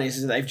they've done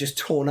is they've just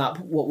torn up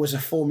what was a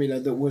formula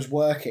that was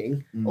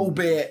working,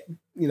 albeit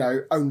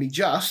only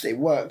just. It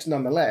worked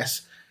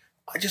nonetheless.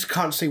 I just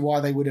can't see why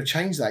they would have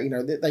changed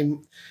that. They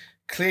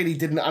clearly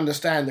didn't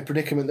understand the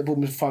predicament that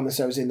Bournemouth find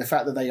themselves in. The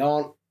fact that they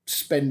aren't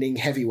spending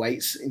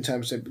heavyweights in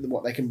terms of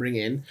what they can bring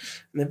in,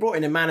 and they brought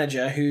in a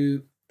manager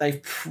who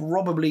they've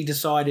probably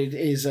decided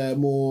is a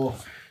more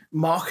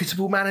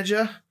marketable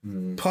manager,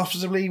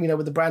 possibly,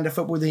 with the brand of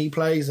football that he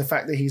plays, the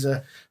fact that he's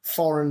a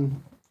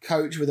foreign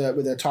coach with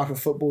a type of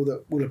football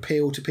that will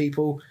appeal to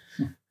people,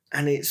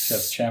 and it's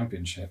the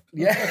championship.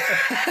 Yeah,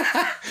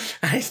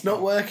 and it's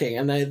not working,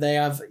 and they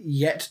have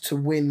yet to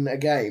win a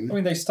game. I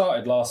mean, they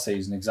started last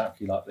season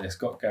exactly like this,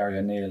 got Gary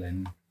O'Neill in,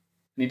 and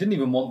he didn't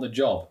even want the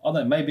job. I don't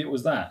know, maybe it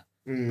was that,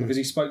 because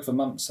he spoke for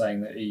months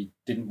saying that he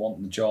didn't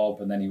want the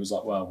job, and then he was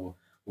like, well,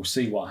 we'll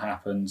see what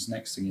happens.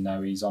 Next thing you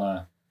know, he's on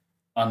a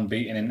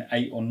unbeaten in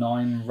 8 or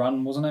 9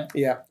 run, wasn't it?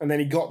 Yeah, and then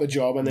he got the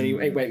job, and then he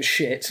went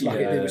shit like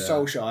it did with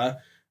Solskjaer,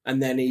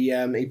 and then he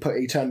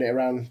turned it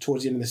around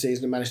towards the end of the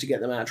season and managed to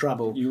get them out of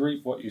trouble. You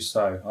reap what you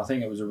sow. I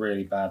think it was a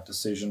really bad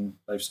decision.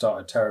 They've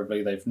started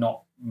terribly. They've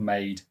not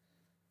made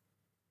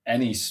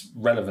any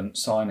relevant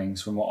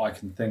signings from what I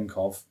can think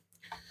of.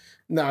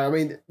 No, I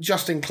mean,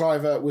 Justin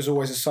Kluivert was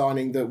always a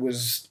signing that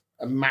was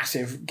a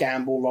massive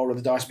gamble, roll of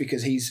the dice,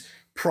 because he's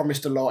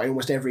promised a lot in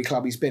almost every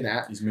club he's been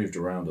at. He's moved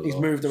around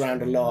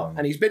a lot.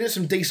 And he's been at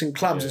some decent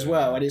clubs as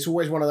well. And it's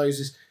always one of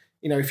those,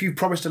 if you've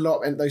promised a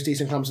lot at those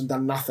decent clubs and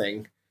done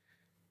nothing,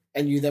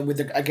 and you then,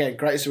 again,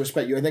 greatest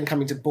respect, you're then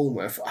coming to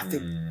Bournemouth, I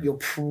think you're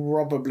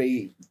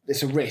probably,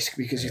 it's a risk,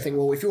 because you think,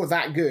 well, if you're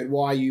that good,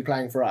 why are you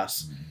playing for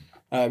us?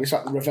 It's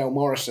like Ravel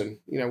Morrison,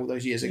 all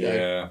those years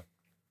ago.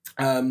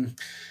 Yeah.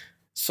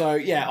 So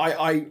yeah,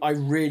 I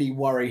really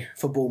worry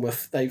for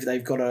Bournemouth.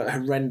 They've got a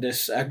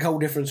horrendous goal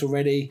difference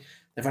already.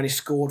 They've only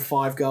scored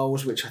 5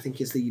 goals, which I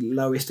think is the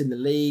lowest in the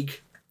league.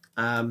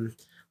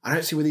 I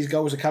don't see where these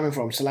goals are coming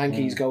from.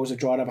 Solanke's goals have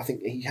dried up. I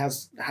think he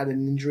has had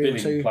an injury or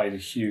two. Billing played a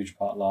huge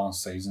part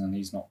last season, and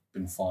he's not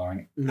been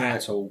firing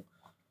at all.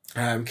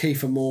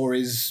 Kiefer Moore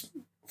is,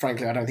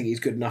 frankly, I don't think he's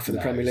good enough for the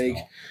Premier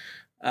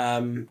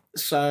League.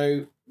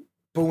 So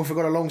Bournemouth have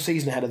got a long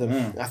season ahead of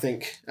them. I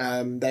think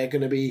they're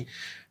going to be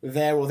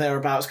there or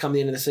thereabouts come the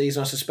end of the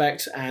season, I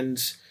suspect.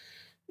 And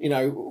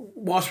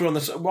whilst we're on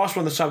the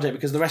subject,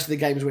 because the rest of the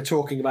games we're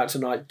talking about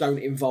tonight don't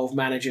involve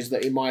managers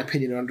that, in my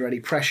opinion, are under any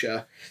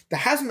pressure. There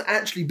hasn't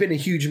actually been a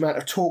huge amount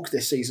of talk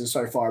this season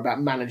so far about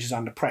managers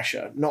under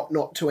pressure,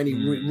 not to any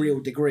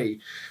real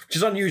degree, which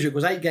is unusual,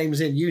 because 8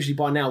 games in, usually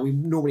by now we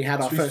normally had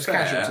our first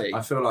casualty.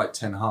 I feel like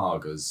Ten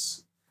Hag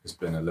has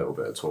been a little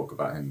bit of talk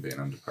about him being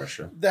under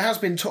pressure. There has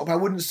been talk, but I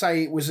wouldn't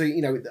say it was I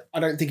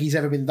don't think he's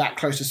ever been that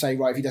close to saying,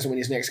 right, if he doesn't win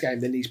his next game,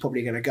 then he's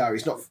probably going to go.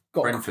 He's not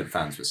got... Brentford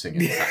fans were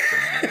singing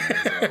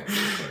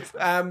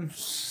I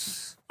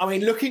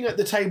mean, looking at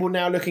the table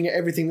now, looking at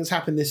everything that's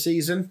happened this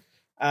season,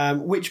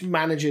 which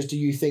managers do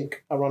you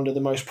think are under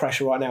the most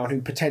pressure right now and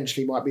who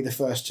potentially might be the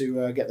first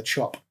to get the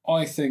chop?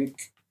 I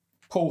think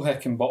Paul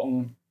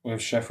Heckingbottom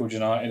with Sheffield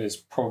United is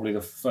probably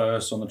the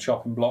first on the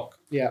chopping block.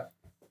 Yeah.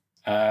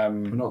 We're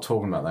not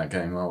talking about that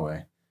game, are we?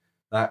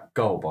 That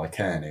goal by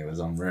Kearney was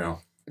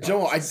unreal. Do you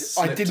know what? I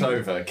Slipped didn't.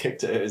 over,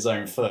 kicked it at his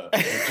own foot.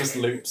 It just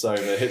loops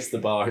over, hits the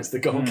bar, hits the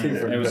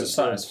goalkeeper. It and was a puts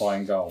it in.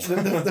 satisfying goal.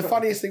 The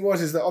funniest thing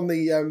was that on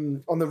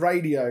the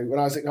radio when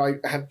I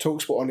had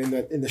TalkSport on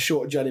in the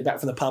short journey back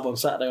from the pub on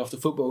Saturday after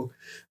football,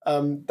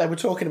 they were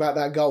talking about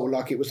that goal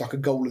like it was like a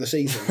goal of the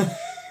season,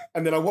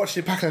 and then I watched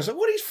it back and I was like,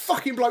 "What are these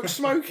fucking blokes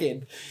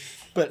smoking?"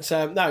 But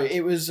no,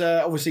 it was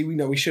obviously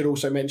we should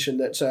also mention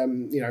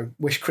that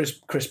wish Chris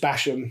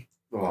Basham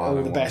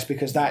all the best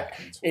because that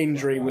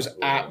injury was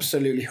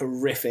absolutely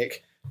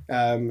horrific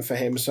for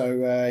him.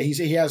 So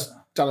he has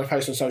done a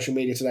post on social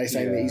media today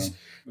saying that he's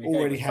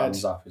already had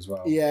thumbs up as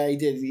well. Yeah, he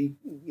did.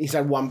 He's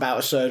had one bout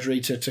of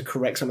surgery to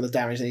correct some of the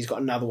damage, and he's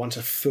got another one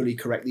to fully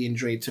correct the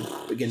injury to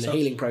begin the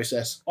healing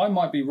process. I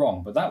might be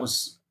wrong, but that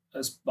was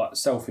like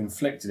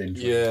self-inflicted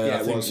injury.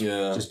 Yeah, it was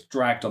just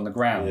dragged on the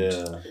ground.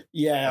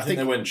 Yeah, I think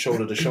they went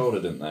shoulder to shoulder,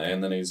 didn't they?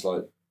 And then he's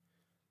like,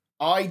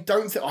 I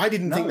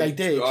didn't think they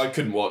did. I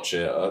couldn't watch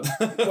it.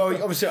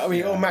 Well,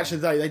 obviously, on Match of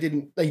the Day,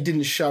 they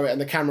didn't show it,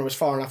 and the camera was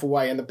far enough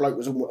away, and the bloke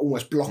was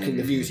almost blocking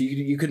the view, so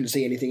you couldn't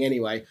see anything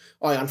anyway.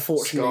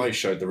 Unfortunately, Sky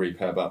showed the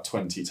replay about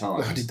 20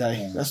 times. Oh, did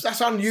they? Yeah.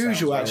 That's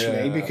unusual,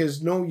 actually,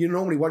 because you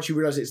normally once you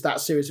realise it's that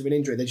serious of an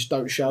injury, they just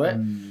don't show it.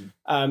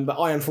 But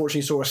I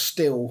unfortunately saw a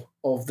still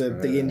of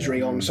the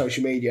injury on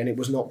social media, and it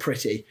was not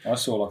pretty. I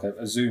saw like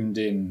a zoomed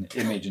in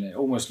image, and it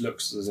almost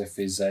looks as if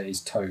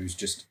his toes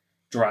just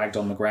dragged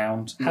on the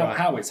ground.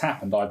 How it's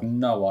happened, I have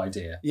no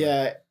idea.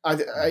 Yeah,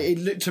 it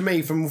looked to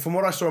me from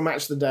what I saw on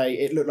Match of the Day,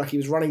 it looked like he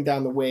was running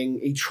down the wing.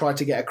 He tried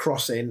to get a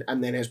cross in,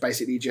 and then has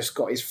basically just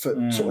got his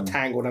foot sort of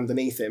tangled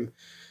underneath him.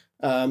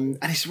 And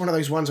it's one of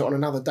those ones that on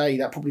another day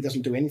that probably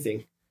doesn't do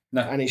anything.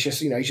 No. And it's just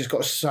he's just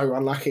got so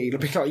unlucky. It'll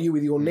be like you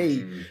with your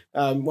knee.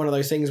 One of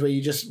those things where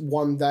you just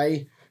one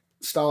day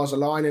stars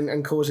align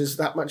and causes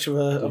that much of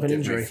an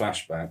injury.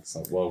 Flashbacks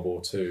like World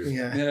War II.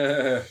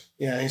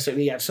 Yeah. So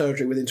he had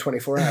surgery within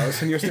 24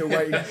 hours, and you're still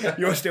waiting.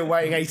 You're still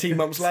waiting 18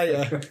 months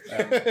later.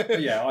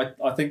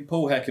 I think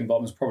Paul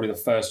Heckingbottom is probably the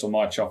first on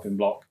my chopping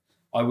block.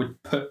 I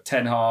would put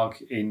Ten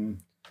Hag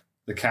in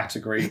the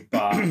category,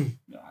 but I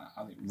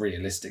think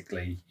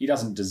realistically, he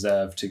doesn't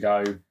deserve to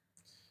go.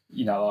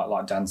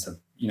 Like Dan said,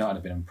 United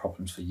have been in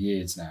problems for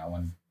years now,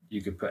 and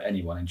you could put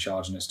anyone in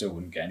charge, and it still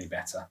wouldn't get any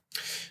better.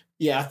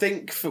 Yeah, I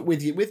think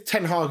with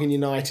Ten Hag and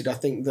United, I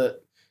think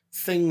that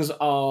things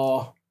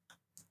are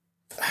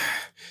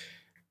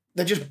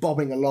they're just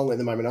bobbing along at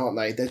the moment, aren't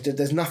they?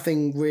 There's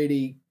nothing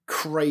really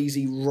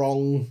crazy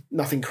wrong,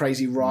 nothing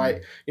crazy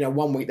right.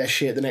 One week they're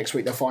shit, the next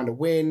week they'll find a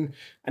win,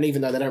 and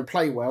even though they don't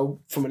play well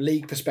from a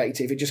league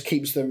perspective, it just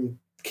keeps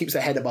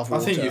their head above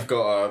water. I think you've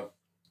got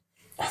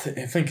I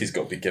think he's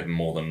got to be given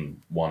more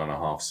than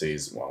 1.5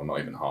 seasons. Well, not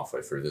even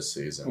halfway through this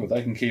season. Well,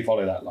 they can keep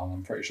Ollie that long.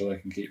 I'm pretty sure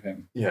they can keep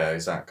him. Yeah,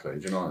 exactly.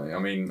 Do you know what I mean? I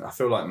mean, I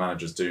feel like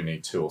managers do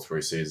need 2 or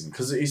 3 seasons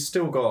because he's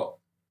still got,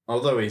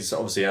 although he's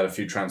obviously had a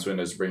few transfer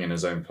windows to bring in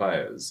his own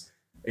players,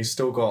 he's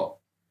still got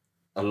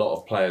a lot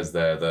of players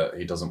there that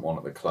he doesn't want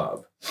at the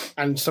club.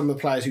 And some of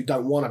the players who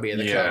don't want to be in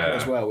the club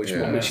as well, which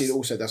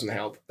also doesn't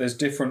help. There's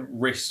different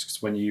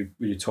risks when you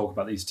talk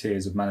about these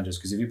tiers of managers,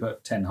 because if you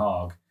put Ten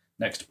Hag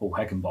next to Paul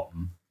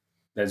Heckingbottom,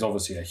 there's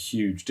obviously a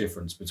huge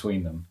difference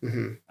between them.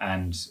 Mm-hmm.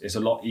 And it's a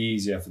lot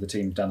easier for the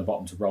teams down the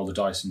bottom to roll the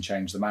dice and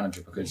change the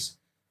manager, because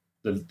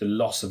the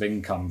loss of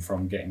income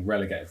from getting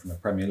relegated from the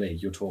Premier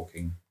League, you're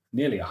talking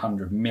nearly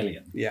 100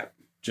 million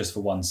just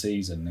for one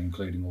season,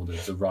 including all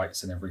the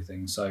rights and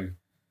everything. So,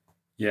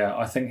 yeah,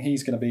 I think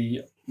he's going to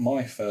be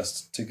my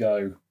first to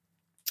go,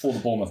 or the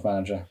Bournemouth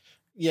manager.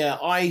 Yeah,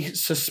 I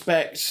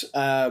suspect...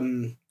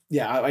 I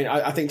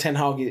think Ten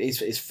Hag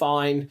is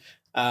fine.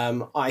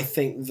 I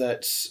think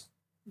that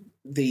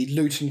the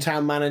Luton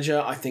Town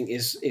manager, I think,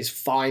 is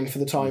fine for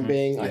the time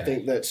being. I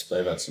think that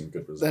they've had some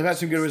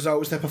good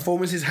results. Their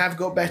performances have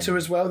got better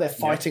as well. They're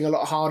fighting a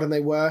lot harder than they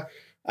were.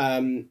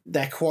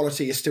 Their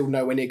quality is still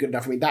nowhere near good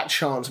enough. I mean, that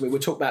chance, we'll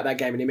talk about that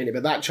game in a minute,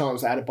 but that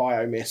chance that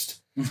Adebayo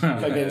missed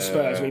against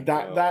Spurs, I mean,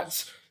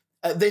 that's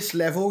at this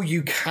level,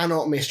 you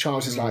cannot miss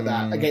chances like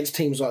that against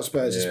teams like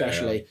Spurs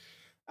especially.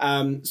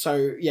 I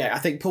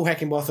think Paul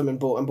Heckingbottom and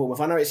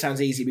Bournemouth, I know it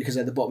sounds easy because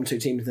they're the bottom 2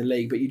 teams in the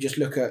league, but you just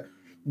look at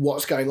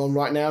what's going on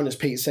right now, and as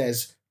Pete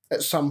says,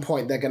 at some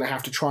point they're going to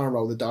have to try and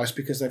roll the dice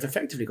because they've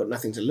effectively got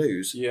nothing to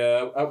lose.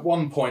 Yeah, at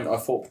one point I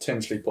thought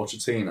potentially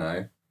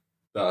Pochettino,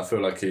 that I feel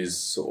like he's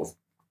sort of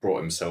brought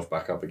himself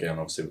back up again,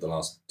 obviously with the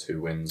last 2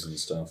 wins and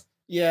stuff.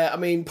 Yeah, I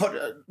mean,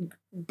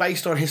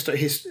 based on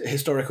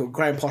historical,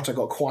 Graham Potter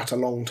got quite a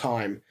long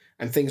time,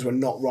 and things were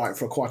not right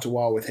for quite a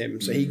while with him.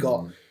 So he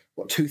got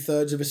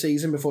 2/3 of a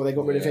season before they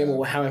got rid of him,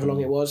 or however long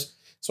it was.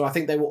 So I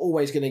think they were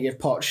always going to give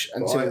Poch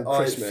until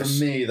Christmas.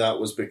 For me, that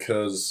was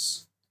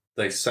because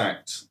they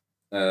sacked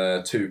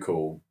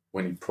Tuchel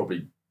when he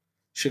probably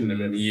shouldn't have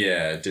been.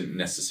 Yeah, didn't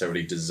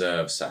necessarily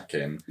deserve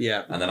sacking.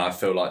 Yeah, and then I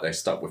feel like they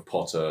stuck with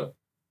Potter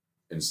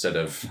instead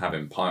of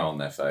having pie on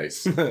their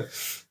face.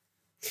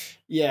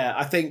 Yeah,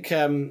 I think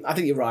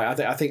you're right.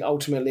 I think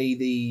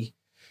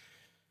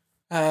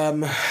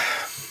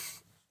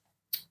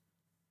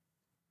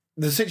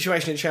the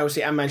situation at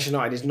Chelsea and Manchester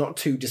United is not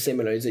too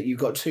dissimilar. Is that you've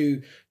got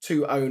two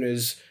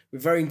owners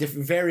with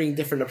varying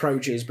different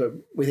approaches, but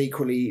with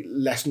equally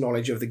less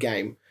knowledge of the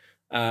game.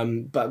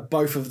 But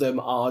both of them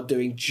are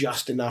doing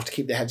just enough to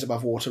keep their heads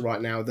above water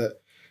right now. That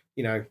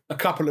a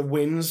couple of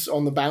wins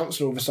on the bounce,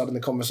 and all of a sudden the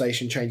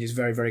conversation changes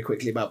very, very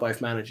quickly about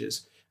both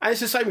managers. And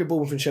it's the same with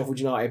Bournemouth and Sheffield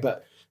United.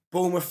 But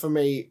Bournemouth, for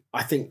me,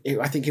 I think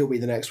he'll be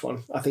the next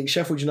one. I think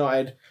Sheffield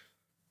United,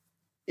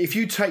 if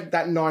you take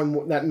that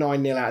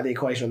 9-0 out of the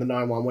equation, or the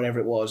 9-1, whatever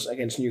it was,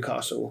 against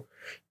Newcastle,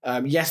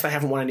 yes, they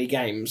haven't won any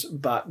games,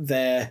 but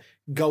their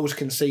goals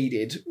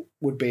conceded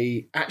would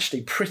be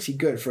actually pretty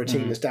good for a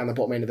team that's down the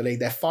bottom end of the league.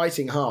 They're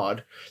fighting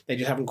hard. They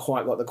just haven't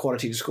quite got the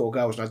quality to score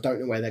goals, and I don't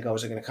know where their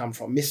goals are going to come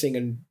from. Missing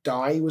and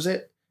Ndiaye, was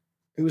it?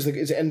 Is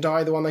it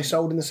Ndiaye, the one they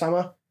sold in the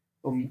summer?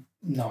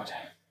 No idea.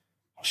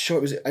 I'm sure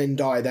it was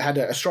Ndiaye. They had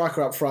a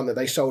striker up front that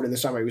they sold in the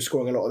summer. He was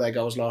scoring a lot of their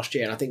goals last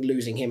year, and I think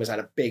losing him has had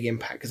a big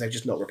impact because they've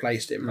just not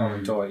replaced him.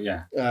 Ndiaye,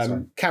 yeah.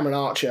 Cameron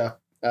Archer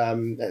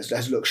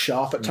has looked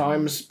sharp at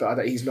times,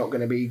 but he's not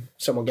going to be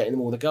someone getting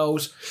them all the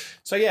goals.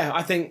 So, yeah,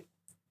 I think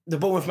the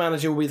Bournemouth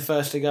manager will be the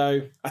first to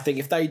go. I think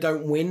if they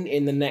don't win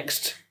in the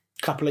next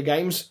couple of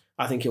games,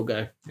 I think he'll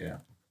go. Yeah.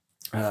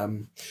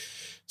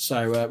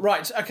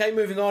 Right, okay,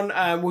 moving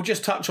on. We'll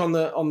just touch on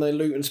the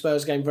Luton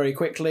Spurs game very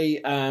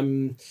quickly.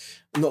 I'm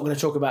not going to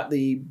talk about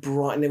the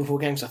Brighton Liverpool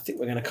games. I think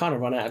we're going to kind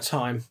of run out of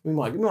time. We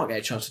might get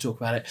a chance to talk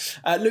about it.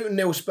 Luton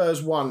 0,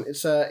 Spurs 1.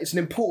 It's an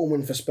important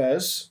win for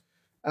Spurs,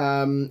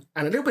 and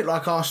a little bit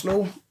like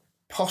Arsenal,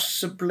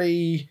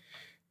 possibly.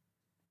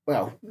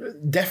 Well,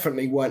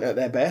 definitely weren't at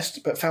their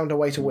best, but found a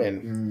way to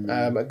win.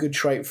 A good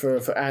trait for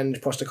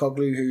Ange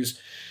Postecoglou, who's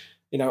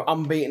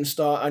unbeaten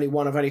start,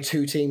 only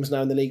two teams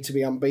now in the league to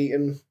be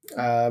unbeaten.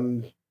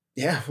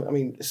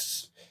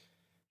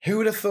 Who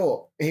would have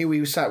thought here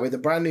we sat with a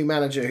brand new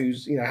manager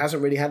who's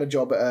hasn't really had a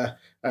job at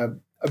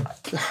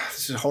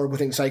this is a horrible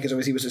thing to say because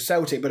obviously he was at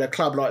Celtic, but a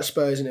club like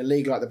Spurs in a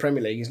league like the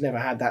Premier League, he's never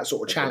had that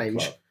sort of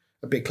challenge.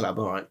 A big club,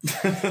 all right.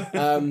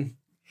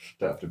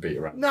 Don't have to beat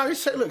around. No,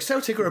 look,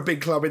 Celtic are a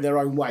big club in their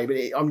own way, but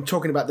I'm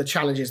talking about the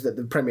challenges that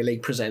the Premier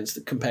League presents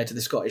compared to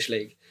the Scottish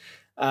League.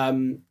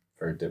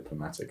 Very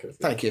diplomatic of you.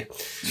 Thank you.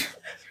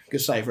 Good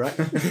save, right?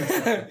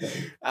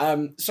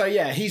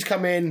 He's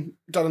come in,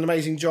 done an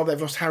amazing job. They've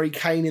lost Harry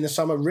Kane in the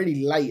summer,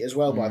 really late as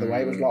well, by the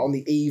way. It was like on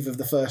the eve of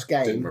the first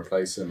game. Didn't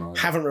replace him either.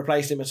 Haven't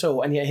replaced him at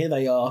all. And yet here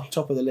they are,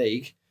 top of the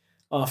league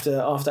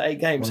after 8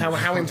 games.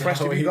 How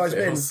impressed have you guys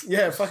been?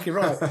 Yeah, fucking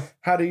right.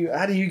 How do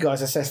you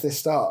guys assess this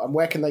start, and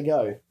where can they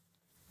go?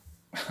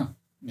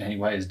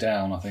 Anyway, it's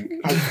down, I think.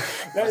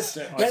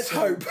 Let's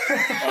hope.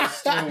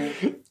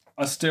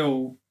 I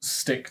still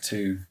stick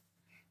to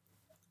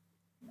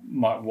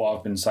what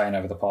I've been saying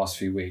over the past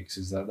few weeks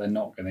is that they're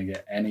not going to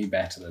get any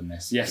better than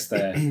this. Yes,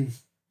 they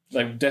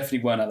definitely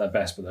weren't at their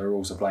best, but they're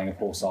also playing a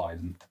poor side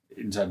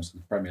in terms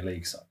of the Premier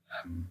League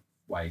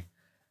way.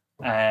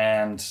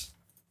 And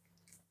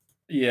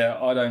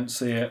yeah, I don't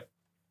see it.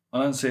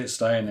 I don't see it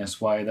staying this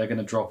way. They're going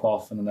to drop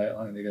off, and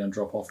I think they're going to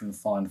drop off in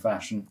fine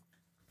fashion.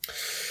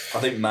 I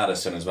think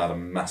Maddison has had a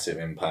massive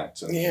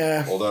impact.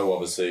 And although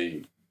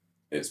obviously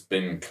it's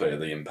been clear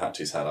the impact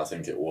he's had, I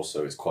think it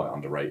also is quite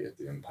underrated,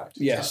 the impact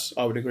he's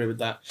had. I would agree with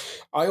that.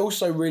 I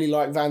also really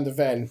like Van der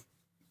Ven.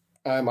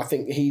 I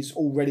think he's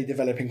already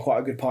developing quite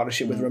a good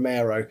partnership with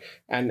Romero.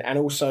 And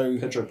also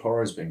Pedro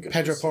Porro's been good.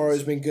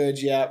 Porro's been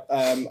good, yeah.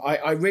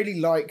 I really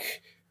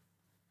like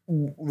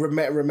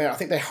Romero. I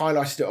think they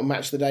highlighted it on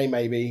Match of the Day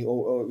maybe,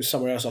 or it was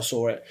somewhere else I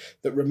saw it,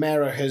 that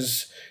Romero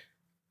has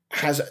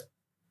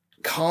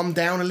calmed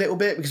down a little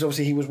bit because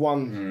obviously he was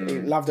he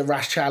loved a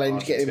rash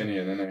challenge,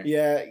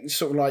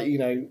 sort of like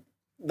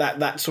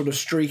that sort of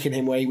streak in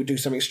him where he would do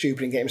something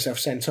stupid and get himself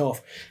sent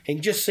off. He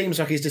just seems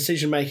like his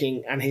decision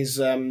making and his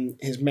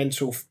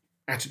mental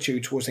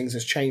attitude towards things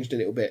has changed a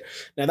little bit.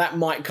 Now that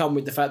might come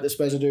with the fact that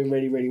Spurs are doing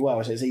really, really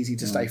well, so it's easy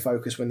to stay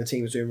focused when the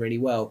team is doing really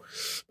well.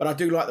 But I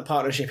do like the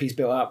partnership he's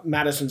built up.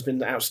 Maddison's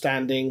been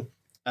outstanding.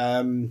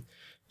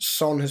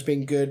 Son has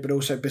been good, but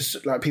also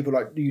like people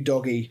like you,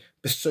 Doggy,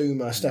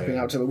 Basuma stepping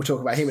up to it. We'll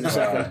talk about him in a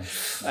second.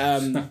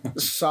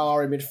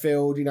 Sarr in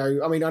midfield.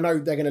 I know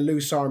they're going to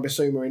lose Sarr and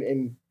Basuma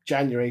in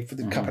January for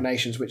the Cup of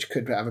Nations, which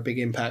could have a big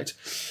impact.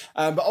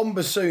 But on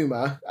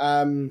Basuma,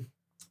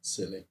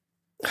 silly.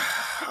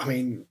 I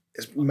mean,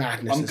 it's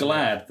madness. I'm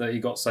glad that he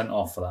got sent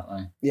off for that,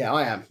 though. Yeah,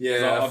 I am.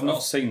 Yeah, I've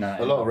not seen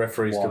that. A lot of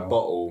referees could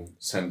bottle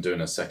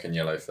doing a second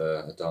yellow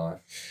for a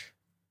dive.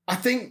 I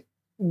think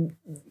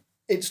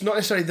it's not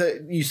necessarily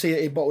that you see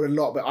it bottled a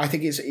lot, but I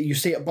think you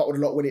see it bottled a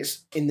lot when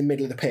it's in the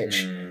middle of the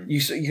pitch. You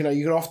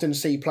can often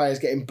see players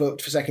getting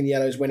booked for second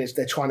yellows when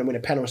they're trying to win a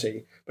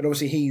penalty. But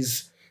obviously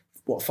he's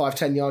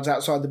 5-10 yards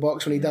outside the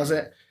box when he does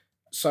it.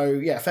 So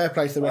yeah, fair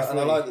play to the referee. And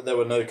I like that there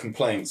were no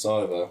complaints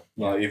either.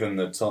 Like even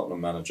the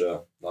Tottenham manager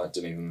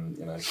didn't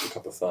even kick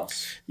up a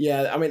fuss.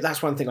 Yeah, I mean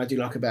that's one thing I do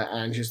like about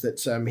Ange is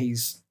that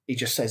he's he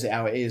just says it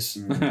how it is.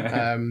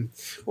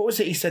 What was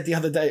it he said the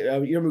other day?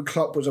 You remember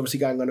Klopp was obviously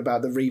going on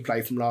about the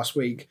replay from last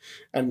week,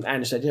 and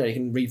Andy said, you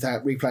can replay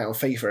it on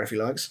FIFA if he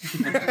likes.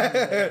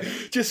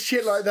 Just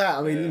shit like that.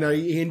 I mean,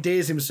 he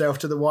endears himself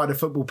to the wider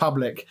football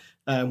public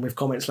with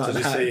comments like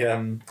that. Did you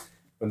see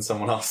when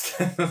someone asked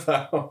him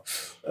about,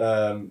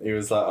 he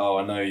was like, "Oh,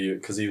 I know you,"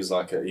 because he was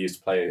like, he used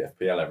to play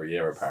FPL every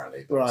year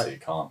apparently, but obviously you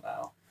can't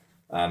now.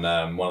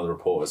 And one of the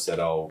reporters said,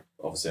 "Oh,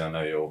 obviously I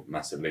know you're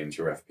massively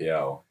into your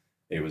FPL."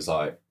 He was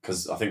like,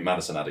 because I think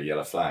Maddison had a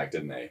yellow flag,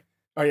 didn't he?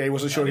 Oh yeah, he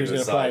wasn't sure he was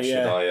going to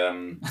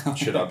play.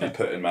 Should I be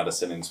putting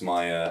Maddison into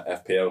my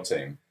FPL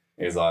team?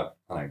 He was like,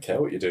 I don't care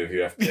what you do with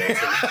your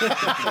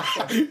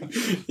FPL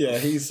team. Yeah,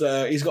 he's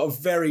got a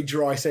very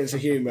dry sense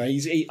of humour.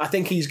 I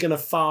think he's going to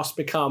fast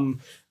become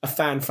a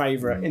fan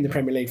favourite in the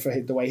Premier League for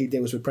the way he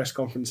deals with press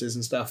conferences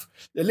and stuff.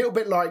 A little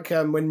bit like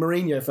when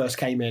Mourinho first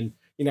came in.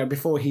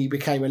 Before he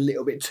became a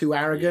little bit too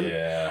arrogant.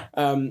 Yeah.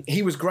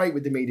 He was great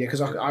with the media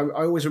because I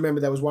always remember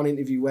there was one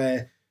interview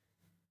where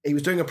he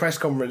was doing a press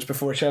conference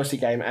before a Chelsea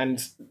game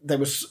and there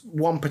was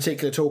one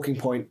particular talking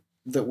point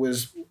that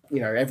was,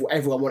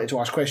 everyone wanted to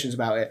ask questions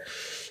about it.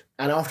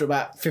 And after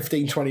about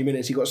 15, 20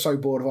 minutes, he got so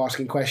bored of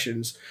asking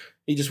questions.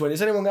 He just went,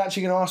 is anyone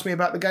actually going to ask me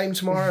about the game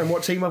tomorrow and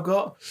what team I've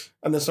got?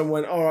 And then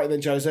someone went, all right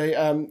then, Jose,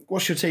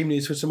 what's your team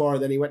news for tomorrow?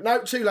 Then he went,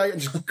 no, too late,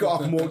 and just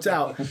got up and walked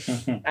out.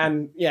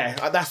 And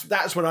yeah,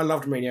 that's when I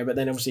loved Mourinho. But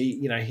then obviously,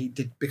 he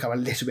did become a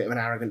little bit of an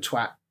arrogant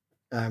twat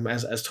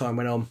as time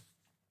went on.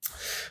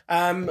 Go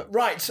on.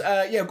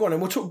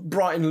 And we'll talk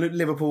Brighton,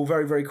 Liverpool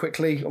very, very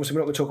quickly. Obviously,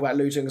 we're not going to talk about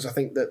Luton because I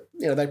think that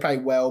they play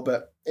well,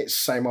 but it's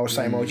same old.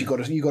 You got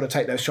to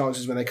take those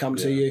chances when they come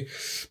to you.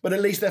 But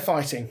at least they're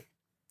fighting.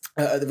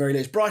 At the very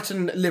least.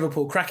 Brighton,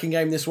 Liverpool, cracking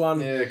game this one.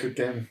 Yeah, good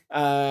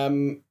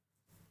game.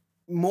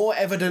 More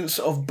evidence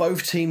of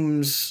both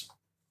teams.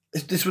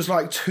 This was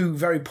like two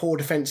very poor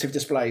defensive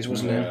displays,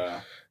 wasn't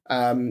it?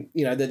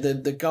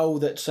 The goal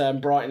that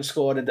Brighton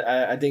scored,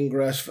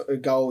 Adingra's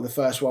goal, the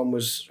first one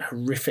was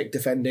horrific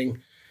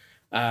defending.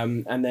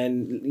 And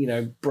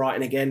then,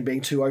 Brighton again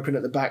being too open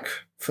at the back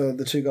for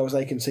the two goals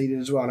they conceded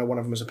as well. I know one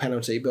of them was a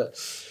penalty, but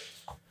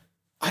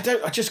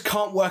I just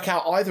can't work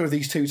out either of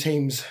these two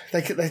teams.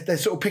 They're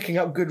sort of picking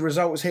up good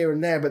results here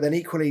and there, but then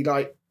equally,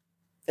 like,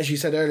 as you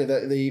said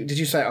earlier, did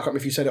you say, I can't remember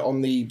if you said it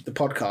on the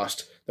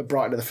podcast, that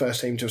Brighton are the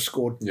first team to have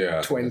scored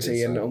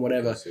 20 and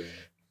whatever.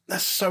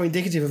 That's so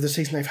indicative of the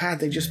season they've had.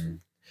 They just...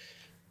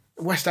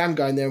 West Ham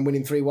going there and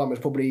winning 3-1 was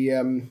probably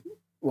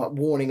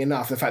warning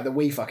enough. The fact that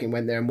we fucking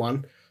went there and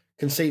won.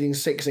 Conceding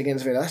 6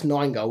 against Villa, that's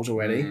 9 goals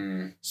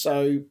already.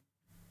 So...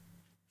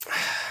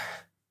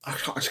 I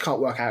just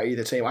can't work out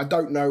either team. I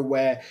don't know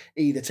where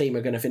either team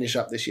are going to finish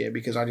up this year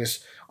because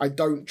I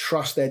don't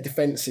trust their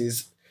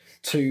defences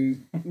to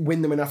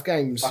win them enough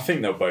games. I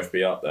think they'll both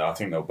be up there. I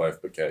think they'll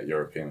both get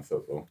European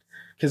football.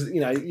 Because,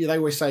 they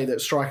always say that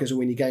strikers will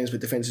win your games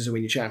but defences will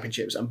win your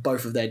championships, and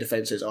both of their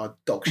defences are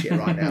dog shit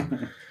right now.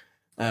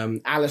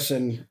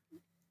 Alisson,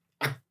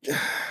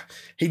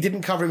 he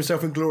didn't cover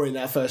himself in glory in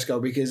that first goal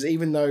because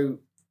even though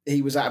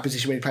he was at a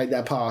position when he played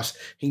that pass,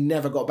 he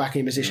never got back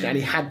in position and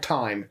he had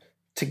time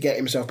to get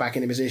himself back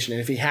in a position. And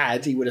if he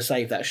had, he would have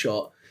saved that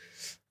shot.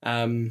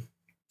 I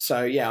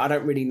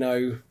don't really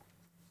know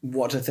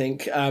what to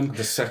think.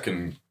 The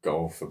second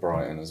goal for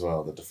Brighton as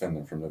well, the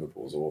defending from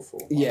Liverpool was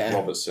awful.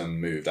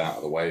 Robertson moved out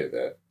of the way of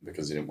it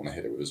because he didn't want to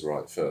hit it with his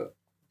right foot.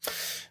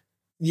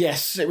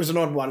 Yes, it was an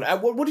odd one.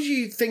 What did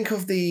you think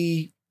of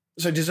the...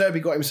 So De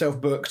Zerbi got himself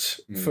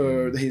booked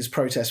for his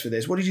protest for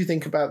this. What did you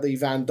think about the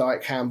Van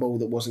Dijk handball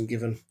that wasn't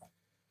given?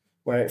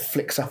 Where it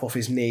flicks up off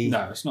his knee?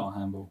 No, it's not a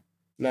handball.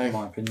 No, in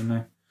my opinion,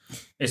 no.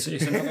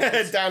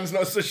 It's Dan's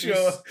not so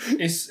sure.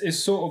 It's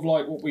sort of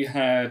like what we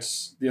had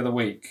the other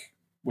week,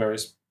 where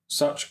it's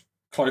such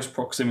close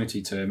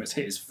proximity to him. It's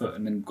hit his foot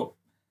and then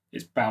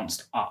it's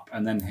bounced up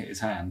and then hit his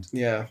hand.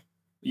 Yeah.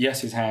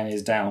 Yes, his hand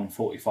is down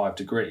 45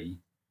 degree,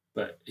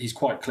 but he's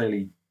quite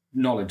clearly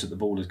knowledge that the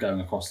ball is going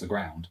across the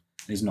ground.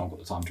 And he's not got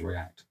the time to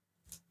react.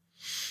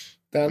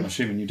 Dan? I'm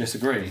assuming you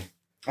disagree.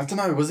 I don't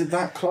know. Was it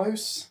that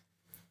close?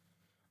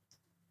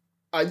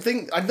 I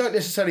don't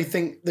necessarily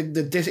think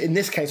in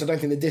this case, I don't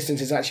think the distance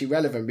is actually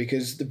relevant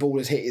because the ball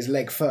has hit his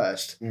leg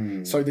first.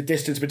 So the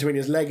distance between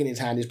his leg and his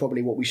hand is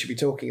probably what we should be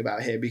talking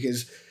about here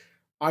because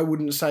I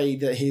wouldn't say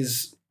that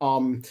his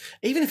arm,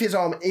 even if his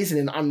arm is in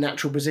an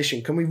unnatural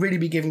position, can we really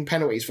be giving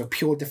penalties for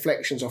pure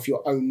deflections off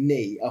your own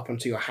knee up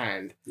onto your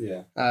hand?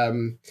 Yeah.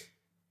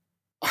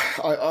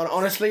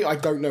 Honestly, I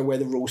don't know where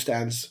the rule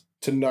stands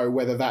to know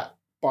whether that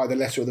by the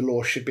letter of the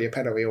law should be a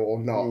penalty or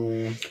not.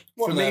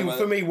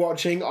 For me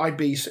watching,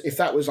 if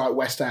that was like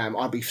West Ham,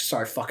 I'd be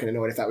so fucking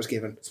annoyed if that was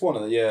given. It's one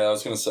of the, I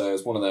was going to say,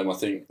 it's one of them. I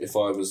think if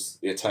I was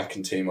the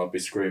attacking team, I'd be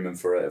screaming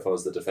for it. If I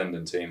was the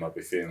defending team, I'd be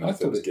feeling if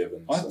it was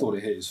given. I thought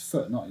it hit his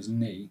foot, not his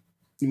knee.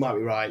 You might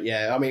be right,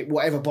 yeah. I mean,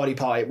 whatever body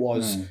part it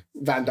was,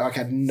 Van Dijk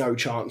had no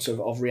chance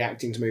of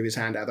reacting to move his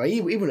hand out.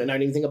 He wouldn't have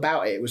known anything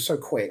about it. It was so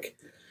quick.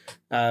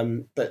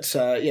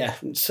 Yeah,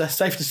 it's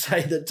safe to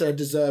say that De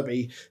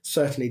Zerbi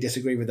certainly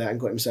disagreed with that and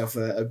got himself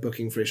a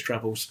booking for his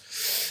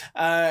troubles.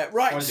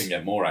 Right. I didn't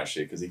get more,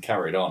 actually, because he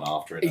carried on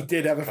after it. He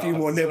did have a few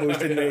more nibbles,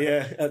 didn't he?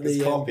 Yeah,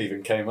 His cop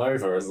even came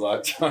over as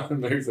like trying to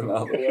move them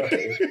out of the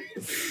way.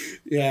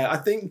 Yeah,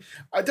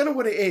 I don't know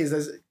what it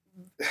is.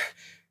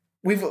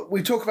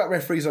 We talk about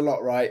referees a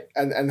lot, right?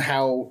 And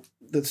how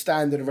the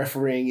standard of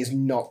refereeing is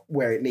not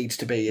where it needs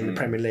to be in the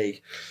Premier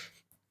League.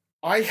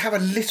 I have a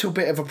little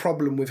bit of a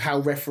problem with how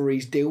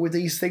referees deal with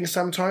these things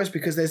sometimes,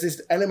 because there's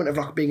this element of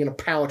like being in a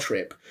power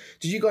trip.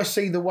 Did you guys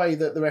see the way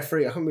that the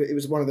referee, I can't remember, it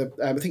was one of the,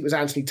 I think it was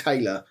Anthony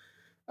Taylor,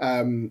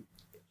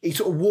 he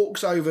sort of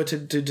walks over to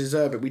De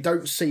Zerbi. We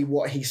don't see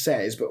what he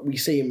says, but we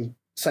see him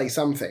say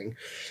something.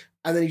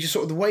 And then he just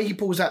sort of, the way he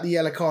pulls out the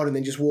yellow card and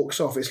then just walks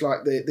off, it's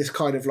like this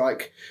kind of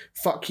like,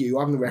 fuck you,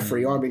 I'm the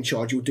referee, I'm in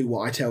charge, you'll do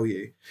what I tell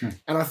you.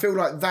 And I feel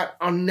like that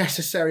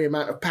unnecessary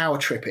amount of power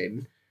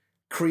tripping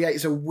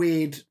creates a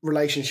weird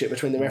relationship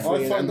between the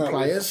referee and the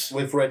players.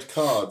 With red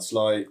cards,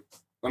 like,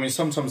 I mean,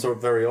 sometimes they're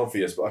very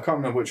obvious, but I can't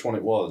remember which one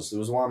it was. There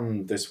was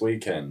one this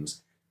weekend,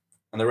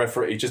 and the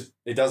referee,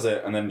 he does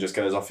it and then just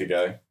goes, off you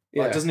go.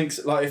 Yeah.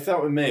 Like, if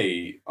that were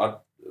me, I'd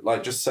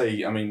like just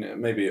say, I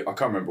mean, maybe, I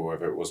can't remember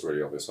whether it was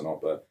really obvious or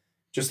not, but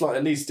just like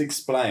at least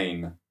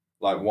explain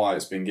like why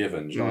it's been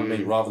given. Do you know what I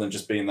mean? Rather than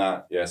just being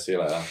that, yeah, see you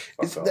later.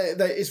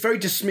 It's very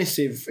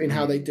dismissive in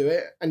how they do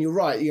it. And you're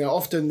right, you know,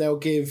 often they'll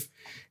give,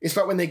 it's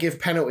like when they give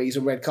penalties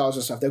and red cards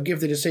and stuff, they'll give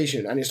the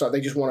decision and it's like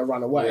they just want to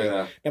run away.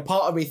 Yeah. Now,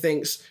 part of me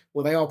thinks,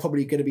 well, they are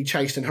probably going to be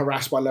chased and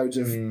harassed by loads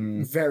of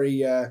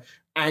very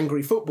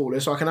angry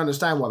footballers, so I can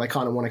understand why they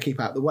kind of want to keep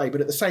out of the way. But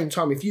at the same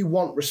time, if you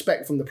want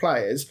respect from the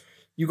players,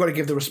 you've got to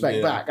give the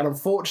respect back. And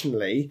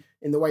unfortunately,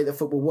 in the way that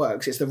football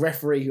works, it's the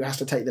referee who has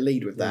to take the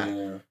lead with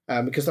that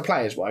because the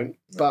players won't.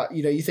 But,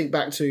 you know, you think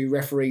back to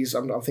referees,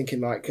 I'm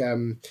thinking like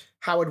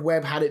Howard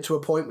Webb had it to a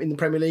point in the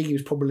Premier League. He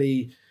was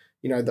probably,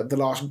 you know, the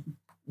last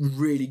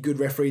really good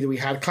referee that we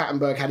had.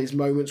 Clattenburg had his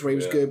moments where he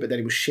was good, but then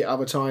he was shit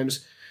other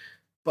times.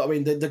 But I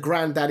mean, the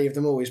granddaddy of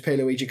them all is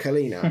Pierluigi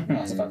Collina.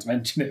 I was about to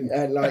mention him.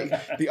 And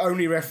like the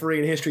only referee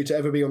in history to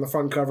ever be on the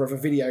front cover of a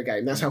video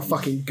game. That's how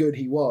fucking good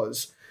he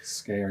was.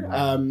 Scary.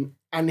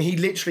 And he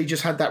literally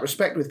just had that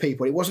respect with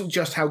people. It wasn't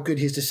just how good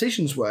his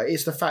decisions were.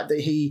 It's the fact that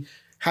he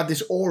had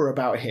this aura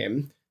about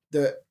him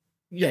that,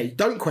 yeah,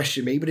 don't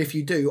question me, but if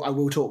you do, I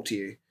will talk to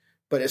you.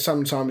 But it's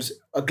sometimes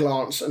a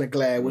glance and a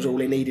glare was all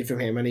he needed from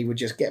him, and he would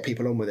just get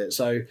people on with it.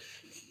 So,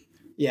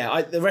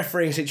 yeah, the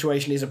refereeing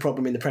situation is a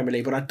problem in the Premier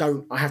League, but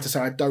I have to say,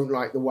 I don't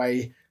like the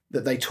way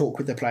that they talk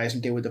with the players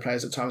and deal with the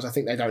players at times. I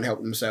think they don't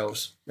help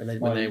themselves when they're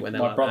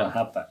my brother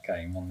had that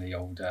game on the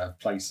old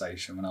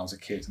PlayStation when I was a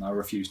kid, and I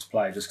refused to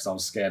play just because I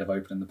was scared of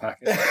opening the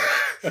packet.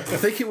 I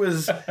think it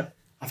was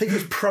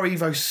Pro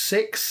Evo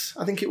 6.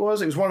 I think it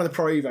was. It was one of the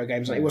Pro Evo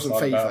games. Like, it wasn't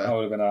FIFA. I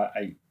would have been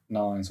 8,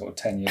 9, sort of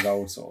 10 years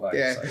old, sort of age.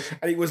 Yeah, so.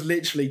 And it was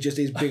literally just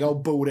his big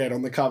old bald head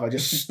on the cover,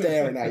 just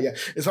staring at you.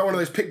 It's like one of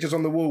those pictures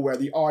on the wall where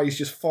the eyes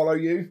just follow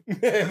you no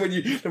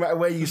matter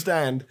where you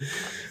stand.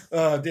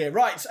 Oh dear.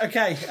 Right.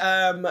 Okay.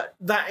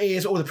 That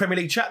is all the Premier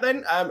League chat.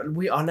 Then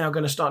we are now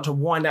going to start to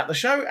wind out the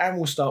show, and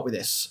we'll start with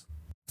this.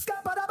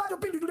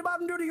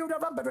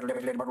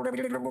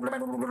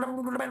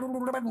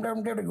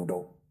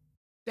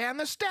 Damn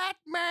the stat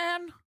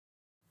man.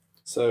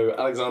 So,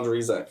 Alexander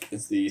Isak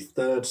is the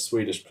third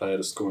Swedish player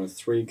to score in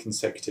 3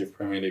 consecutive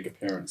Premier League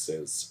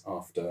appearances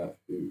after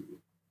who?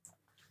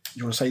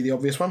 You want to say the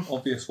obvious one?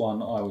 Obvious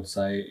one, I would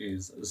say,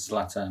 is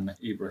Zlatan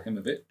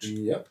Ibrahimovic.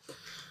 Yep.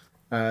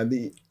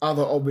 The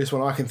other obvious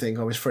one I can think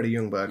of is Freddie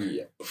Ljungberg.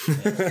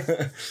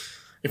 Yep.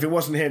 If it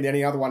wasn't him, the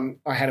only other one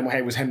I had in my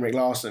head was Henrik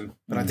Larsson,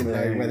 but I didn't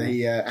know whether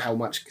he, how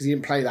much, because he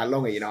didn't play that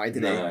long at United,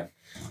 did he?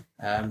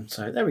 No.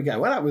 So there we go.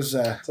 Well, that was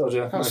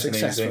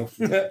successful.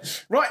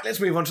 Right, let's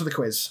move on to the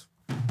quiz.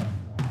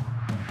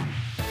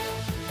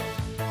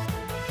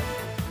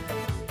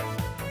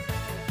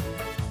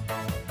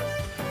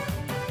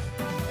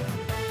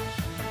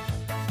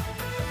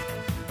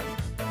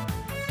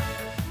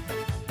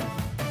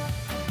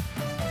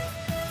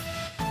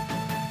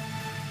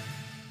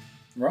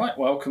 Right,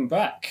 welcome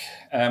back.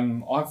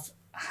 I've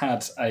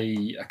had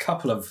a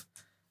couple of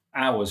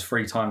hours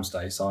free time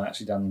today, so I've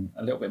actually done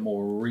a little bit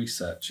more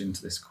research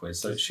into this quiz,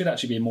 so it should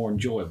actually be more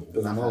enjoyable.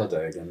 Bit on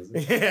holiday again, isn't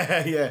it?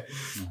 Yeah.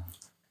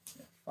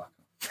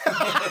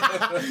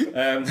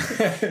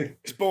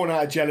 It's born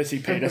out of jealousy,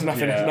 Pete. There's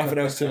nothing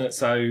else to it.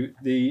 So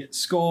the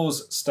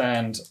scores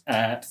stand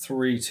at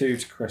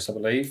 3-2 to Chris, I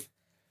believe.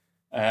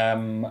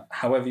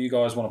 However you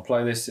guys want to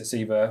play this, it's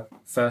either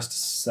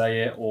first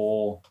say it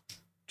or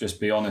just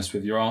be honest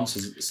with your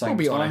answers at the same time. I'll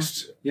be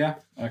honest. Yeah,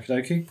 okie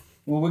dokie.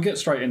 Well, we'll get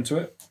straight into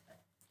it.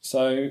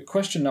 So,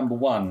 question number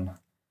 1.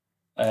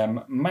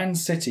 Man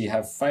City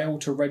have failed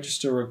to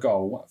register a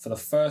goal for the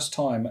first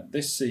time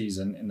this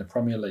season in the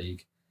Premier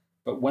League.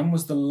 But when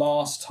was the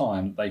last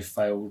time they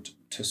failed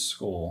to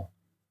score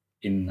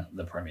in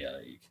the Premier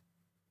League?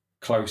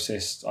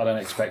 Closest, I don't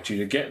expect you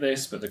to get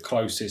this, but the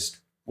closest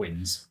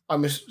wins.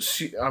 I'm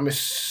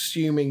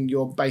assuming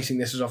you're basing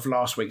this as off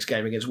last week's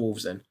game against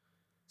Wolves then.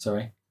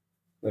 Sorry?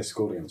 They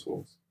scored against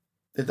Wolves.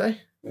 Did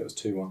they? It was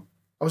 2-1.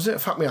 Oh, was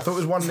it? Fuck me, I thought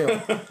it was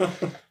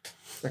 1-0.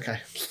 Okay.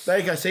 There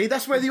you go. See,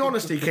 that's where the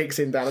honesty kicks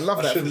in, Dan. I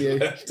love that from you.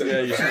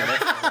 Yeah, you should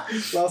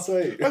have. Last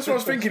week. That's what I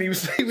was thinking. He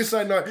was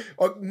saying, like,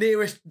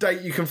 nearest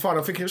date you can find.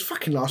 I'm thinking it was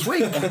fucking last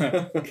week.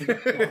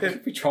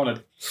 We're trying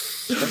to.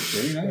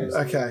 Who knows?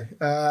 Okay.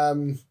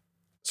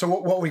 So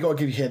what we got to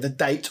give you here? The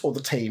date or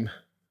the team?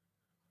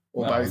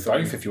 Or No, both?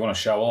 both if you want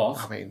to show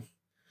off. I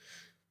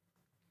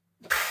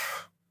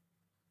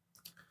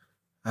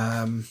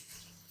mean...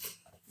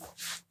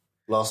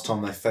 Last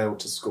time they failed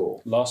to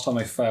score. Last time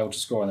they failed to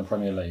score in the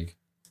Premier League.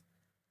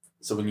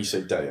 So when you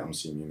say date, I'm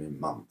assuming you mean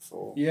month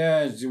or...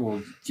 Yeah,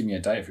 well, give me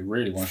a date if you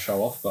really want to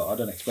show off, but I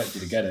don't expect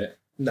you to get it.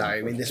 No,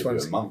 I mean, this Give you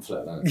one's... a month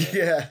later, don't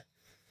you? Yeah.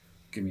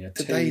 Give me a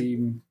Today-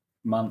 team,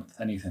 month,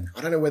 anything.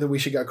 I don't know whether we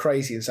should go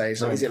crazy and say,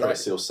 so is it like...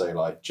 He'll say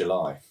like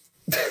July.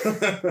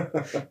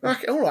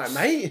 Okay, all right,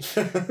 mate.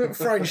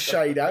 Throwing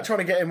shade out, trying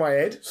to get in my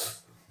head.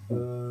 Is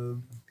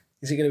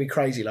it going to be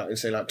crazy like,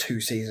 say, like 2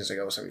 seasons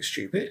ago or something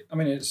stupid? I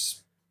mean,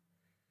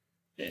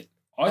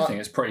 I think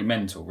it's pretty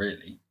mental,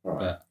 really. Right.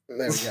 But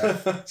There we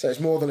go. So it's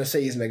more than a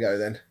season ago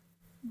then.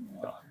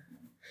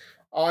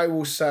 I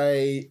will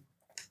say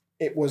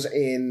it was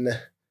in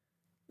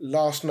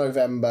last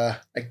November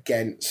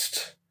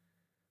against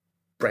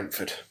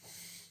Brentford.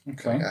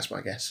 okay. That's my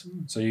guess.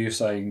 So you're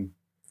saying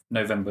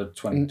November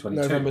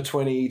 2022? November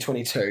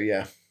 2022,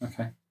 yeah.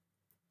 Okay.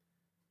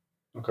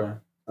 Okay.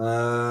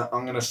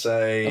 I'm going to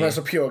say... And that's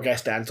a pure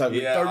guess, Dan. So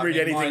don't read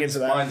anything into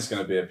that. Mine's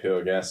going to be a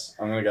pure guess.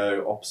 I'm going to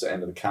go opposite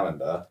end of the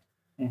calendar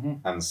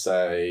and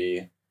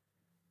say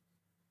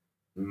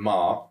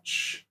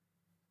March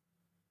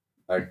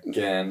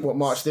again. What,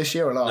 March this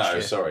year or last year? No,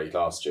 sorry,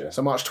 last year.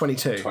 So March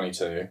 22.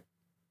 22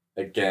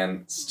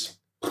 against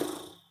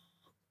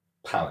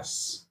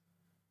Palace.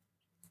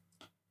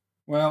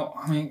 Well,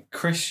 I mean,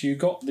 Chris, you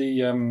got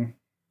the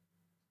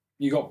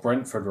you got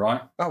Brentford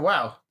right, Oh,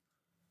 wow.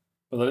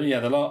 but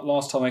the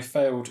last time they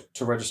failed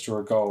to register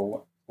a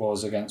goal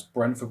was against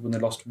Brentford when they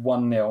lost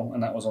 1-0,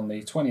 and that was on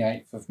the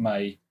 28th of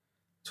May,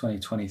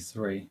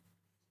 2023.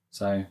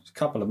 So it's a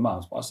couple of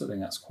months, but I still think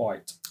that's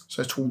quite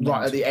So it's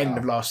right at the end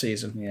of last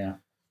season. yeah.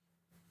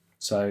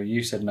 So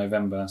you said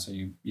November, so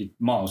you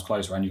miles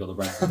closer, and you got the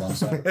Brentford one.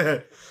 So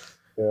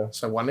Yeah.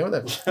 So 1-0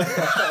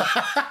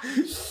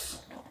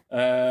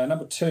 then.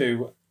 number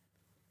 2.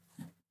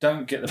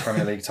 Don't get the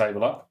Premier League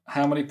table up.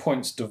 How many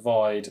points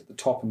divide the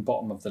top and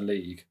bottom of the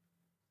league?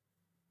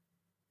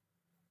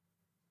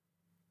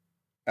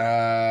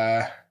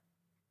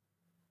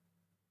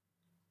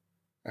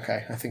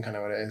 Okay, I think I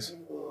know what it is.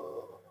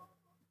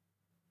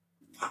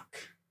 Fuck.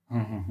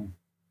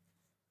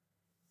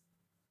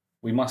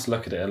 We must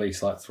look at it at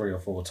least like 3 or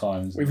 4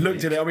 times. We've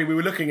looked at it. I mean, we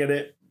were looking at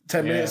it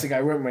 10 minutes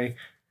ago, weren't we?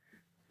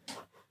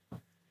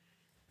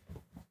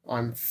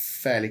 I'm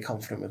fairly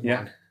confident with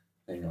mine.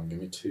 Hang on, give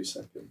me 2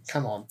 seconds.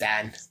 Come on,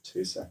 Dan.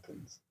 2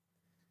 seconds.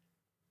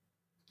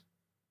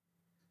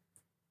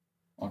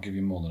 I'll give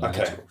you more than a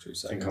Okay. little 2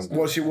 seconds.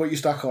 What you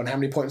stuck on? How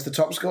many points the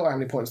top score? Or how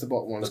many points the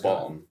bottom one? The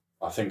bottom.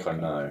 I think I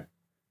know.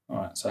 All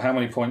right. So how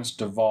many points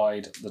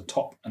divide the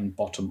top and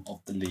bottom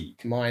of the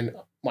league? My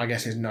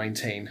guess is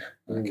 19.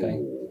 Okay.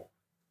 Ooh,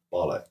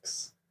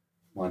 bollocks.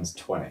 Mine's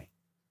 20.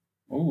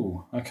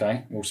 Ooh.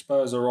 Okay. Well,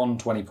 Spurs are on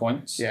 20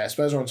 points. Yeah,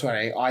 Spurs are on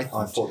 20. I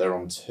thought they were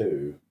on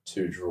 2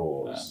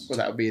 draws. Well,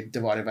 that would be a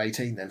divided by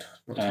 18 then,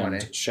 not 20.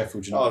 And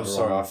Sheffield United. Oh,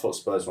 sorry, Are I on, thought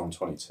Spurs were on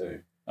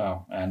 22.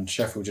 and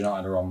Sheffield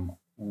United are on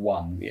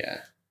 1.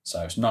 Yeah.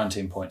 So it's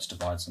 19 points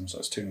divides them. So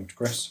it's 2-0 to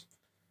Chris.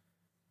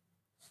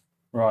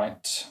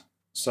 Right.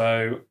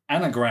 So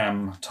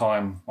anagram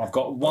time. I've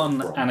got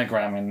one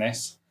anagram in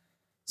this.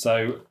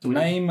 So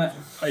name.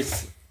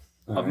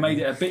 I've made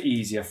it a bit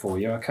easier for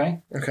you.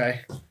 Okay.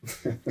 Okay.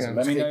 So Yeah,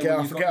 let me know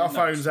when you've got get our your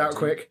phones notes out ready.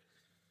 quick.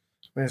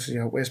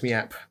 Where's me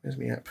app? Where's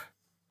me app?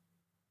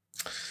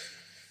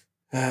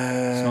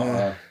 It's not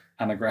an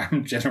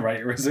anagram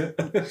generator, is it?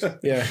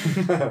 Yeah.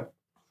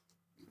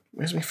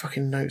 Where's my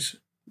fucking notes?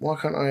 Why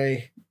can't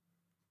I...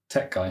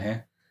 Tech guy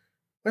here.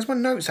 Where's my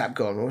notes app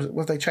gone? Or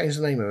have they changed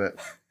the name of it?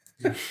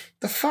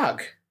 The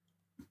fuck?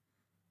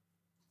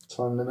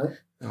 Time limit?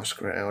 Oh,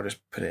 screw it. I'll just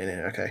put it in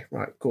here. Okay,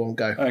 right. Go on,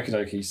 go. Okie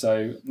dokie.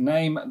 So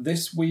name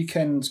this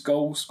weekend's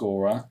goal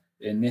scorer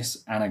in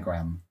this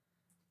anagram.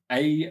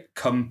 A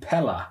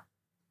Compeller.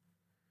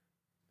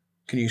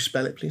 Can you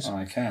spell it, please?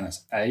 I can.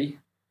 It's ACOMPELLER.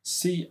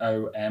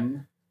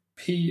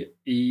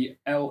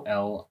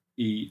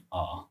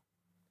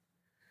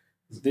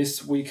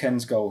 This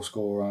weekend's goal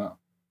scorer,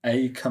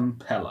 A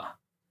Compeller.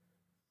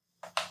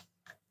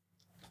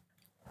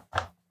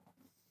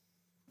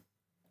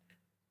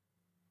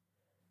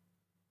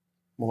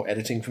 More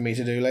editing for me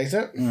to do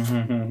later.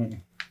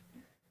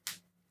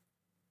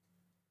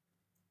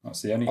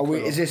 That's the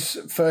only. Is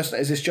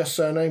this just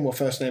surname or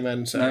first name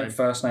and surname? No,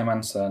 first name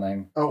and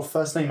surname. Oh,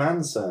 first name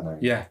and surname?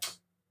 Yeah.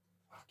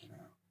 Fucking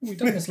hell. We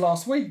done this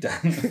last week,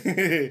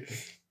 Dan.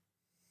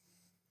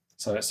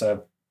 So it's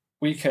a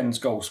weekend's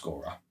goal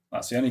scorer.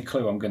 That's the only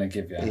clue I'm going to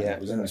give you. Yeah,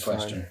 It was in the that's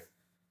question. fine.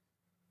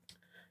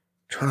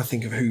 Trying to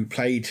think of who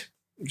played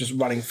just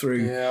running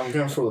through. Yeah, I'm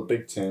going for all the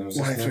big teams.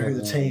 Running through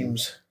the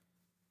teams.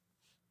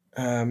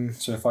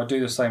 So if I do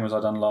the same as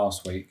I done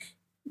last week,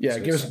 Yeah, so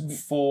give it's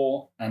us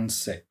 4 and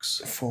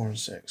 6. 4 and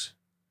 6.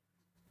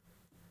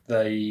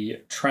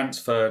 They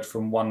transferred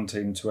from one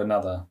team to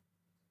another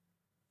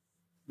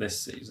this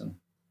season.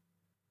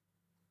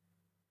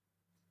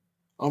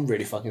 I'm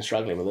really fucking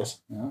struggling with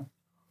this. Yeah.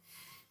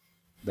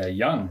 They're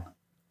young.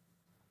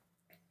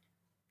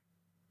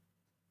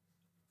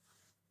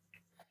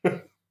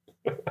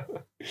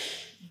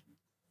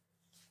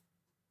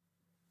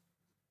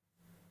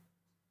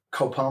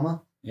 Cole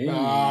Palmer?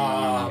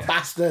 Ah,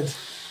 bastard.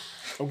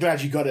 I'm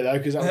glad you got it though,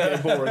 because that was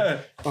getting boring.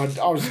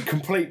 I was a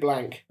complete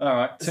blank. All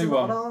right, Is there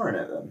not 2-1. an R in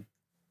it then?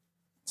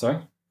 Sorry?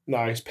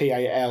 No, it's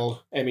Palmer.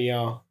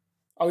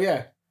 Oh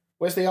yeah.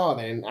 Where's the R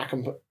then?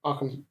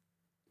 Arkham.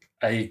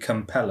 A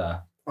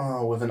compeller.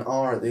 Oh, with an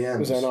R at the end.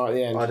 Was there an R at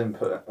the end? I didn't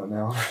put an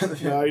R at the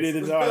end. No, you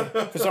didn't.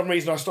 For some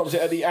reason, I stopped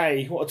it at the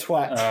A. What a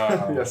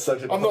twat. You're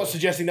such a I'm not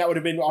suggesting that would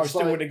have been. I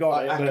still wouldn't have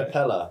got like it. a But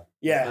cappella.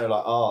 yeah. They're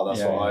like, oh, that's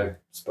Yeah, what yeah. I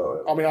spelled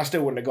it. I mean, I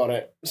still wouldn't have got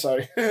it. So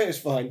it's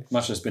fine.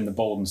 Must have just been the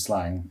Bolden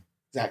slang.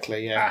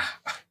 Exactly. Yeah.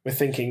 We're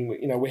thinking.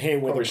 We're here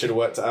with. Probably should have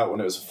worked it out when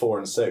it was 4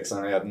 and 6 and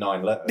only had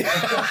 9 letters.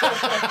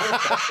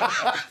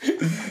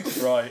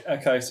 Right,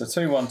 okay, so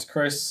 2-1 to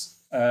Chris.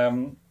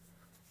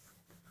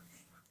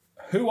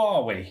 Who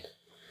are we?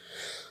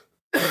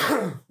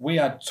 We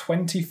had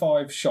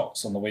 25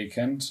 shots on the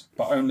weekend,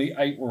 but only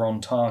 8 were on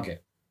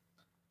target.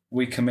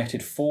 We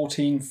committed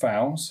 14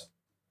 fouls,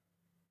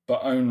 but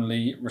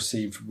only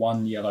received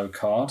 1 yellow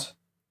card.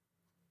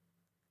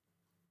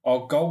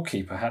 Our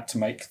goalkeeper had to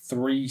make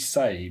 3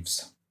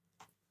 saves.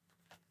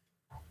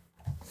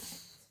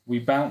 We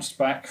bounced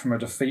back from a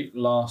defeat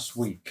last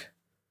week.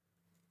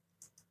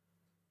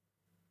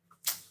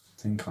 I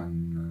think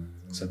I'm...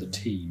 So the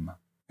team.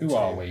 Who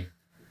are we?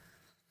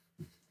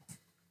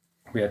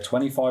 We had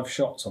 25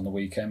 shots on the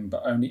weekend,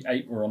 but only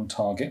 8 were on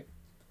target.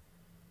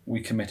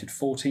 We committed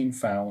 14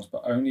 fouls,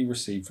 but only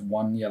received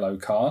 1 yellow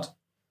card.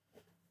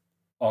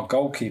 Our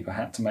goalkeeper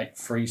had to make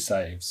 3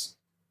 saves.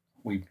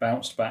 We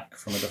bounced back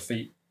from a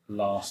defeat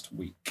last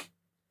week.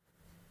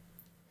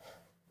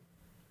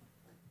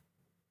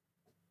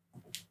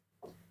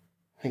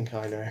 I think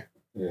I know.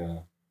 Yeah.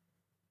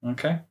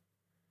 Okay.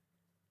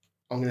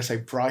 I'm going to say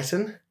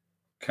Brighton.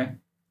 Okay.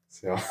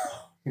 See, I'm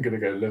going to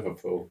go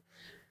Liverpool.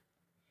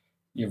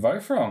 You're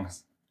both wrong.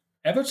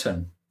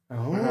 Everton.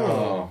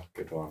 Oh,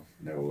 good one.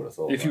 Never would have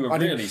thought If you that. were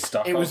really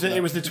stuck It was up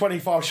it was the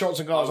 25 shots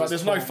and goals. I Like, was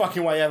there's no torn.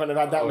 fucking way Everton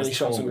have had that I was many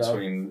shots torn and goals.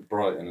 between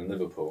Brighton and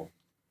Liverpool.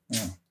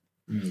 Yeah.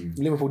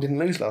 Liverpool didn't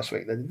lose last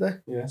week, though, did they?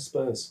 Yeah,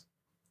 Spurs.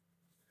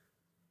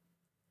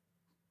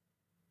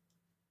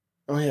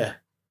 Oh yeah.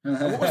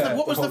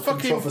 What was the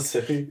fucking?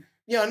 Controversy.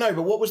 Yeah, I know,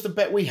 but what was the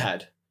bet we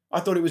had? I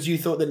thought it was you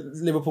thought that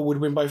Liverpool would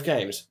win both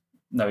games.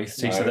 No, he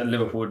said that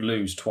Liverpool would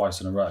lose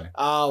twice in a row.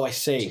 Oh, I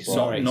see.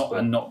 Sorry.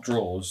 Not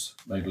draws.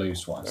 They'd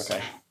lose twice.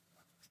 Okay.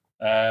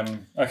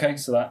 Okay,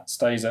 so that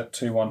stays at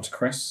 2-1 to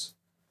Chris.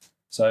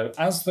 So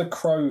as the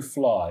crow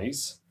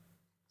flies,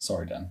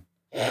 sorry, Dan.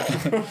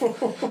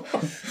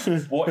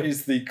 What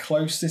is the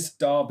closest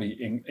derby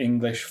in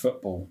English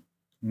football?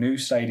 New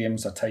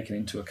stadiums are taken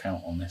into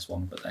account on this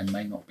one, but they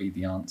may not be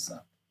the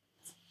answer.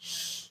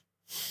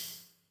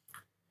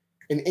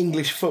 In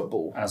English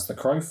football. As the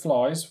crow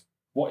flies,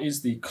 what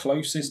is the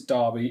closest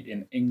derby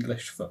in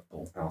English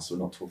football? Oh, so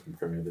we're not talking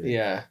Premier League.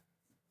 Yeah.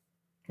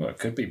 Well, it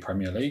could be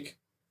Premier League.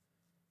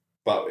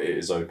 But it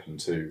is open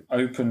to...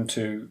 Open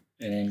to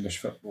in English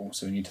football,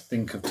 so we need to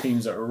think of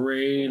teams that are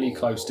really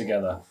close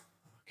together.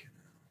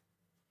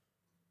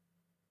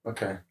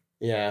 Okay.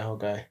 Yeah,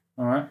 okay.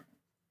 All right.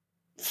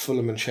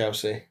 Fulham and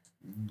Chelsea.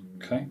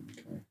 Okay.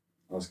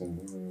 I was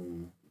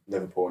going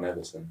Liverpool and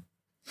Everton.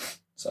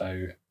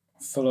 So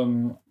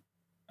Fulham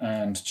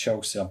and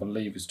Chelsea, I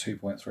believe, is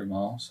 2.3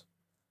 miles.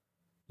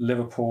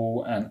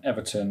 Liverpool and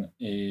Everton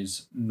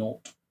is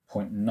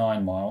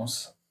 0.9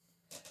 miles.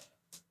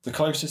 The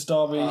closest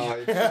derby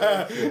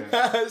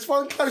It's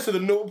one closer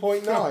than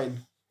 0.9.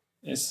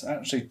 is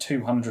actually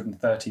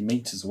 230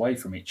 metres away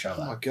from each Oh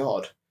other. my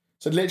god.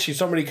 So literally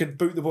somebody could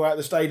boot the ball out of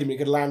the stadium and it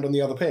could land on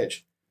the other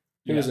pitch.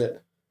 Who is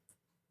it?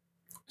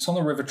 It's on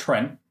the River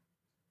Trent.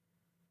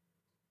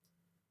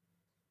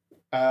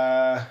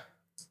 I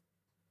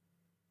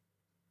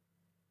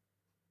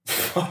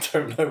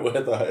don't know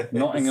where that is.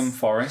 Nottingham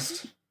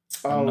Forest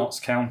and Notts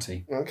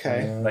County.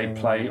 Okay. They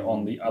play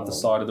on the other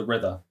side of the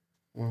river.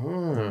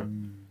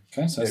 Mm.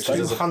 Okay, so Yeah, 'cause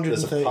there's a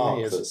 130 park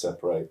metres. that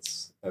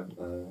separates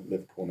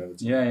Liverpool and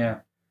Everton. yeah.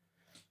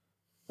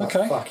 That's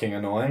Okay. fucking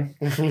annoying.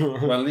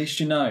 Well, at least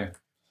you know.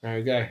 There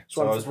we go.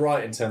 So I was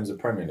right in terms of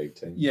Premier League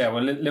teams. Yeah,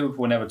 well,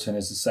 Liverpool and Everton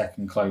is the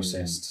second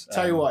closest.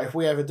 Tell you what, if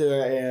we ever do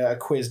a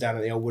quiz down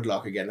at the old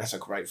Woodlark again, that's a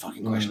great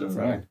fucking question to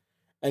throw in.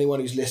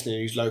 Anyone who's listening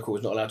who's local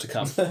is not allowed to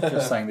come.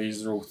 Just saying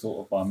these are all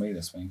thought of by me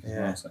this week. as Yeah.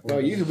 well, so.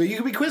 Well, you could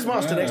be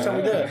quizmaster next time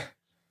we do it.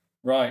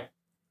 Right.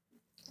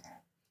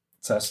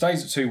 So it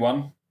stays at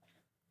 2-1.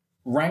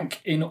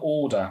 Rank in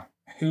order.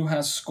 Who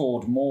has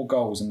scored more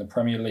goals in the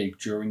Premier League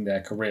during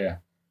their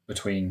career?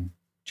 Between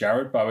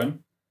Jared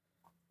Bowen,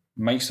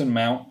 Mason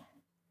Mount,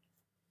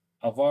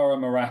 Alvaro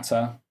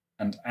Morata,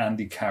 and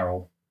Andy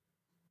Carroll,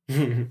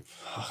 Fucking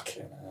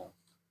hell.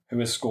 who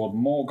has scored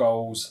more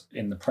goals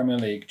in the Premier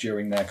League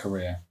during their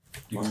career.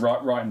 You can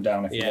write them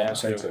down if you want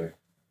to. Too.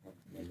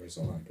 Memory's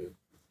not that good.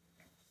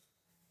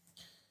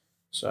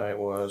 So it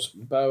was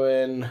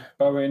Bowen.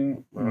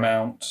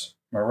 Mount,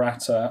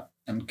 Morata,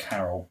 and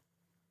Carroll.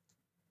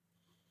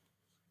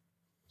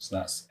 So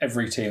that's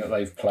every team that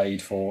they've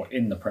played for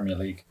in the Premier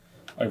League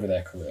over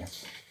their career.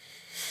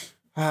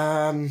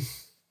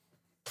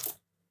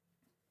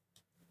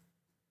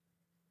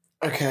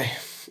 Okay,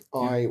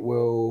 I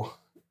will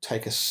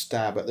take a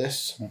stab at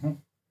this. Mm-hmm.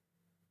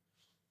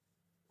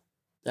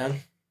 Dan?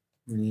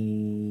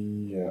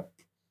 Yeah.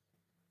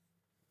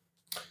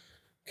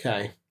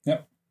 Okay.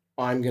 Yep.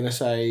 I'm going to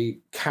say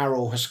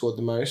Carroll has scored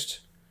the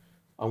most.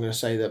 I'm going to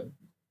say that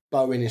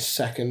Bowen is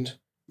second,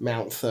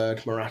 Mount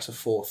third, Morata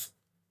fourth.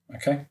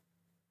 Okay.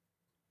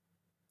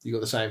 You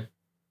got the same?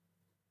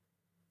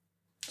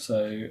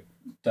 So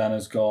Dan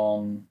has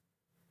gone.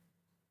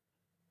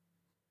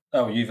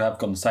 Oh, you have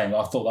gone the same.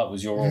 I thought that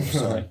was your order,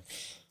 sorry.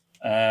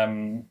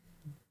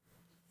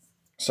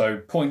 So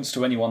points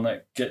to anyone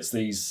that gets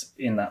these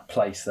in that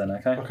place then,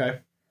 okay? Okay.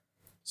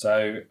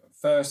 So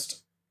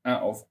first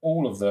out of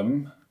all of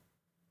them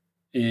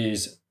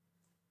is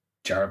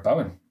Jarrod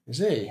Bowen. Is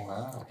he?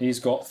 Wow. He's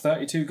got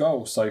 32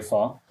 goals so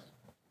far.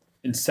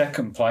 In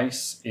second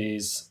place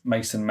is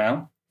Mason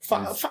Mount.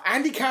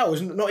 Andy Carroll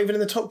is not even in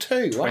the top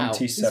two. Wow.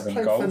 27 He's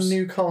played goals. for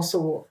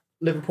Newcastle,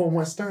 Liverpool and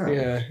West Ham.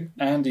 Yeah.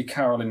 Andy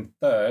Carroll in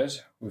third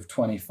with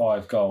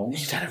 25 goals.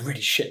 He's had a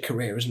really shit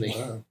career, hasn't he?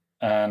 Wow.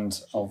 And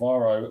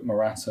Alvaro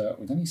Morata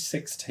with only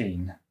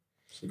 16.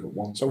 So you got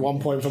 1 So 1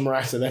 point for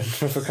Morata then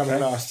for coming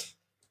Okay. last.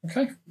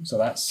 Okay, so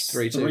that's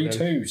 3-2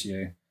 3-2 to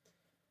you.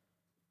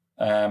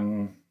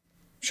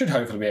 Should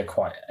hopefully be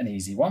quite an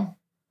easy one.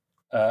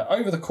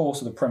 Over the course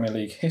of the Premier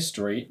League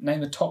history, name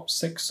the top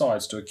 6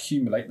 sides to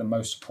accumulate the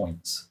most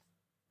points.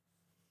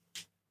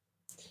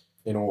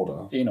 In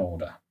order. In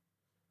order.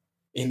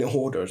 In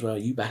order as well,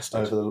 you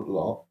bastard. Over the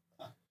lot.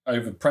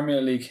 Over Premier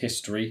League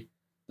history,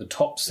 the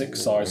top 6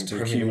 sides in to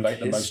Premier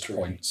accumulate League the most history.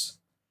 points.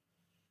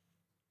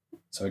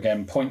 So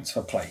again, points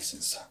for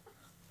places.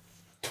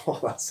 Oh,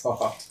 that's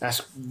hard.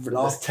 That's The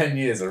last 10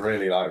 years are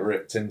really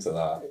ripped into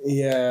that.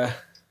 yeah.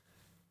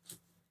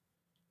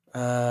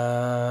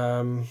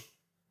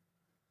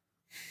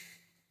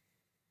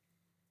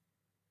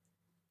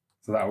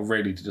 So that will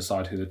really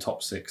decide who the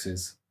top 6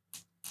 is.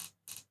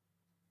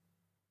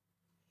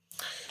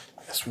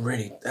 That's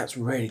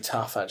really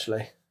tough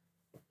actually.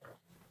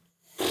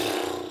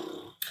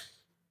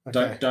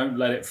 Okay. Don't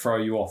let it throw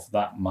you off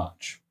that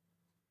much.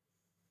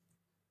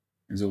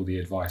 Is all the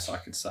advice I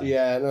could say.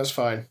 Yeah, that's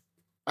fine.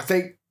 I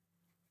think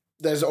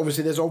there's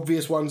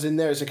obvious ones in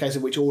there. It's a case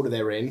of which order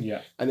they're in.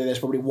 Yeah. And then there's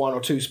probably 1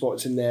 or 2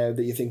 spots in there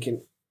that you're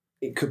thinking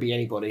it could be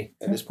anybody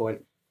at this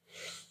point.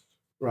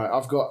 Right,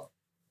 I've got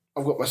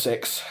my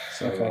 6.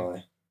 So Okay.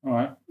 I. All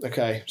right.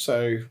 Okay,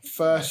 so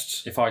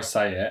first. If I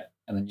say it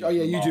and then you. Oh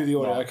yeah, you do the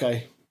order. mark.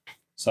 Okay.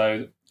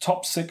 So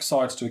top 6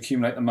 sides to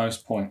accumulate the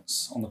most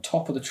points. On the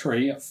top of the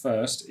tree at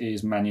first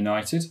is Man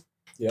United.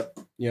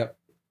 Yep.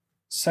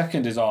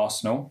 Second is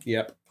Arsenal.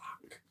 Yep.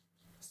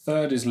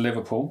 Third is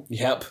Liverpool.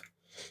 Yep.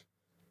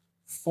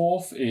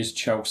 Fourth is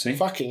Chelsea.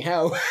 Fucking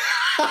hell.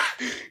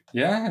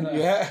 Yeah. No.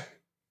 Yeah.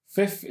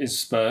 Fifth is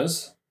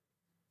Spurs.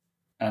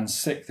 And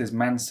 6th is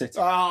Man City.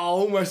 Oh,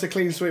 almost a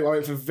clean sweep. I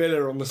went for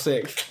Villa on the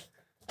 6th.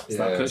 So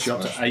that puts you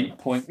up to 8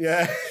 points.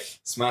 Yeah.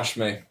 Smash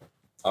me.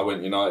 I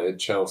went United,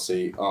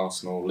 Chelsea,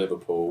 Arsenal,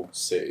 Liverpool,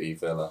 City,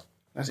 Villa.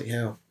 That's it,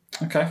 hell.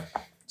 Okay.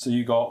 So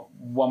you got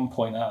 1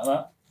 point out of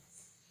that.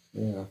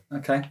 Yeah.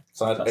 Okay.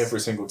 So I had That's- every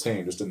single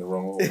team just in the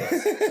wrong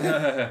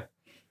order.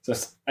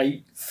 Just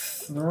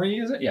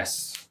 8-3, is it?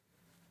 Yes.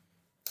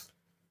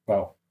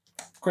 Well,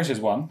 Chris has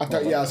won. I was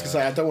going to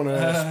say, I don't want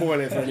to spoil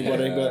it for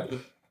anybody, Yeah.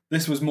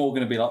 This was more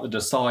going to be like the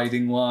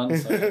deciding one.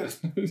 So.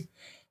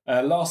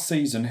 Last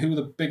season, who were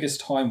the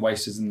biggest time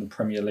wasters in the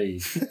Premier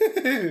League?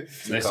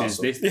 This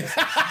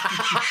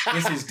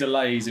is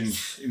delays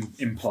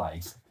in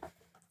play.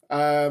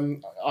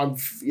 I'm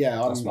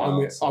That's my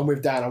answer. I'm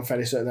with Dan. I'm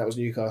fairly certain that was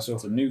Newcastle.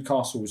 So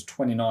Newcastle was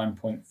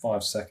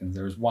 29.5 seconds.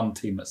 There is one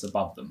team that's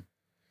above them.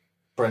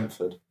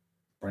 Brentford.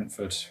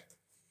 Brentford,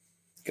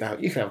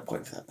 You can have a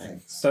point for that,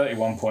 mate.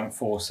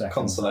 31.4 seconds.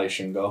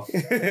 Consolation goal.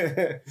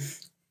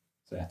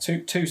 So yeah,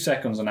 two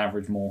seconds on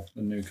average more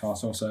than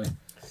Newcastle. So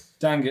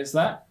Dan gets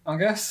that, I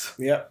guess.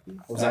 Yep.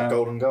 Was that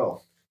golden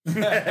goal?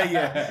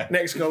 Yeah.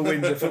 Next goal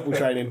wins at football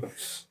training.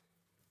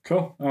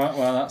 Cool. All right.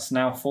 Well, that's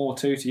now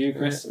 4-2 to you,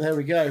 Chris. There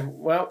we go.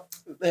 Well,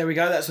 there we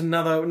go. That's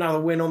another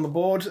win on the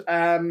board.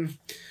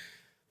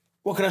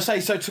 What can I say?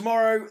 So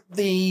tomorrow,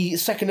 the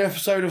second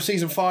episode of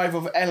season 5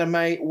 of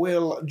LMA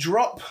will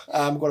drop.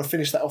 I've got to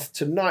finish that off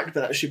tonight, but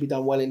that should be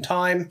done well in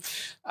time.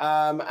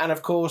 And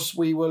of course,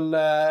 we will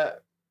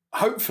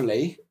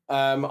hopefully.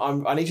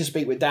 I need to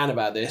speak with Dan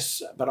about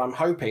this, but I'm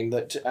hoping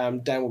that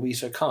Dan will be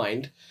so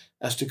kind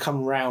as to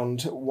come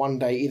round one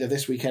day, either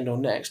this weekend or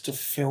next, to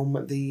film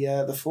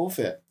the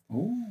forfeit.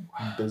 Ooh.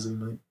 I'm busy,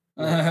 mate.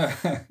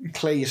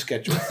 Clear your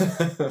schedule.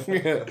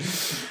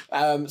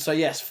 So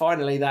yes,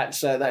 finally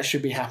that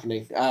should be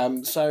happening.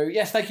 So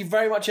yes, thank you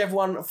very much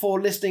everyone for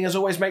listening. As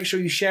always, make sure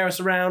you share us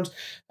around.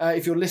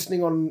 If you're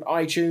listening on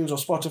iTunes or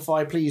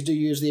Spotify, please do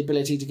use the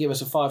ability to give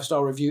us a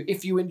 5-star review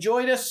if you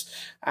enjoyed us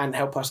and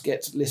help us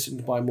get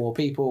listened by more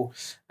people.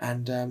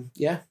 And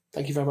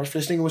thank you very much for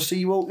listening. We'll see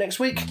you all next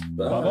week.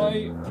 Bye.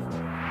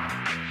 Bye.